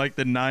shit from like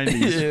the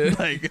 90s. Yeah.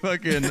 Like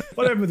fucking.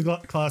 What happened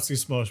with Classy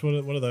Smosh?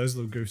 What are those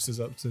little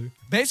goofsters up to?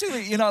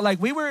 Basically, like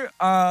we were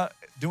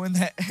doing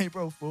that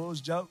April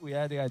Fool's joke. We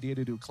had the idea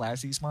to do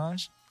Classy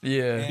Smosh.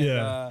 Yeah. And,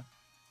 Yeah.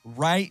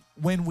 right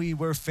when we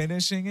were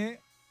finishing it,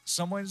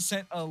 someone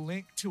sent a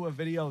link to a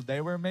video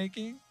they were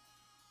making.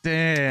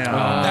 Damn.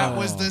 That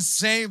was the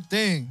same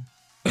thing.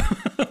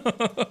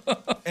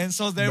 And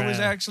so there was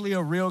Man. actually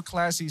a real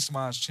Classy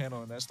Smosh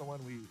channel, and that's the one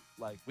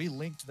we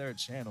linked their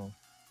channel.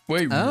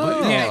 Wait, Oh,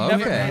 really? They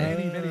never okay. made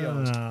any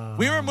videos. Ah.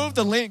 We removed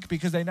the link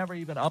because they never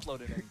even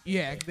uploaded anything.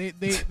 Yeah, they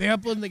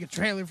uploaded like a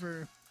trailer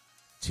for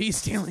Cheese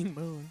Stealing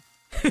Moon.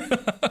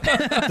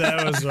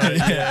 That was right.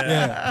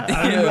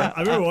 Yeah.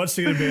 I remember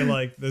watching it and being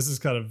like, this is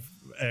kind of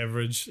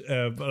average,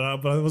 but I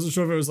wasn't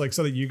sure if it was like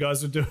something you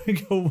guys were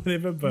doing or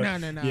whatever. But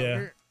No. Yeah.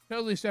 We're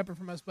totally separate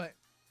from us, but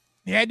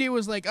the idea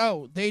was like,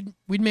 we'd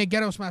make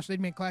Ghetto Smosh, they'd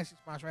make Classic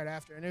Smosh right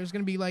after, and it was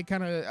gonna be like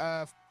kind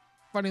of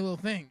funny little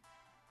thing.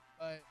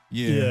 But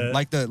Yeah.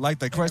 Like the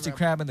Krusty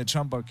Krab and the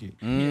chum bucket.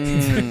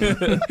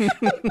 Mm.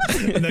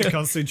 And they're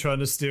constantly trying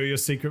to steal your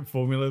secret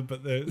formula,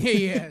 but they're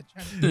yeah.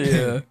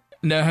 Yeah.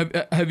 Now,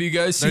 have you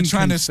guys They're seen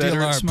trying to steal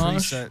Confederate our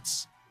Smosh?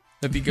 presets.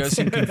 Have you guys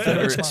seen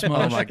Confederate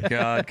Smosh? Oh my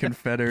god,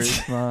 Confederate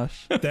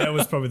Smosh. that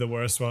was probably the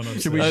worst one.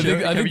 I've Should we seen. I show-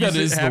 think have that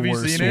you is seen- the have you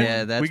worst seen one. it?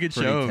 Yeah, that's we could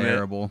pretty show 'em it.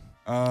 terrible.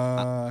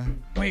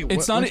 Wait,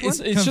 It's not. which one? It's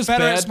just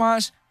Confederate bad.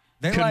 Smosh.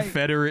 They like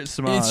Confederate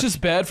Smosh. It's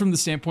just bad from the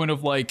standpoint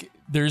of like,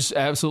 there's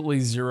absolutely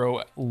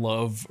zero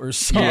love or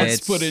sauce Yeah,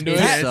 it's- put into it it.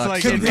 sucks. It's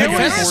like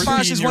Confederate a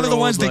Smosh is one of the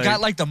ones that 14-year-old,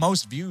 got like the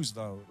most views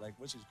though. Like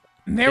which is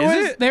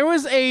Is it? There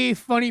was a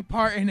funny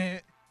part in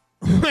it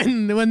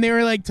when they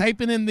were like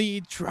typing in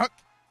the truck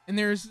and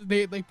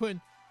they put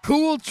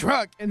cool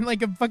truck and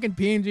like a fucking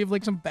PNG of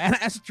like some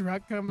badass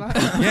truck come out.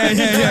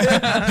 Yeah.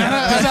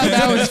 I thought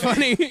that was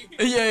funny.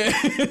 Yeah.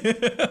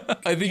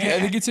 I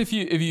think it's if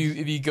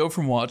you go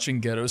from watching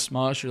Ghetto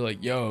Smosh, you're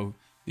like, yo,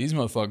 these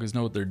motherfuckers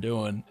know what they're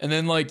doing, and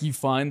then like you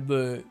find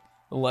the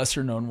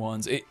lesser known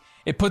ones.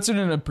 It puts it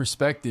in a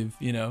perspective,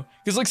 you know,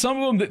 because like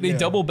some of them they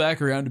double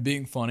back around to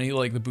being funny,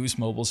 like the Boost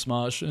Mobile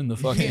Smosh and the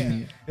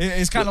fucking.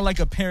 It's kind of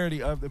like a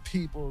parody of the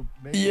people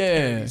making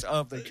parodies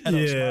of the Ghetto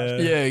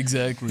Smosh. Yeah,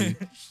 exactly.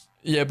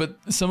 Yeah, but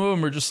some of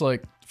them are just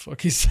like,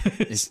 fuck is this?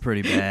 It's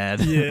pretty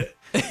bad. Yeah.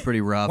 Pretty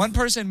rough. One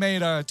person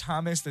made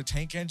Thomas the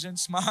Tank Engine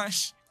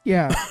Smosh,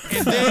 Yeah.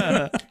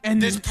 and then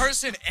this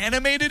person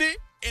animated it,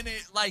 and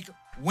it like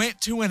went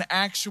to an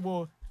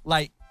actual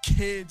like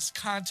kids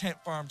content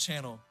farm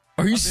channel.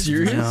 Are you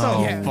serious?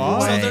 No Yeah. So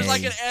way. there's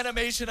like an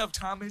animation of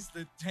Thomas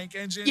the Tank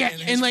Engine. Yeah, and,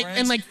 his and like friends.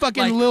 and like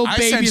fucking Like, little I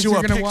babies sent you are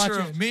a gonna picture watch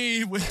of it.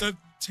 me with the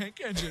tank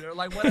engine or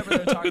like whatever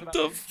they're talking about.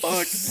 The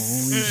fuck?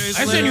 It's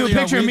I sent you a literally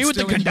picture of me weed with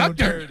the stealing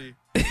conductor. parody.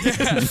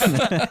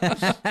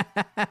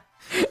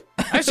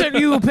 I sent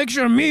you a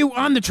picture of me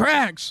on the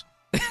tracks.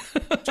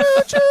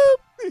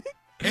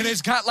 And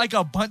it's got like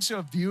a bunch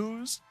of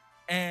views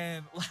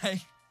and like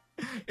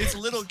it's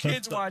little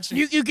kids watching.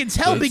 You can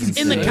tell That's because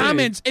in the insane.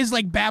 comments is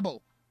like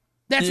babble.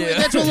 That's Yeah.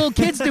 what little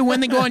kids do when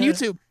they go on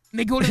YouTube. And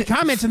they go to the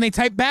comments and they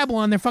type babble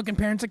on their fucking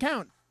parents'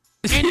 account.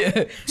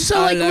 And so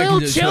I like like little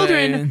this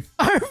children man.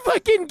 are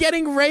fucking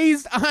getting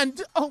raised on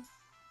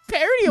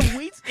parody of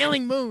Wheat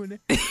Stealing Moon.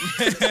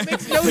 It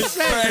makes no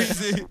sense.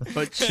 Crazy.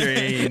 But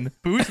train.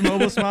 Boost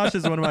Mobile Smosh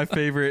is one of my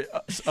favorite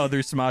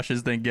other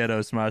Smoshes than Ghetto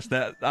Smosh.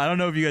 That I don't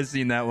know if you guys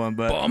seen that one,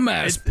 but Bum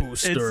ass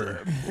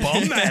booster.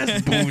 Bum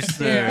ass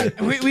booster. Yeah,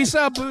 we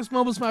saw Boost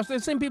Mobile Smosh. The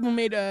same people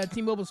made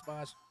T-Mobile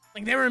Smosh.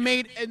 Like they were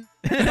made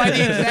by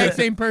the exact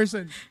same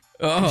person.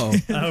 Oh, I don't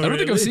think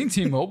really? I've seen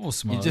T-Mobile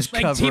Smosh. You just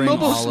Like covering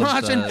T-Mobile all of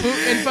Smosh and the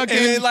fucking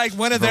And then like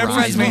one of their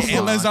friends Verizon made Smosh.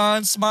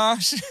 Amazon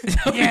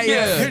Smosh. yeah.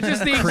 They're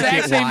just the exact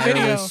Cricket same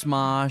video. wireless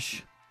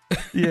Smosh.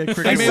 Yeah, They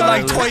Cricket made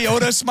like Wireless.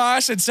 Toyota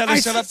Smosh. Instead of I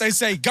shut up, they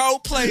say go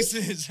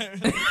places.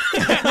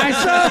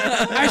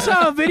 I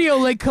saw a video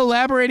like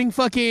collaborating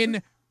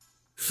fucking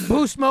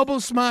Boost Mobile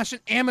Smosh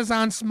and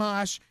Amazon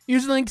Smosh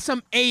using like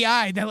some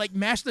AI that like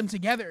mashed them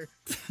together.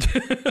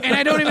 And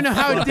I don't even know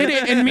how it did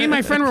it. And me and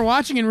my friend were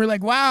watching and we're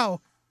like,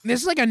 wow, this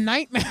is like a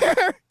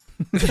nightmare.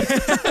 like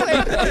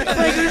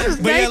this is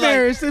But yeah, like-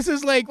 nightmares. This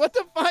is like, what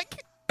the fuck?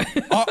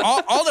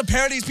 all the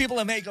parodies people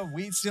that make of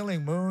Weed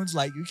Stealing Moons,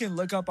 like you can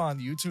look up on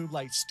YouTube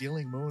like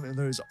Stealing Moon, and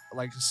there's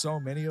like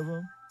so many of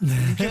them.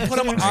 You can put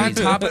them on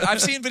top of.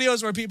 I've seen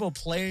videos where people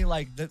play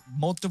like the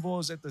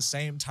multiples at the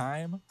same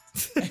time,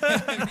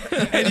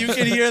 and you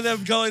can hear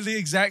them going the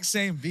exact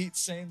same beat,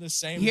 saying the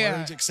same Yeah,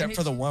 words, except and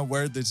for the one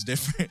word that's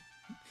different.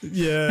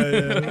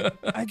 Yeah.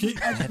 I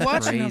was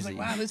watching and I was like, crazy.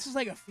 wow, this is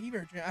like a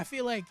fever dream. I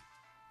feel like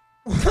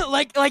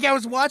like I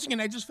was watching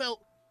and I just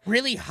felt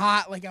really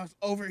hot, like I was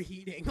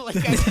overheating. Like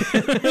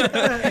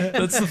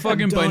That's the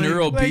fucking dying.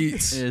 binaural Like-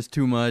 beats. It is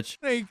too much.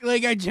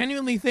 like I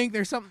genuinely think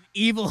there's something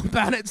evil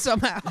about it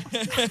somehow. Like,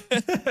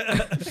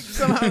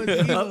 somehow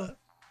it's evil.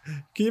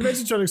 Can you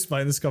imagine trying to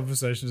explain this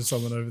conversation to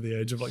someone over the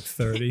age of like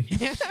 30?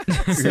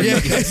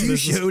 If you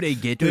showed a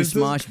Ghetto there's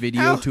this- Smosh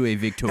video How- to a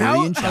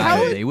Victorian how-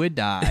 child, how- they would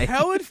die.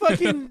 How would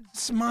fucking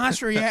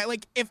Smosh react?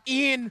 Like if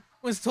Ian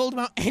was told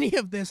about any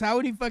of this, how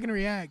would he fucking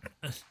react?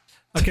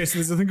 Okay, so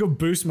there's a thing called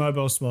Boost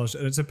Mobile Smosh,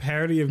 and it's a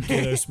parody of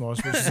Ghetto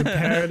Smosh, which is a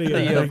parody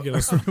of regular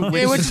Smosh.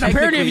 Yeah, which is a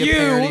parody of Technically you.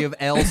 a parody of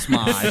L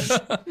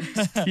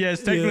Smosh. Yeah,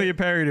 it's technically a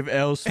parody of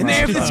L Smosh. And they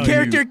have this Oh,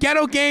 character, you-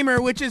 Ghetto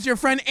Gamer, which is your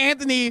friend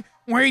Anthony,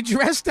 where he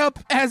dressed up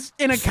as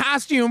in a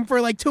costume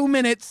for like 2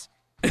 minutes.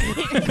 No,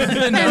 he's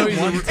And they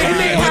Well,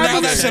 have now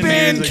him that's a spin,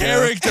 main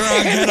character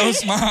on Ghetto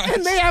Smosh.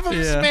 and they have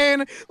him Yeah.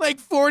 spin like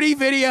 40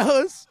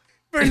 videos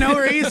for no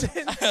reason.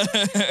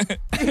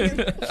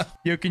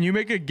 Yo, can you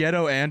make a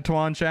Ghetto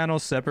Antoine channel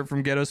separate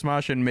from Ghetto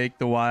Smosh and make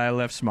the Why I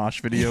Left Smosh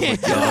video? But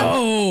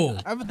Oh,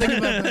 I've been thinking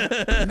about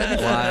that.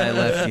 Why I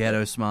left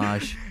Ghetto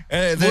Smosh.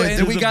 Then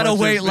There's we a gotta bunch of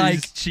wait these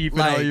like cheaping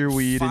all your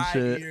weed and 5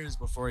 shit. years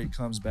before he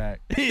comes back.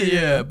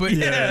 yeah, but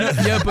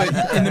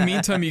but in the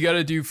meantime, you got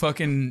to do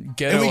fucking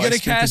Ghetto. And we get I a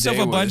spent the cast of day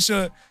a with. bunch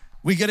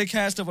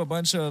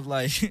of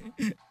like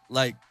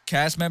like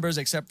cast members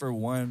except for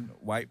one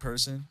white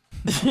person.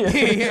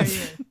 Yeah.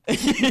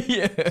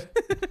 Yeah.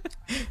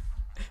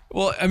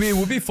 Well, I mean, it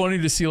would be funny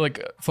to see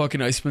like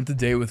fucking I spent the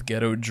day with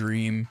Ghetto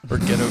Dream or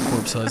Ghetto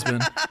Corpse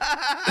Husband.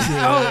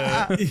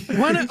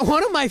 One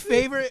of my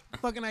favorite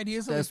fucking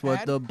ideas that That's we've what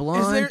had the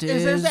blunt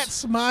is there's is. that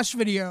Smosh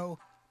video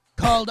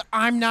called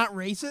 "I'm Not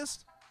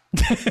Racist,"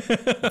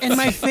 and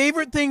my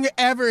favorite thing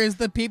ever is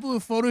the people who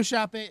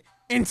Photoshop it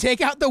and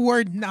take out the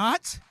word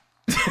 "not."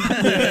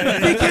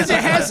 Because it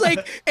has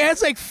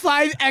like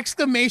 5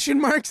 exclamation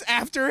marks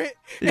after it,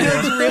 and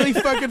it's really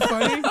fucking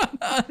funny.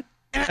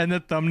 And the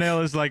thumbnail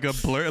is like a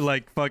blur,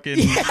 like fucking,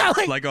 Yeah,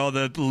 like all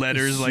the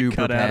letters like Super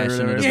cut out or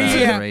passionate whatever. about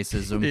Yeah.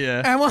 racism.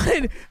 Yeah. I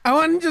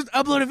wanted to just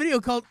upload a video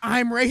called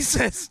 "I'm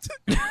Racist."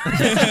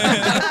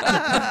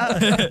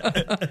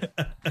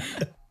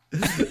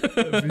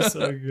 That'd be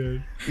so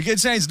good. We can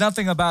change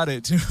nothing about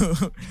it too.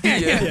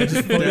 Yeah,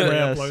 just fully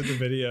Yes. re-upload the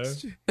video.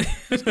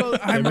 It's called They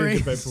I'm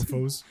make it racist. April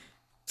Fools.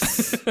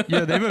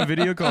 Yeah, they have a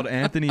video called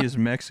Anthony is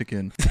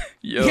Mexican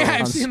Yo. Yeah,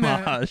 I've on seen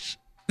that. Smosh.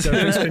 So,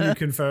 Chris, can you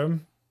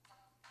confirm?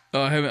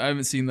 Oh, I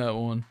haven't seen that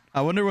one.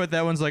 I wonder what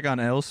that one's like on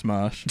L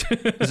Smosh.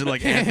 Is it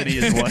like Anthony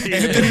is white?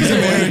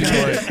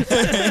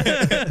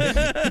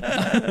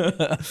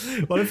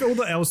 What if all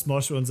the El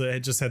Smosh ones that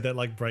had just had that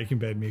like Breaking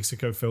Bad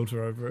Mexico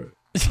filter over it?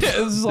 Yeah,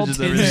 this is all Just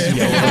tinged everything's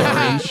yellow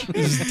orange.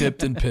 This is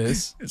dipped in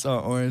piss. It's all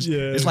orange. Yeah.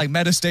 It's like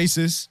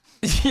metastasis.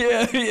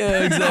 Yeah,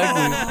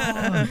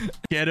 exactly.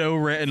 Ghetto,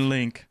 Rhett, and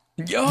Link.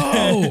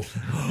 Yo,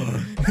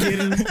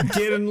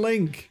 Get in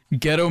Link.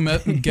 ghetto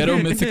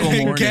mythical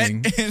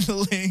morning. Get and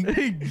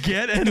Link.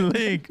 Get and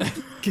Link.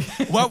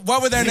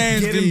 What would their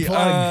names Get and be?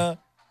 Plug.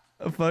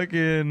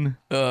 Fucking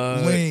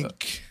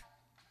Link.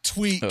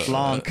 Tweak.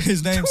 Blanc.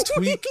 His name's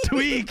Tweak.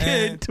 Tweak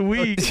And- it,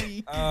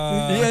 tweak.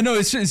 Yeah, no,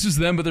 it's just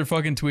them, but they're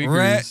fucking tweakers.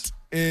 Rhett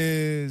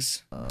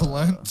is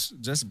blunt.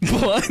 Just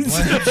Blunt.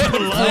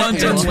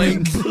 Blunt and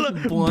Link.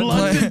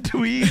 Blunt and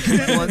tweak.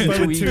 Blunt But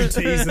with tweak. 2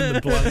 T's in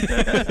the blunt.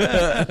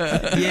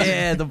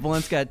 Yeah, the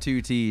blunt's got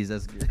 2 T's.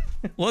 That's good.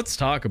 Let's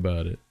talk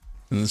about it.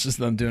 And it's just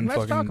them doing Let's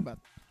fucking. talk about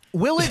it.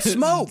 Will it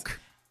smoke?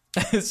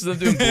 It's them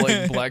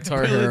doing black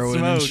tar Will it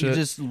heroin and smoke? shit.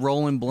 Just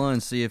rolling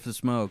blunts, see if it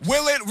smokes.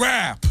 Will it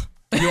rap?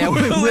 Yeah,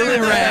 will it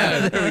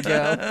rap? There we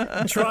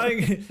go.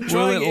 Trying it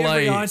every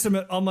light? item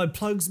on my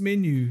plugs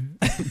menu.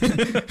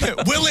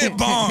 Will it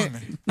bong?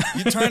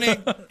 You're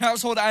turning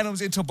household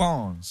items into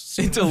bongs.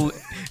 Into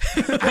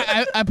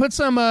I put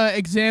some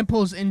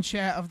examples in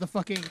chat of the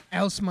fucking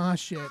El Smosh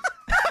shit.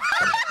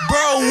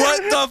 Bro,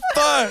 what the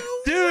fuck?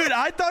 Dude,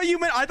 I thought you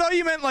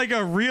meant like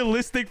a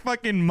realistic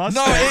fucking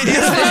mustache. No,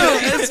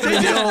 it is. They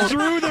just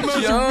threw the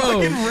most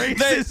fucking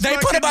racist. They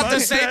put fucking about the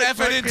same mustache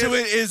effort into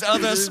fucking- it as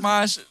other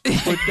Smosh.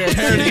 With that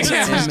Parody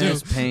channels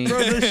MS paint.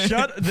 Bro,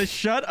 the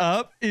shut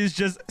up is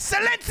just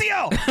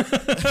silencio.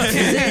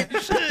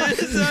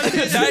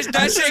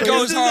 That shit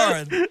goes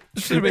hard.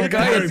 should be Like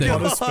a Harry thing.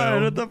 Potter God,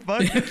 spell. what the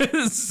fuck?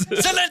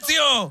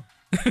 Silencio!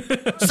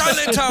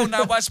 Silento,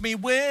 now watch me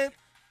whip.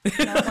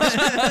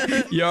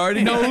 You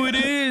already know who it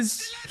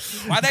is.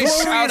 Why they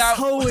shout Glorious out?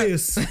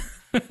 holiest.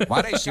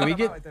 Why they shout we out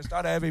get- at the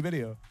start of every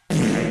video?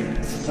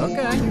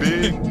 Okay.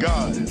 Big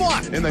guys.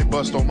 And they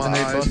bust on my And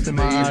they eyes. bust in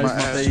my They eat eyes, my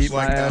ass they just eat my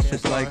like ass apple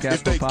just pie. like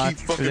If they apple pie. keep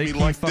fucking If they me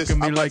keep like fucking this,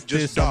 me I like might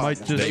this, just I die. might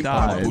just They die.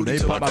 pop my booty They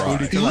till I pop my cry.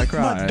 booty till I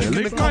cry.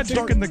 Lick my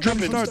dick in the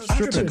dripping starts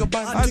dripping.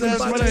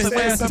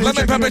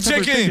 Lemon pepper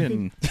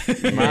chicken.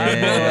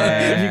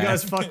 Have you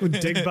guys fuck with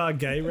dig bar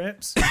gay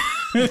raps?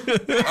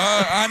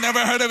 I never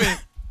heard of it.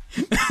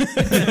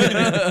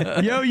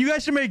 Yo, you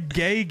guys should make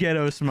gay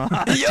ghetto Smosh.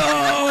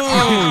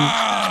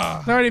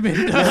 It's already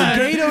been done.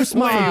 Gato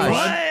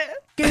Smosh.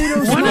 Gato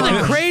One of the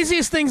Smosh.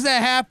 craziest things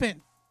that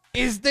happened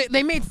is that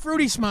they made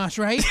Fruity Smosh,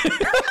 right? I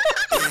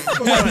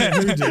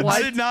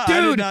did not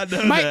Dude, know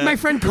that. my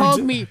friend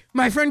called me.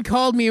 My friend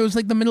called me. It was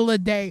like the middle of the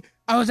day.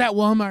 I was at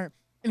Walmart,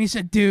 and he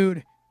said,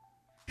 "Dude,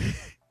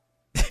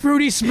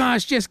 Fruity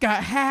Smosh just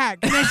got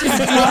hacked." And I said,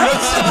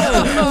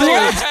 They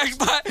got hacked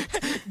by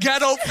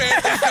Ghetto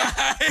Family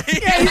Guy.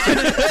 Yeah, he said,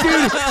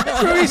 "Dude,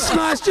 Fruity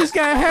Smosh just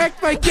got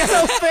hacked by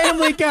Ghetto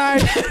Family Guy."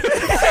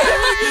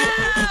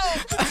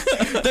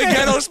 The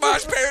Ghetto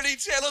Smosh parody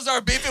channels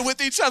are beefing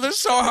with each other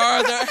so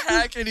hard they're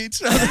hacking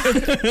each other.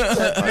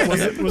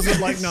 Was it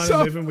like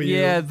 9/11 where you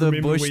Yeah, the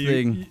remember Bush where you-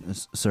 thing,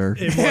 sir.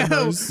 Everyone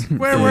knows.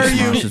 Where were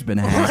you Smosh has been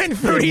hacked. when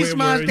Fruity Where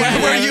Smosh were got you?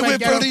 hacked Where you by with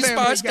Ghetto Fruity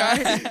Family Smosh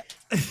guy?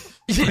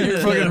 We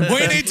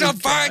need to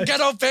find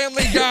Ghetto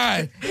Family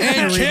Guy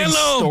and Reading kill him.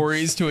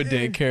 stories to a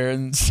daycare,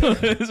 and so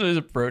he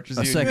approaches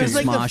A you. second It's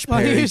like the Smosh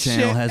parody funniest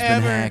channel shit has been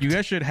ever. hacked. You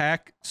guys should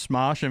hack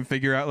Smosh and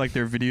figure out like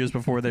their videos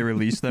before they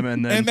release them,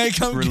 and then And make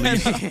 'em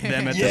release get-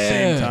 them at the Yeah.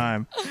 same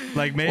time.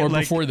 Like, or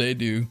like before they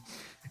do.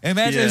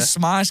 Imagine Yeah.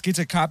 Smosh gets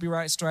a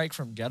copyright strike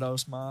from Ghetto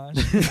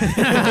Smosh.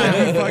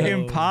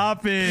 fucking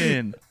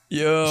popping.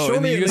 Yo, Surely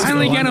and you it guys was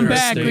Finally go get on him their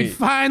back. We estate.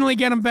 finally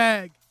get him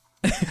back.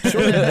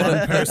 Surely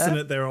one person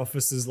at their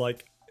office is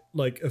like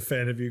a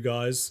fan of you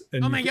guys.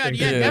 And Oh you- my god, and-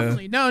 yeah, Yeah.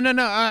 definitely.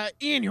 No.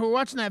 Ian, you were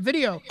watching that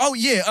video. Oh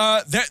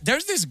yeah,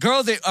 there's this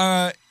girl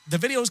that the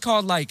video is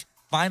called like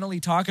finally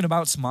talking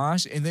about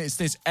Smosh, and it's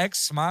this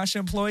ex Smosh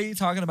employee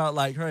talking about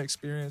like her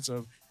experience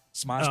of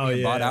Smosh Oh, being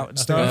yeah. bought out and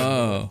I think stuff.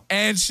 Oh.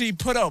 And she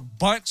put a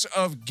bunch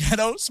of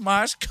Ghetto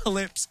Smosh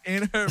clips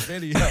in her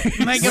video.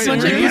 Like a Wait, bunch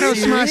of really? Ghetto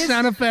Smosh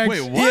sound effects.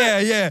 Wait,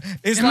 what? Yeah.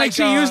 It's And like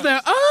she used the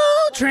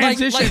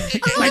transition,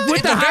 like with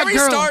at the hot very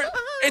girl. start.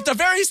 At the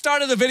very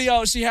start of the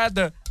video, she had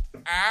the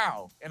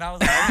ow, and I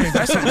was like, okay,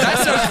 that's a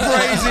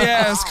crazy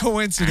ass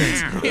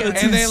coincidence.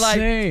 And then like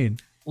Insane.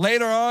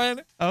 later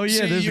on, Oh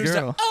yeah, she there's a used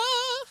girl.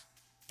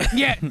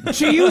 Yeah,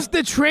 she used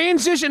the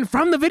transition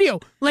from the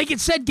video, like it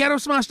said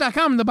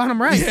GhettoSmosh.com in the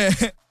bottom right. Yeah.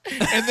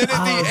 And then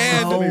at the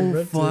end,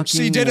 Oh, fucking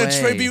she did a way.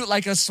 tribute,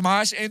 like a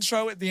Smosh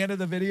intro at the end of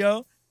the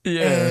video.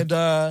 Yeah.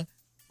 And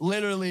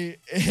literally,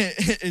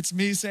 it's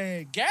me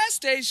saying, gas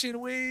station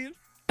weed.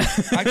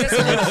 I guess it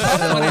was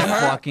tough when it So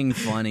hurt. fucking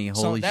funny.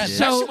 Holy that, shit.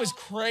 that So, shit was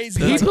crazy.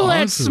 People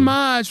at awesome.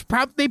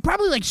 Smosh, they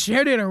probably like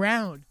shared it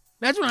around.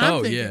 That's what I'm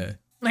Oh, thinking. yeah.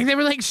 Like they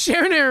were like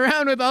sharing it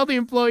around with all the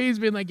employees,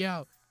 being like,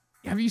 "Yo,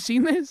 have you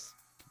seen this?"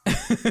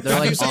 They're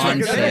like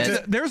on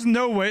set. There's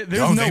no way. There's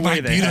Yo, no they way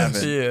might they beat haven't.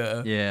 us.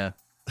 Yeah. Yeah.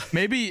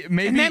 Maybe And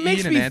that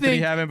makes Ian and me Anthony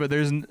think- haven't,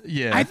 but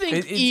yeah. I think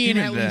It's Ian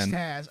even at least then.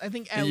 has. I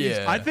think at least.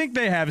 Yeah. I think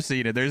they have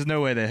seen it. There's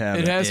no way they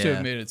haven't. It has to Yeah.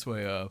 have made its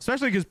way up.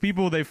 Especially because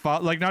people they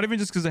fought, like, not even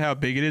just because of how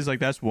big it is, like,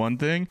 that's one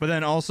thing, but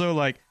then also,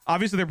 like,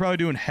 obviously they're probably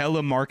doing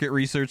hella market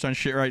research on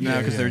shit right now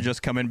because they're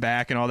just coming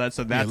back and all that,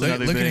 so that's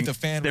another looking thing. at the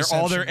fan they're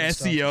all their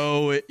reception and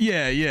SEO.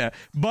 Yeah.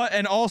 But,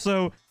 and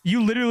also,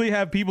 you literally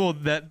have people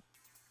that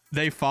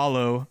they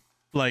follow,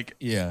 like,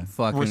 Yeah.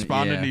 Fucking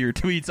responding yeah. to your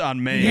tweets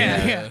on May.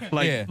 Yeah.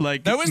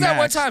 Like there was that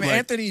one Max, time like-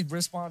 Anthony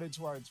responded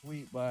to our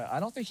tweet, but I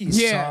don't think he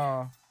Yeah.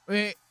 saw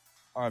Wait,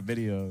 our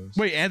videos.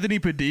 Wait, Anthony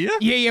Padilla?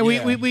 yeah. Yeah.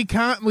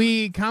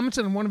 We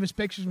commented on one of his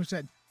pictures. We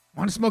said,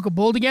 "Want to smoke a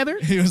bowl together?"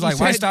 He was like,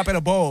 "Why said- stop at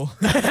a bowl?"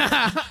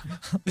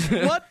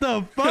 What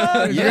the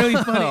fuck? It's really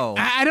Yo. funny.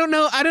 I don't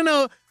know.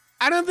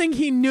 I don't think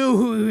he knew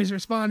who he was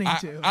responding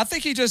to. I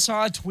think he just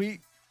saw a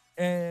tweet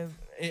and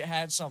it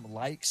had some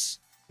likes.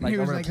 Like, He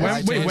was a like,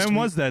 reply to Wait, his when tweet.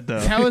 was that, though?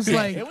 that was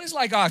like, It was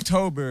like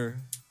October.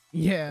 It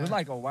yeah. was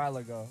like a while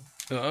ago.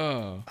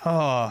 Oh.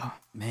 Oh,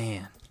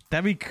 Man.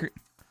 that'd be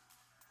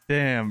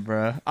damn,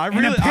 bro. I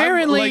really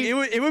apparently-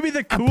 like it would be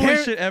the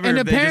coolest shit ever and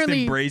if they just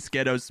apparently- embraced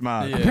Ghetto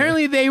Smosh. Yeah.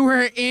 Apparently, they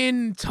were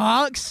in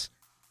talks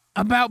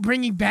about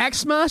bringing back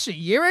Smosh a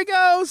year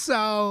ago.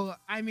 So,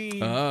 I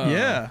mean, Oh.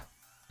 Yeah.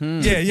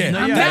 Yeah.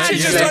 I'm That not shit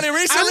just saying- started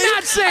recently.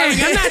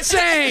 I'm not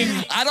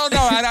saying. I don't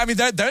know. I mean,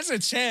 there's a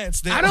chance.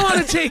 That, I don't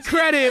want to take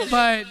credit,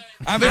 but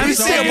I mean, we I'm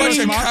see a bunch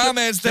of saying-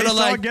 comments They that are saw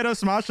like, Ghetto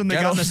Smosh and they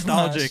Ghetto got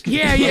nostalgic.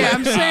 yeah.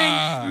 I'm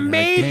saying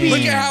maybe.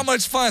 look at how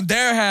much fun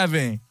they're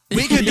having.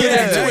 We could do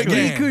that too We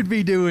again. could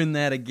be doing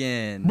that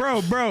again.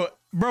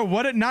 Bro,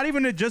 what? Not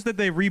even just that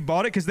they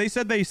rebought it because they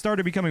said they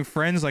started becoming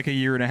friends like a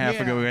year and a half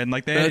Yeah. ago, and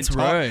like they That's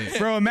hadn't talked- right.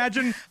 Bro,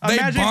 imagine They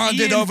imagine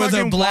bonded Ian over the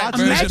fucking black watched-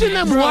 version. Imagine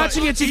them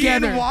watching it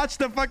together. Ian watched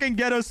the fucking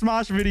Ghetto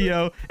Smosh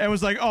video and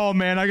was like, "Oh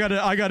man, I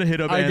gotta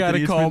hit up I Anthony. gotta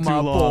It's call been too my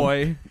long.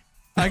 boy.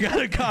 I gotta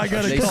They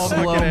call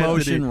slow fucking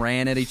motion Anthony."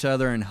 ran at each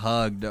other and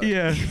hugged.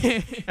 Yeah,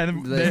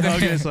 and they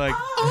hug and it's like,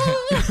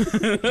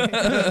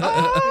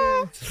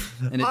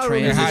 And it high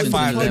transitions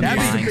five into them that'd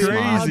buying be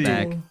Smosh crazy.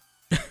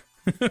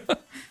 back.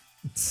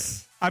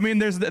 I mean,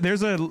 there's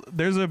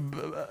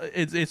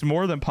it's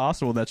more than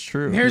possible. That's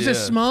true. There's a Yeah.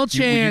 small You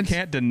chance.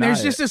 can't deny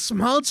There's it. just a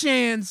small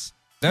chance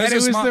There's that a it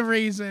was small- the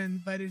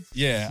reason, but it's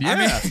Yeah. Yeah. I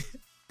mean,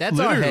 That's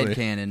our Literally.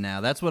 headcanon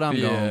now. That's what I'm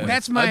Yeah. going with.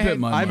 that's my. I bet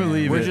my I money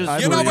believe on We're it. just I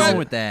You know we're believe going it.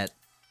 with that.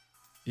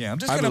 yeah, I'm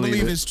just I going to believe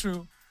believe it. it's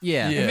true.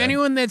 Yeah. Yeah. If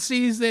anyone that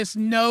sees this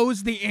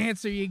knows the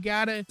answer, you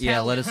gotta tell. Yeah,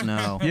 let us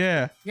know.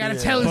 Yeah. You gotta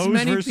tell as Pose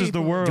many versus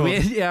people. the world. Do we,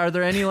 yeah, are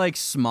there any like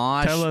Tell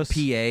Smosh us.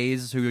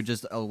 PAs who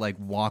just like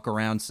walk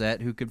around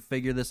set who could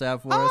figure this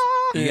out for us?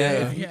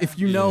 Yeah. If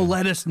you know,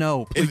 let us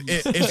know. Please.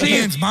 If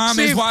Ian's mom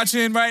see is if-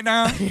 watching right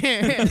now,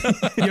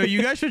 Yo,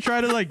 you guys should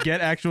try to like get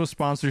actual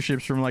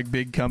sponsorships from like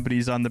big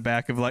companies on the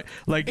back of like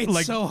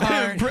It's so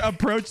hard.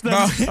 approach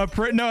them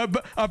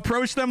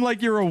approach them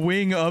like you're a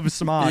wing of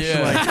Smosh.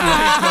 Yeah. Like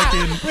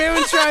fucking We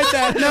haven't tried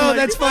that. No,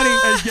 that's funny.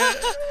 and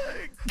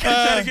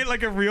try to get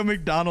like a real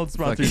McDonald's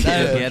Fucking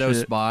sponsorship. Ghetto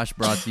Shit. Sposh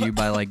brought to you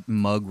by like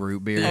Mug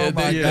Root Beer. Yeah,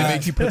 my they God.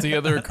 make you put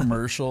together a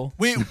commercial.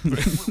 we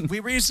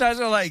reached out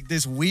to like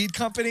this weed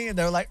company and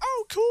they're like,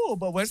 "Oh, cool,"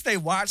 but once they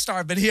watched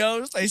our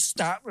videos, they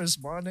stopped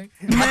responding.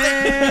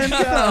 Man,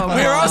 come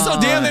We were also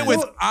on. dealing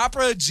with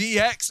Opera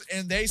GX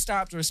and they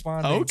stopped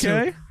responding.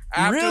 Okay. too.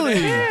 After Really?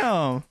 they-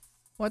 Damn.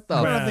 What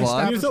the Man,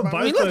 fuck? you thought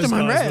both We left those them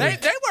on guys red.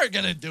 were- They weren't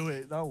gonna do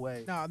it. No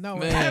way. No,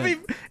 Man.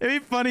 It'd be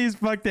funny as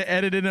fuck to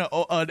edit in an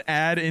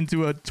ad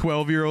into a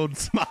 12-year-old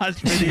Smosh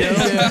video.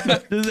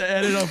 Just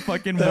edit a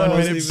fucking That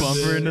 1-minute wasn't bumper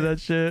even into that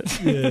shit.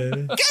 Yeah.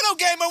 Ghetto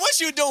Gamer, what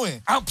you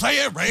doing? I'm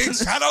playing Raid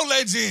Shadow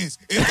Legends.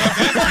 It's the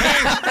best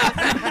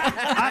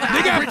game.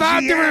 They got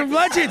 5 different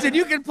legends, and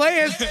you can play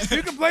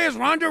as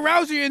Ronda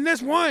Rousey in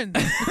this one.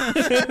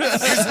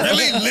 It's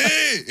really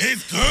lit.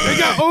 It's They good.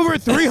 got over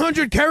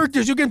 300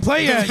 characters you can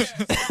play as.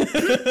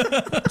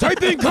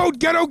 Type in code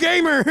Ghetto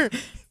Gamer. Man,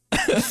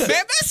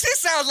 that shit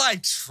sounds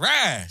like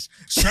trash.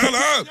 Shut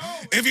up.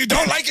 If you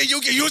don't like it, you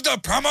can use the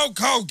promo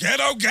code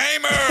Ghetto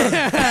Gamer.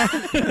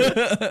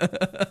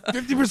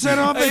 50%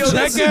 off at Hey, yo,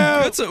 that's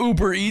checkout. a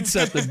Uber Eats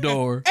at the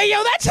door. Hey,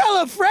 yo, that's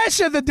hella fresh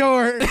at the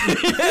door. Hey,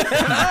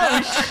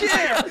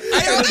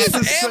 yo,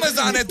 that's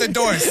Amazon at the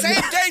door. Same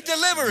day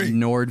delivery.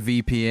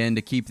 NordVPN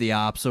to keep the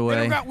ops They away.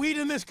 don't got weed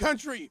in this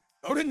country.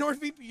 Go to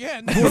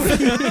NordVPN.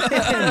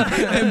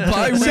 And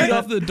buy weed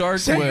off the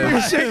dark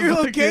web. Set your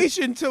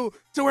location to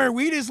where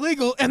weed is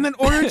legal, and then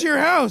order it to your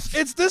house.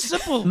 It's this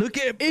simple. Look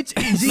at It's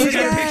easy. Look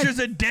at pictures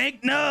of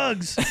dank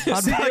nugs.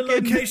 On Set your fucking-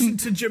 location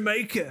to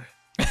Jamaica.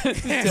 You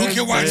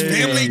can watch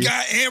Family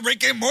Guy and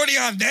Rick and Morty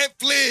on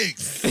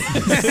Netflix.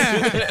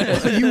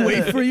 You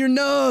wait for your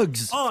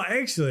nugs. Oh,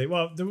 actually,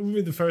 well, that will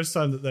be the first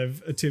time that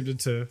they've attempted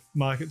to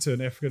market to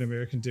an African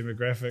American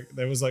demographic.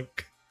 There was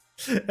like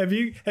Have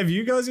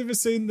you guys ever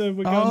seen the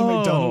 "We're going to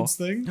McDonald's"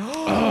 thing?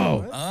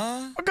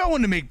 We're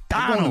going to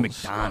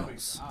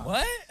McDonald's.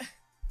 What?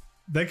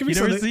 That could be You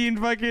never something. seen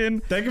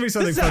fucking? That could be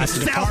something That's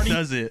fun. how South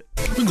does it.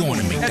 We're going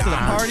to After the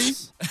party,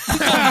 McDonald's.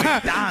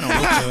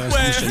 McDonald's.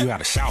 Let me show you how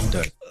the South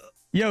does.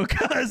 Yo,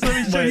 cuz,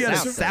 let me show you how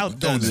South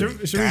does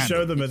it. Should we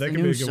show them it? That could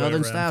be New a good way Southern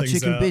around style things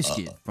chicken out.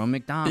 biscuit from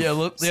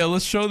McDonald's.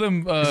 Let's show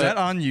them. Is that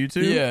on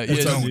YouTube? Yeah,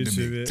 It's yeah. on Going to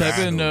YouTube. Type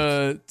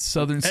in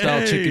Southern style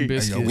Hey. chicken Hey, yo,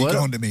 biscuit. we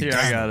going to Here,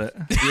 I got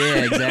McDonald's. it. Yeah,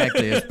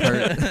 exactly.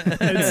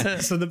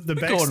 It's So the going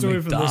to backstory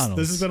for this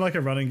McDonald's. has been like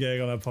a running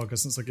gag on our podcast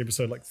since like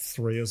episode like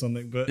 3 or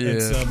something. But Yeah.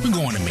 it's We're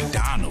going to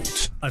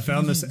McDonald's. I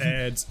found this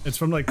ad. It's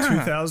from like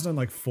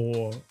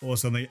 2004 or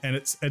something, and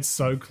it's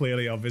so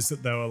clearly obvious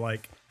that they were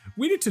like,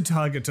 we need to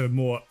target a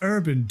more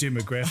urban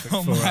demographic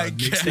Oh for my our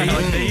next God.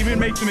 Like, they even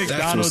make the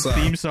McDonald's what's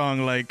up. theme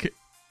song like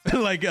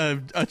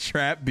a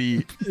trap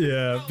beat.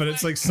 Yeah, but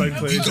it's like so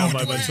clearly We done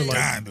going by to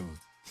McDonald's.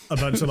 a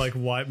bunch of like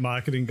white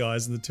marketing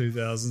guys in the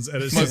 2000s,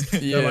 and it's My- just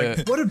they're yeah.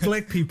 like, what do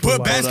black people Put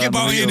like?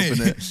 basketball Hold on, in let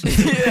me it.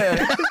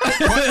 open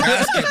Put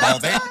basketball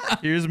there.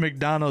 Here's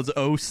McDonald's.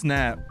 Oh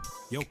snap!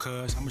 Yo,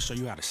 cuz, I'm going to show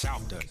you how the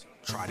South does it.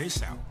 Try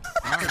this out.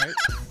 All right.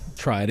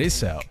 Try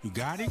this out. You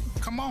got it?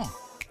 Come on.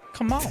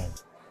 Come on.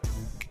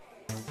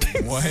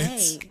 What?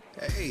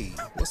 Hey,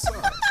 what's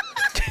up?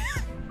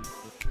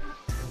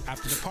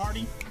 After the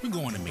party, we're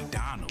going to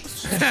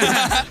McDonald's.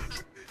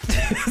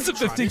 It's a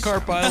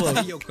 15-car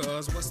pileup. Yo,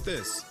 cuz, what's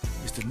this?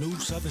 It's the new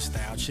Southern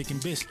style chicken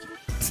biscuit.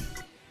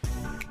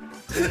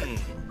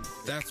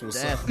 That's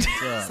what's That's up. what's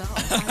up.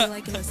 So, how you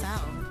liking the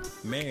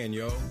South? Man,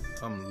 yo,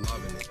 I'm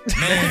loving it.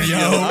 Man, yo.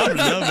 I'm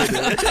loving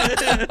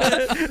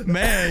it.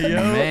 Man, yo.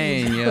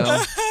 Man,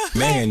 yo.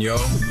 Man, yo,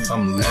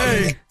 I'm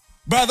loving it.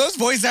 Bro, those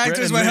voice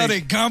actors were Brett held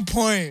and at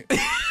gunpoint.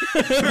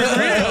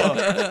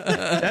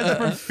 That's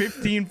from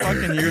 15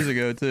 fucking years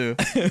ago too.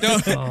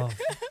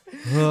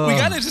 No. We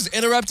gotta just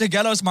interrupt the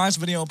Ghetto Smosh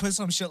video and put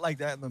some shit like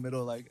that in the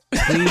middle. Like,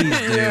 Please,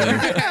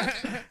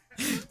 dude.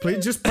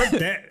 Please just put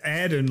that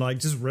ad and like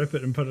just rip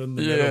it and put it in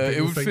the middle. Yeah, it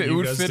People would think fit. It you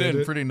would guys fit did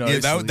in it. pretty yeah,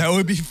 nicely. that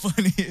would be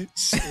funny as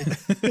shit.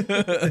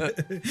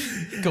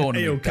 Going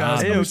Hey, to yo,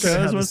 McDonald's. cuz, Hey, yo, I'm sure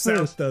how cuz, the what's South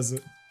this? does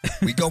it.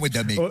 We go with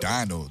the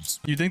McDonald's.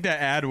 You think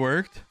that ad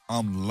worked?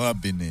 I'm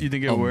loving You it.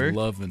 think it I'm worked?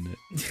 loving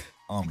it.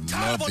 I'm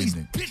Tired of all loving these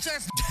it. bitch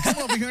ass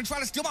coming over here and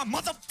trying to steal my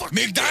motherfucking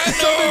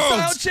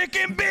McDonald's!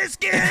 chicken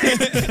biscuit.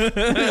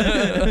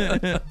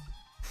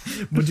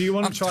 But do you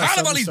want to I'm try tired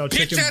of all Southern these style bitch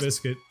chicken ass-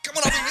 biscuit?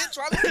 Coming over here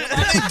trying to steal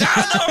my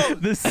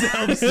McDonald's! The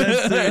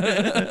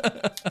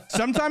self-censored.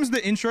 Sometimes the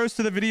intros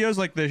to the videos,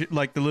 like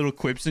the little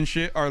quips and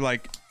shit, are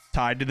like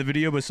tied to the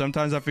video. But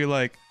sometimes I feel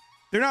like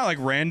they're not like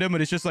random.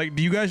 But it's just like,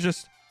 do you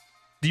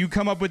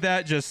come up with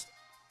that just?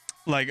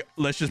 Like,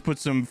 let's just put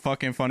some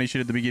fucking funny shit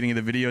at the beginning of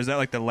the video. Is that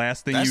like the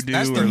last thing you do?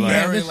 That's the or like,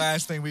 very this-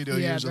 last thing we do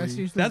Yeah, usually. that's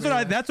usually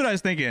that's what I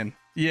was thinking.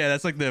 Yeah,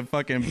 that's like the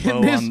fucking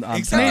blow This- on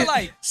Except top. for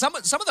like some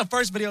of the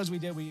first videos we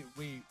did, we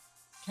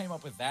came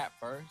up with that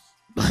first.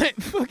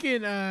 But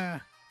fucking,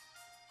 I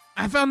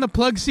found the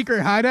plug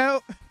secret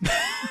hideout.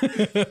 Is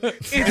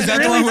that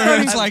the one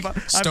where it's like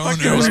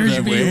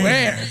stoners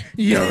beware?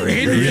 You're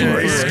in for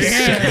a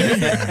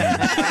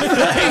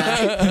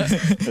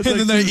And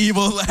then the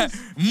evil laugh.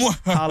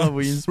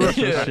 Halloween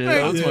special Yeah, shit.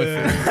 that was my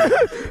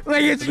favorite.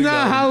 Like, it's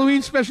not a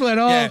Halloween special at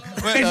all. Yeah,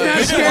 It's we not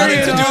wanted scary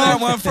to at do all. that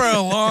one for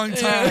a long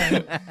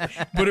time.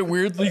 But it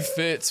weirdly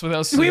fits with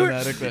how We were-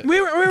 cinematic that.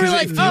 we were because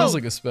like, it feels oh.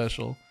 like a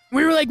special.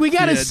 We were like, we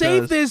gotta Yeah, it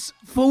save does. this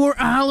for a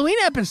Halloween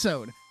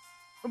episode.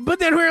 But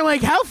then we were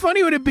like, how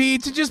funny would it be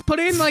to just put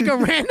in like a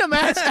random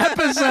ass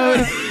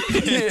episode?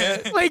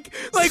 Like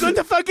what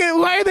the fuck?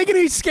 Why are they gonna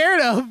be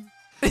scared of?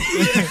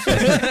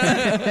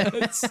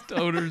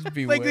 Stoners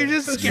beware. Like they're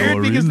just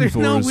scared because there's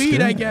no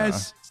weed, I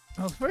guess.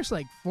 Well, first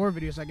like 4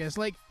 videos, I guess.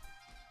 Like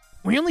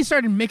we only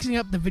started mixing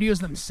up the videos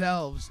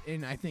themselves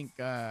in I think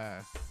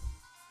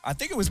I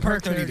think it was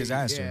Perk 30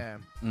 Disaster.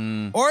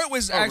 Yeah. Or it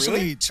was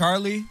actually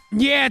Charlie.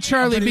 Yeah,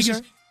 Charlie, I'm pretty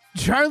because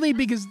sure. Charlie,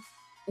 because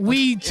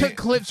we took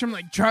clips from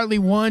like Charlie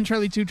 1,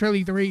 Charlie 2,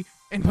 Charlie 3,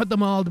 and put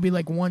them all to be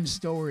like one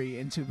story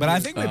into. But I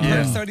think with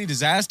Yeah. Perk 30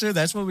 Disaster,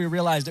 that's when we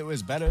realized it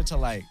was better to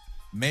like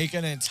make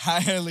an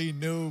entirely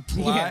new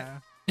plot. Yeah.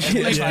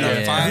 And like, try to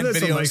Yeah. find I think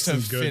that's what videos makes to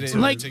them fit good, it too.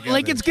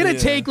 like it's gonna Yeah.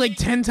 take like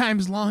 10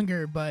 times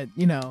longer, but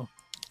you know,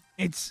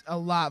 it's a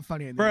lot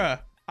funnier. Than Bruh,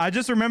 I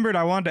just remembered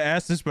I wanted to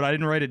ask this, but I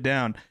didn't write it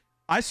down.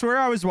 I swear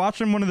I was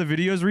watching one of the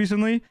videos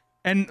recently,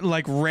 and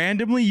like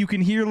randomly you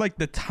can hear like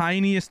the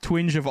tiniest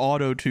twinge of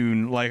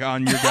auto-tune like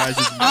on your guys'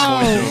 voiceover.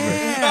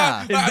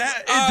 Yeah. Is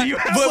that, do you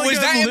have, but like, was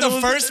a that in the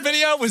little- first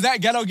video? Was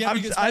that Ghetto Gaming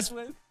I'm- Gets I- Messed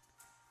With?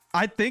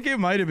 I think it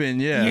might have been,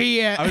 yeah.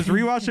 Yeah. I was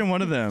rewatching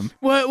one of them.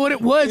 What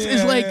it was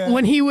is Yeah, like yeah.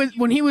 when he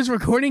was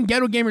recording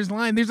Ghetto Gamer's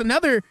line. There's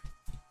another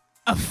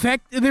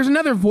effect. There's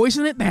another voice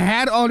in it that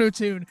had auto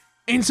tune,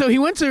 and so he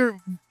went to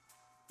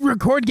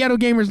record Ghetto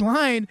Gamer's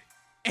line,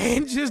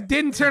 and just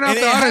didn't turn off And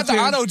the it had the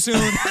auto-tune.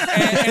 auto-tune.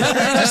 And we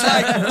were just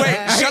like,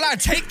 wait, should I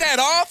take that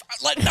off?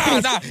 Like,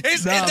 nah.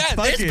 It's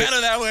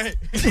better that way.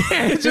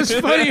 It's just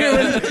funnier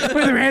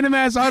with random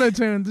ass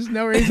auto-tune. There's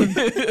no reason.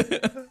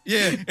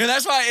 Yeah, and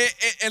that's why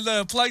in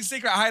the Plug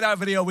Secret Hideout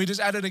video, we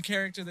just added a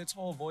character that's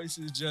whole voice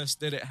is just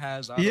that it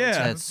has auto-tune.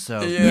 Yeah. That's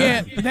so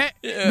Yeah, good.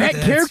 that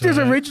character's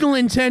original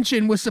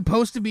intention was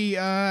supposed to be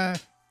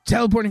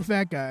teleporting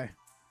fat guy.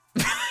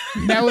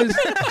 That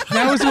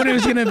was what it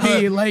was gonna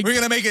be. Like We're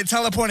gonna make it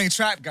teleporting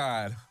trap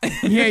god.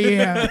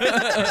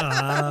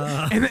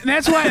 yeah. And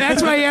that's why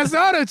he has the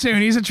auto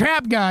tune. He's a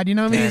trap god. You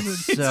know what I mean?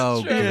 That's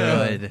so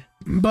good.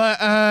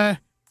 But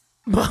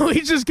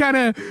we just kind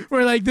of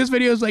were like, this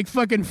video is like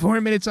fucking 4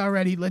 minutes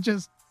already. Let's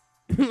just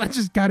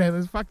cut it.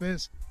 Let's fuck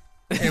this.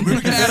 And we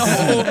were gonna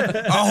add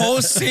a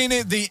whole scene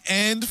at the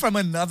end from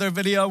another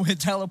video with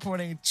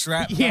teleporting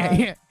trap god.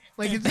 Yeah.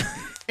 Like it's,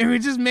 and we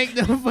just make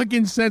no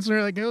fucking sense.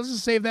 We're like, let's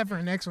just save that for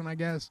the next one, I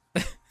guess.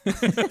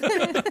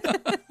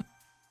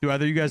 Do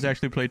either of you guys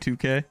actually play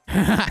 2K?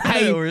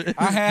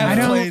 I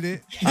have played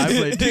it. I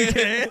played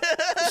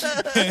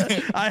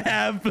 2K. I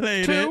have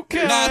played it.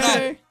 2K.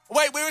 No.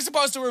 Wait, we were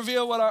supposed to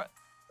reveal what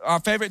our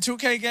favorite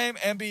 2K game,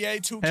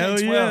 NBA 2K12.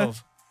 Hell yeah.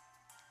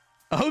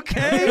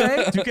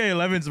 Okay.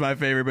 2K11's my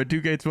favorite, but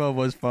 2K12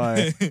 was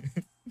fire.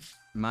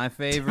 My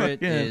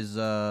favorite Yeah. is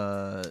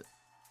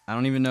I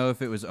don't even know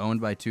if it was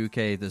owned by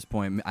 2K at this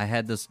point. I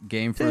had this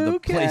game for the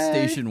 2K.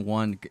 PlayStation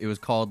 1. It was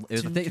called I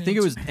think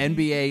it was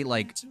NBA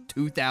like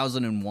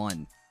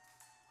 2001.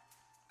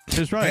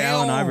 There's probably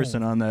Allen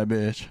Iverson on that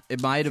bitch.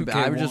 It might have been.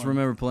 I just 2K1.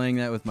 remember playing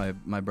that with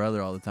my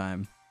brother all the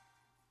time.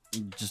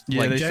 Just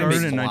Yeah, like they big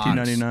started in blocks.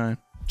 1999.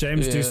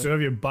 James, do you Yeah. still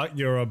have your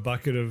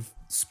bucket of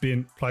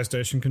spent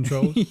PlayStation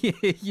controls?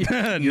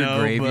 your No,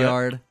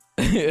 graveyard.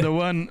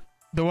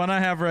 The one I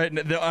have right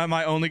now,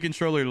 my only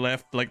controller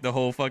left, like the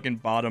whole fucking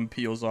bottom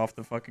peels off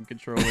the fucking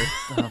controller.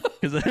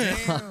 Because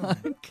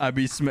I'd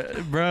be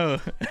bro.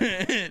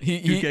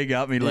 2K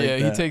got me like yeah,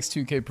 that. he takes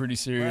 2K pretty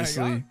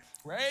seriously.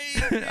 Right.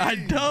 I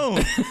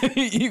don't.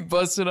 He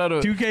busted out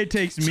a 2K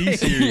takes me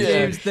seriously.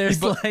 James,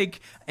 there's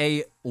like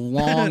a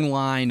long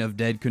line of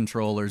dead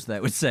controllers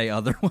that would say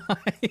otherwise.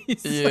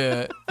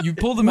 Yeah, you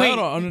pulled them out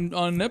on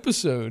an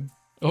episode.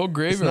 A whole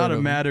graveyard. It's not a of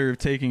them. matter of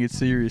taking it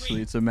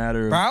seriously. It's a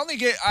matter Bro, of I only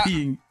get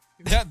being.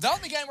 the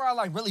only game where I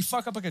like really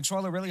fuck up a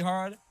controller really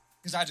hard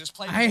because I just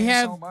play the I game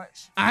have- so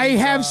much. I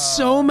have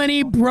so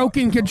many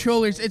broken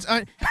controllers. It's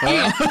up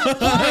there.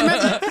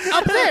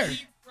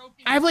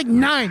 I have like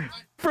 9.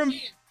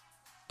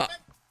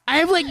 I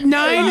have like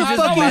 9 You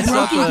just fucking mess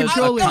up broken a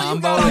controllers.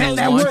 combo that, and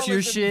that launch work.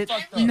 your shit.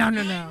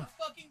 No.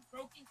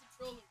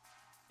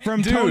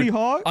 From Dude, Tony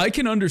Hawk? I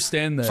can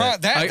understand that.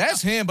 Bro, I-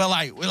 that's him, but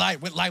like when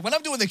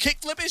I'm doing the kick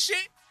flip and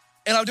shit,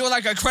 and I'm doing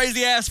like a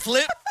crazy ass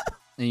flip,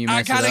 And you I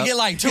mess it kind of up. get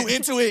like too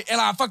into it, and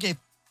I fucking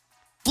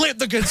flip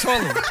the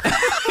controller.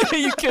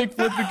 you kick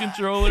flip the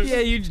controller. Yeah,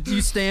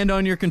 you stand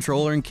on your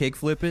controller and kick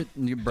flip it,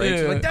 and you break.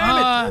 Yeah. Like,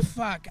 damn it!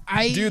 Fuck.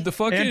 Dude, the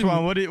fucking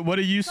Antoine, what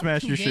do you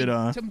smash your shit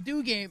on? Some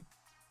game.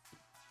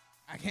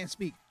 I can't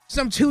speak.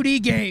 Some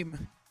 2D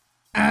game.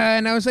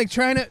 And I was like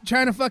trying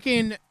to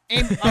fucking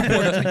aim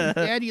upwards. Like,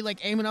 daddy, like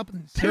aiming up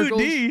in circles.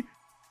 2D?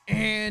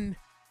 And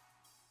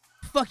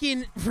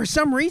fucking for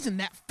some reason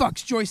that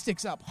fucks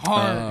joysticks up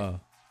hard.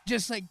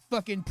 Just like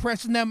fucking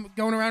pressing them,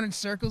 going around in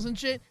circles and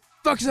shit.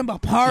 Fucks them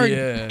up hard.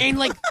 Yeah. And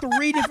like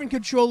 3 different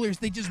controllers,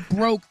 they just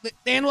broke. The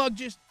analog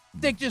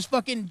stick just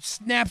fucking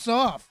snaps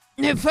off.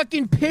 And it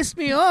fucking pissed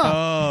me off.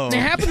 Oh. And it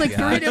happened like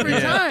 3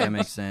 different That times.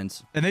 makes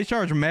sense. And they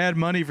charge mad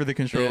money for the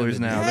controllers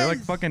they now. They're like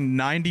fucking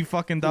 $90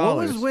 fucking What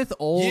dollars. was with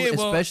old, Yeah,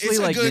 well, especially it's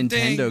a like good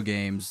Nintendo thing.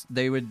 games?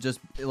 They would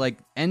just like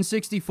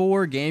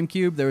N64,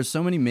 GameCube. There was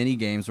so many mini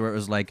games where it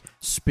was like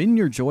spin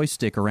your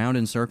joystick around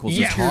in circles.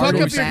 Yeah, as hard fuck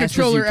and up your fast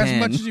controller as, as you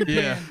much can. as you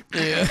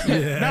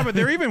can. Yeah. No, but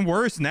they're even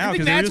worse now. I think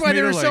 'cause they that's just why made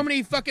there it were so like-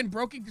 many fucking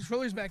broken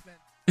controllers back then.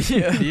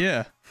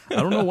 Yeah. I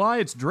don't know why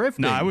it's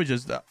drifting. No, I would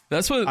just.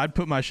 That's what. I'd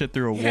put my shit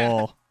through a Yeah.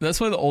 wall. That's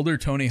why the older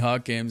Tony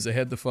Hawk games they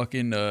had the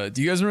fucking. Do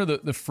you guys remember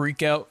the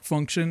freak out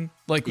function?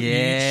 Like when you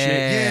need shit,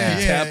 Yeah.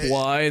 you tap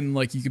Y and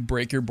like you could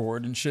break your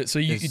board and shit. So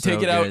you It's could take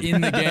so it out good.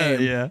 in the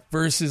game. Yeah.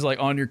 Versus like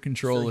on your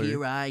controller. So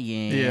here I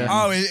am. Yeah.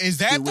 Oh, is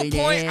that the Doing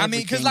point? I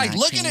mean, because everything like I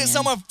looking can. at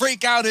someone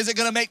freak out isn't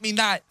gonna make me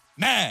not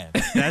mad.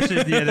 That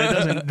shit. Yeah,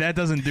 that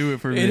doesn't do it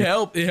for me. It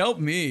helped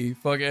me.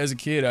 Fuck, as a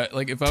kid,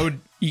 like if I would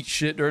eat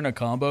shit during a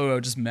combo, I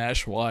would just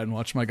mash Y and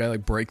watch my guy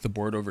like break the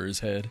board over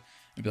his head.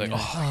 I'd be like,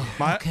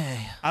 oh, Okay.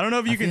 I don't know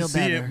if you can feel see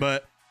better. it,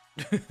 but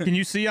can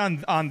you see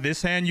on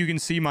this hand you can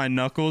see my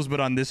knuckles, but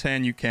on this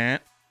hand you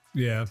can't.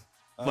 Yeah.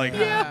 Like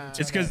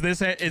it's because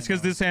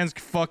this hand's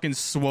fucking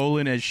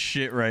swollen as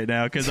shit right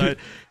now. Because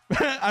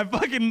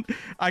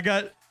I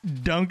got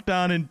dunked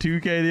on in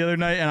 2K the other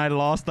night and I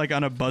lost like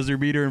on a buzzer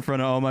beater in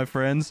front of all my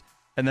friends,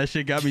 and that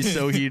shit got me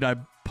so heated I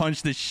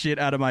punched the shit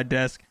out of my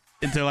desk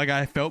until like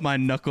I felt my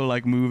knuckle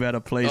like move out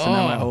of place and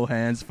now my whole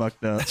hand's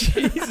fucked up.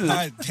 Jesus.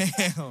 God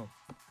damn.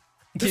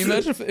 Can you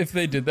imagine if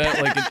they did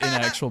that like in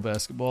actual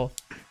basketball?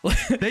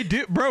 They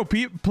do, bro.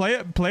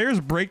 Players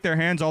break their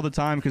hands all the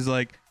time because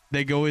like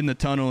they go in the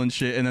tunnel and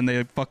shit, and then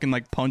they fucking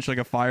like punch like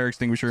a fire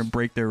extinguisher and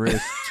break their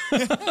wrist.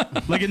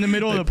 Like in the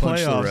middle of the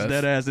punch the playoffs, ref.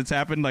 dead ass. It's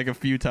happened like a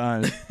few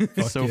times.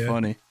 It's so yeah.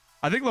 funny.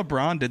 I think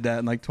LeBron did that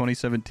in like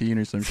 2017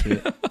 or some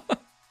shit.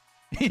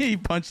 He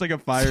punched like a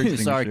fire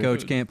extinguisher. Sorry,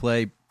 coach, can't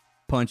play.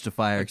 Punched a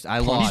fire.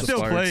 I He lost.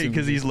 still played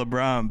because he's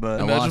LeBron,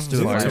 but I Imagine lost if to a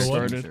the fire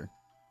fire extinguisher.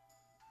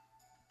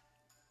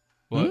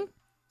 What?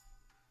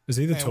 Is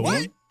he the Man, tall what?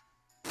 one?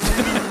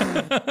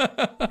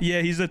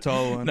 yeah, he's a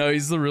tall one. No,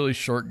 he's the really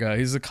short guy.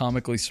 He's a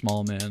comically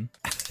small man.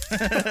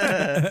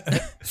 Yeah,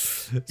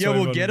 Sorry,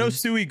 will what Ghetto it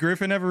is. Stewie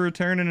Griffin ever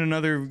return in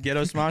another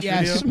Ghetto Smosh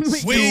Yes. video?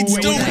 Sweet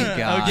Stewie. Thank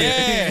God.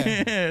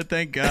 Yeah. Yeah,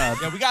 thank God.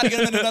 Yeah, we gotta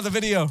get him in another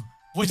video.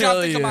 What y'all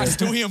Hell think of my yeah.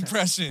 Stewie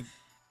impression?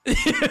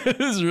 It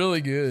was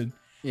really good.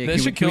 Yeah, That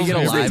can shit we kills get a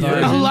me every live time.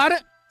 version? A lot of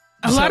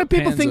Just how people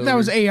it pans think that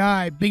was over.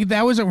 AI. Big,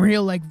 that was a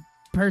real like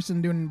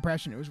person doing an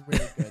impression. It was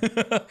really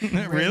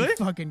good. Really?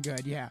 fucking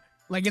good. Yeah,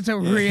 like it's a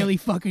really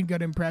fucking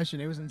good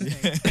impression. It was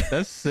insane.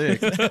 That's sick.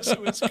 That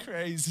shit was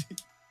crazy.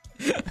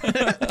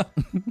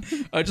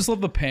 I just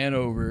love the pan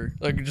over,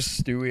 like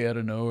just Stewie out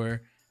of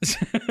nowhere.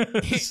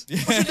 What you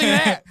think of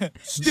that?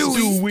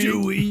 Stewie.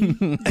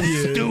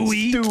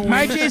 Stewie.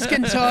 My Jace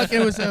can talk.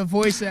 It was a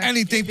voice act.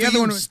 Anything The for other you,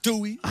 one was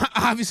Stewie.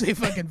 obviously a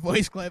fucking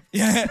voice clip.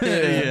 Yeah.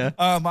 Yeah.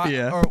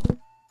 Yeah. Or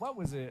what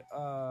was it?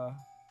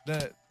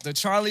 The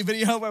Charlie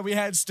video where we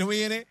had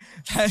Stewie in it.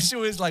 That shit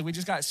was like we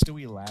just got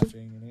Stewie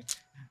laughing in it.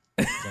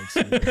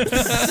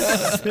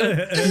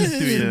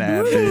 Stewie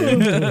laughing.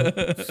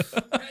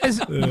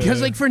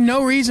 Because like for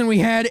no reason we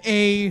had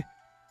a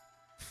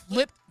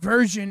flipped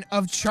version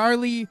of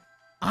Charlie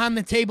on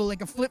the table,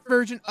 like a flip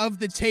version of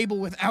the table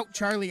without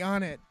Charlie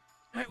on it.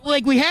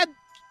 Like we had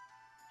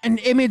an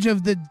image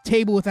of the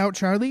table without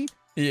Charlie.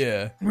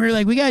 Yeah. And we were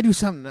like, we gotta do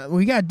something.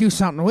 We gotta do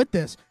something with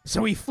this.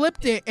 So we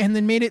flipped it and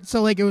then made it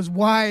so like it was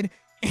wide,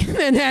 and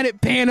then had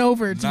it pan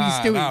over to be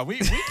Stewie. Nah, we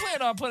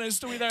planned on putting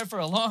Stewie there for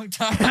a long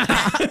time.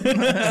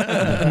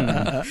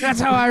 That's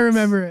how I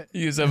remember it.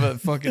 You just have a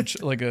fucking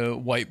like a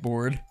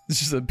whiteboard. It's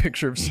just a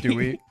picture of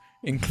Stewie.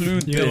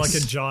 Include You got this.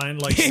 like a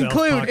giant like Include-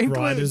 South Park include.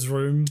 writer's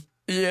room.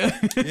 Yeah.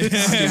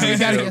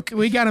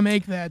 We gotta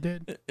make that,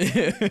 dude.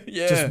 Yeah.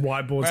 Just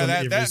whiteboards Bro, on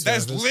every that's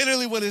surface.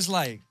 literally what it's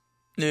like.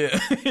 Yeah.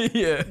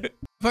 Yeah.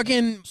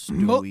 Fucking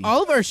Stewie.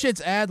 all of our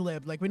shit's ad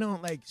lib. Like we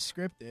don't like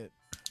script it.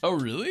 Oh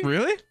really?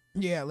 Really?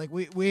 Yeah, like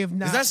we have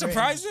not. Is that written-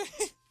 surprising?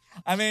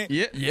 I mean,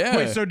 Yeah. Yeah.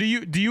 Wait, so do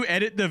you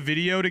edit the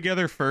video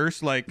together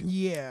first, like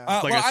Yeah.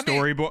 like well, a I mean,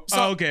 storyboard?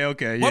 so Okay,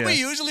 yeah. What we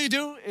usually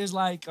do is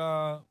like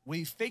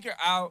we figure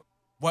out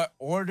what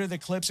order the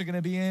clips are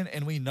gonna be in,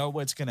 and we know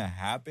what's gonna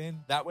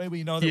happen. That way,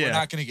 we know that Yeah. we're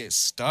not gonna get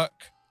stuck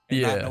and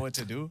Yeah. not know what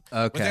to do.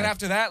 Okay. But then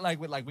after that, like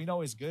we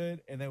know it's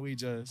good, and then we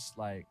just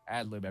like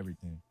ad lib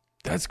everything.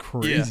 That's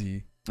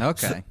crazy.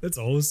 Okay. That's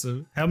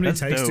awesome. How many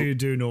That's takes dope. do you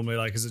do normally?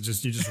 Like, is it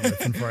just you just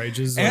riffing for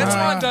ages? or-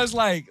 Antoine does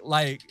like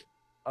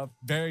a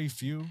very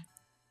few.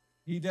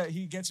 He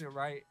gets it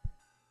right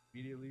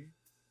immediately.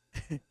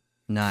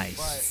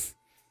 Nice.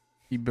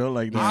 He built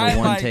like He's that. a I like-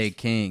 one-take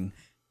king.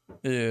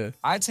 Yeah.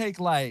 I take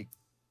like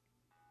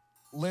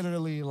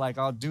literally like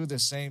I'll do the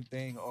same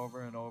thing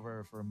over and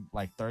over for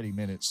like 30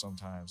 minutes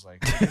sometimes. Like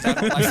 'cause I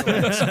don't like the way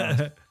it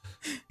sounds.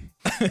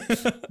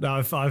 No,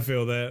 I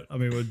feel that. I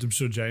mean, I'm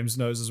sure James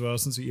knows as well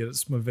since he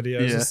edits my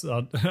videos. Yeah.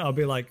 It's- I'll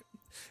be like,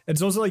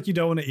 it's also like you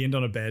don't want to end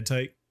on a bad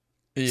take.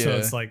 Yeah. So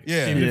it's like,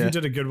 Yeah. even if Yeah. you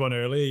did a good one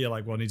earlier, you're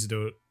like, well, I need to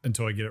do it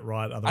until I get it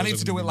right. I Otherwise need I'm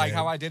to do gonna it be like mad.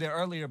 how I did it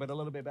earlier, but a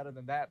little bit better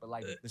than that. But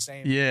like the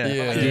same. Yeah.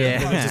 Yeah. Like,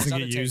 It Yeah. doesn't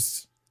Other get take.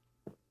 used.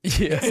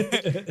 Yeah.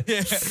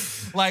 Yeah.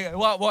 Like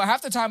well,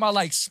 half the time I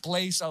like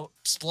splice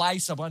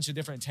a bunch of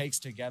different takes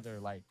together,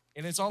 like,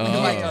 and it's only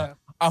like a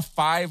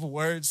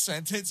 5-word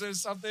sentence or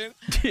something.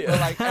 Yeah. Where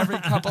like every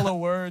couple of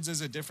words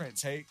is a different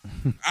take.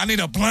 I need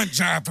a blunt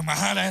job for my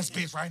hot ass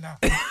bitch right now.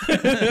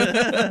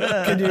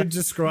 Can you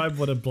describe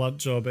what a blunt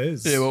job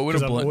is? Yeah, what would a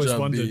 'Cause I've blunt always job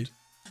wondered. be?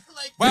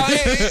 Well,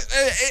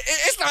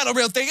 it's not a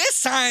real thing. It's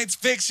science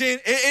fiction.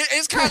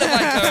 It's kind of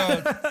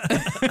like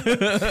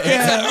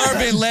it's an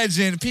urban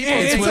legend. People,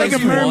 It's take like it a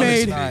as you want,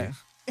 mermaid. it's not.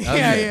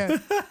 Yeah.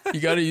 You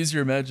got to use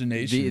your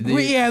imagination. Well,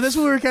 yeah, that's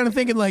what we were kind of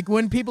thinking. Like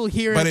when people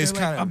hear But it, it's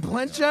they're like, kinda- a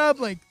blunt job.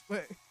 Like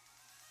what-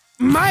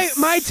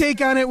 my take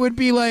on it would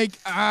be like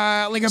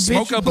a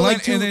Smoke bitch a would put, blunt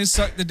like, two, and then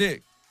suck the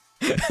dick.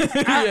 No,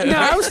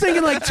 I was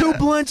thinking like 2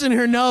 blunts in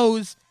her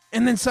nose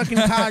and then sucking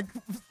cock.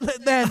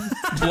 Then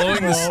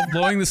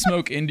blowing the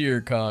smoke into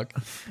your cock.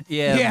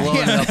 Yeah, blowing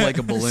it up like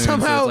a balloon.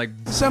 Somehow, so it's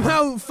like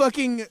somehow,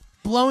 fucking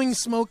blowing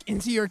smoke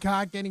into your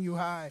cock, getting you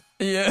high.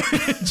 Yeah.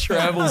 It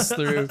travels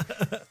through.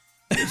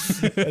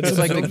 it's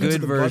like the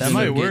good version That of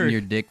might getting work.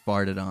 your dick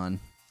farted on.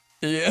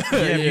 Yeah.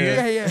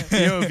 Yeah, yeah.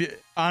 Yo, if you,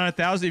 on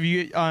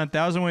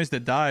 1,000 ways to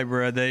die,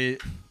 bro, they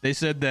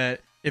said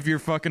that if you're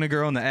fucking a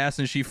girl in the ass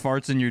and she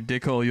farts in your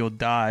dick hole, you'll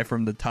die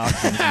from the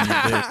toxins in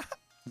your dick.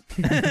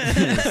 So Bro,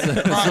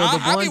 the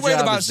I be blunt worried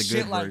job about is the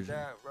shit good like version.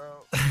 that,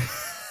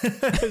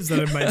 bro. Is that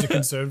a major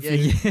concern for Yeah,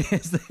 you? yeah.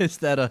 Is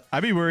that a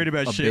I'd be worried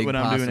about shit big when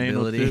I'm doing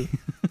anal possibility?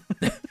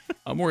 too.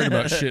 I'm worried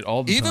about shit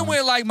all the Even time.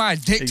 when like my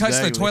dick touched the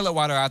Exactly. toilet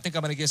water, I think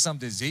I'm gonna get some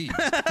disease.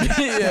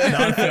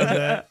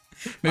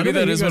 Maybe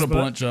that is what a blunt.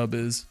 blunt job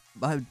is.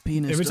 My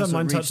penis Every time doesn't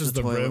mine reach touches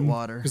the toilet rim,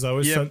 water. because I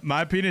always Yeah,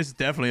 my penis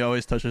definitely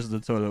always touches the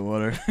toilet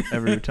water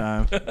every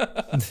time.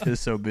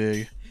 It's so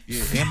big.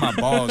 Yeah, and my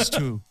balls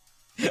too.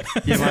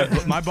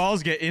 Yeah, my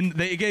balls get in.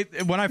 They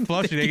get when I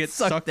flush it, they get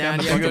sucked down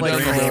the fucking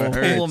like drain. a It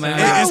hurts. full amount.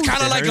 It's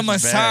kind of like a hurts bad.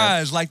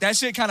 massage. Like that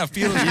shit kind of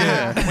feels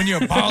good when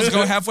your balls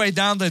go halfway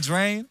down the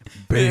drain.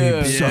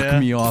 Babe, Yeah. suck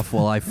me off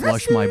while I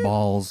flush my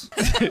balls.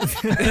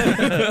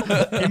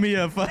 Give me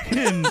a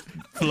fucking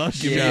flush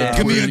job.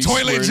 Give me a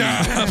toilet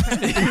job.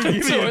 Give me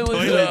a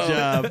toilet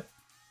job.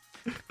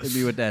 Hit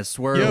me with that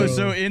swirl. Yo,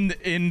 so in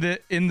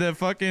the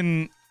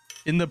fucking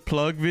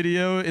plug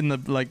video, in the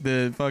like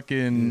the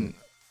fucking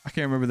I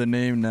can't remember the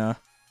name now.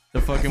 The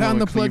fucking one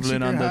Found the with plug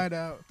Cleveland secret on the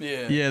hideout.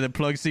 yeah the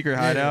plug seeker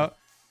hideout.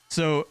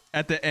 So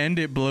at the end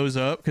it blows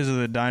up because of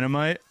the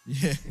dynamite.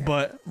 Yeah.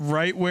 But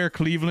right where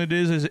Cleveland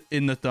is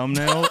in the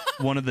thumbnail,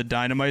 one of the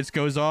dynamites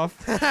goes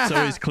off.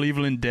 So is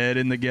Cleveland dead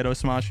in the Ghetto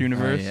Smosh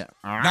universe? yeah.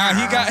 Nah,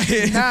 he got.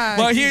 Nah,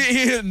 Well, he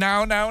Yeah.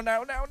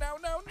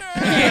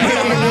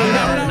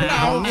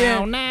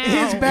 His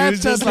It was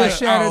bathtub just was like,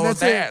 shattered. oh,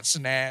 That's it. that's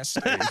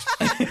nasty.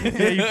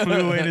 Yeah, he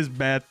flew away in his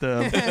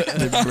bathtub.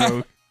 It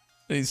broke.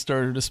 They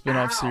started a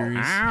spin-off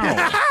series.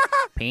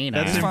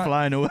 That's him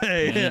flying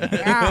away.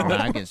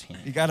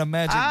 You got a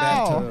magic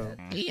bathtub.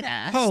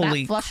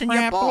 Holy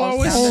crap,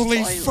 Lois.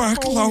 Holy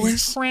fuck,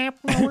 Lois.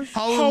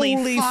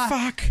 Holy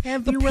fuck.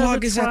 Have The you plug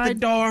ever is at the tried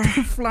door.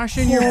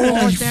 flushing your Holy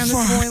balls down the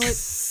fuck. toilet?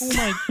 Oh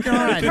my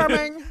god.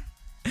 Coming.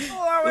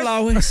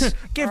 Lois,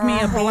 give me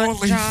a blunt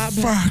Holy job.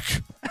 fuck.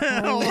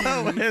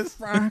 Lois.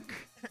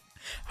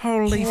 Holy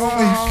Holy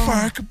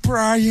fuck. fuck,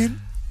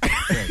 Brian.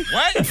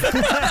 What?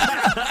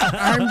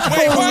 I'm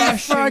Wait, holy what?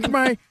 fuck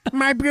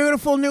my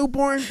beautiful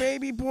newborn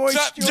baby boy.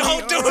 Don't do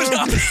Studio.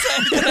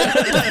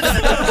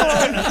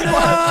 it.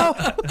 Whoa.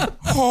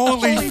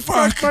 Holy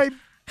fuck. my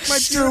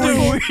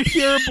beautiful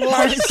pure My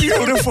blood.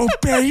 beautiful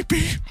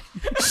baby.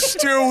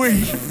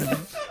 Stewie.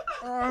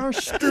 Oh,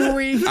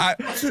 Stewie.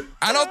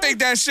 I don't think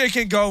that shit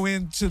can go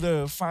into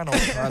the final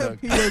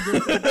product.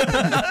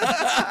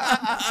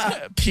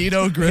 Pedo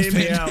Hear me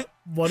Griffin. out.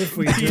 What if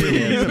we He's do?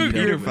 a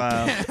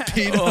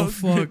pedophile. Oh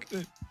fuck!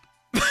 He's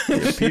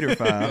a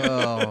pedophile.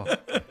 Oh.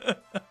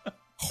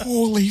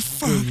 Holy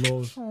fuck. Good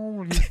Lord.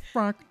 Holy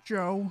fuck,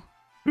 Joe.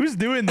 Who's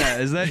doing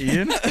that? Is that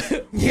Ian?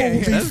 Yeah,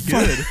 That's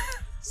good.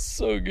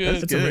 So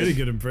good. That's a really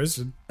good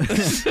impression.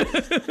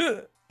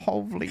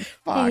 Holy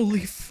fuck.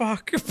 Holy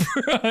fuck,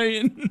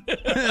 Brian.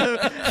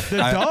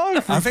 The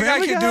dog from I think I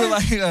Family can Guy? do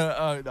like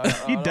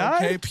He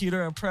died? okay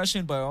Peter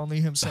impression, but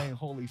only him saying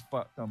 "Holy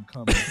fuck, I'm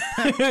coming."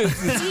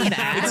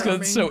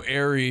 It's so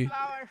airy.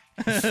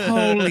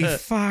 Holy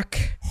fuck.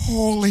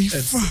 Holy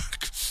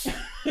fuck.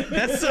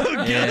 That's so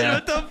good. Yeah.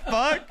 What the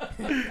fuck?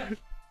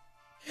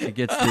 It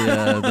gets the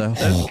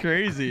That's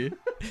crazy.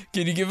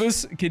 Can you give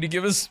us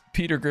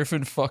Peter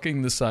Griffin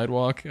fucking the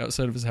sidewalk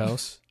outside of his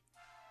house?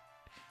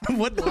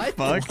 What the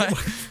fuck?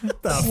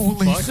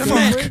 Holy fuck.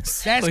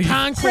 That's Like,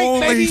 concrete, Holy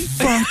baby.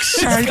 fuck,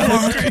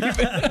 sidewalk.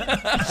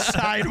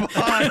 Sidewalk.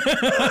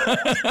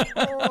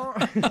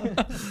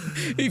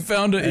 He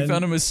found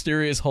a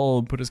mysterious hole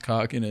and put his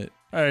cock in it.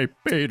 Hey,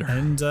 Peter.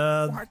 And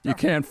You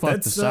can't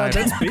fuck that's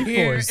Beat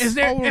Here, Boys. is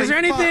there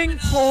anything?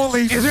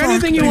 Holy Is there fuck,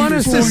 anything you want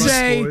us to Boys.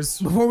 say Boys.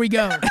 before we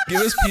go?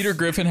 Give us Peter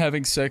Griffin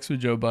having sex with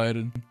Joe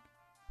Biden.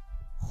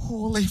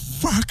 Holy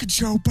fuck,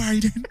 Joe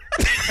Biden.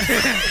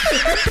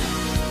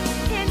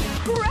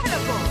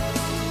 Incredible!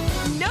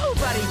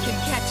 Nobody can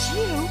catch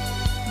you.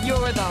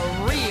 You're the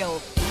real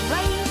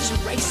Rage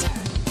Racer.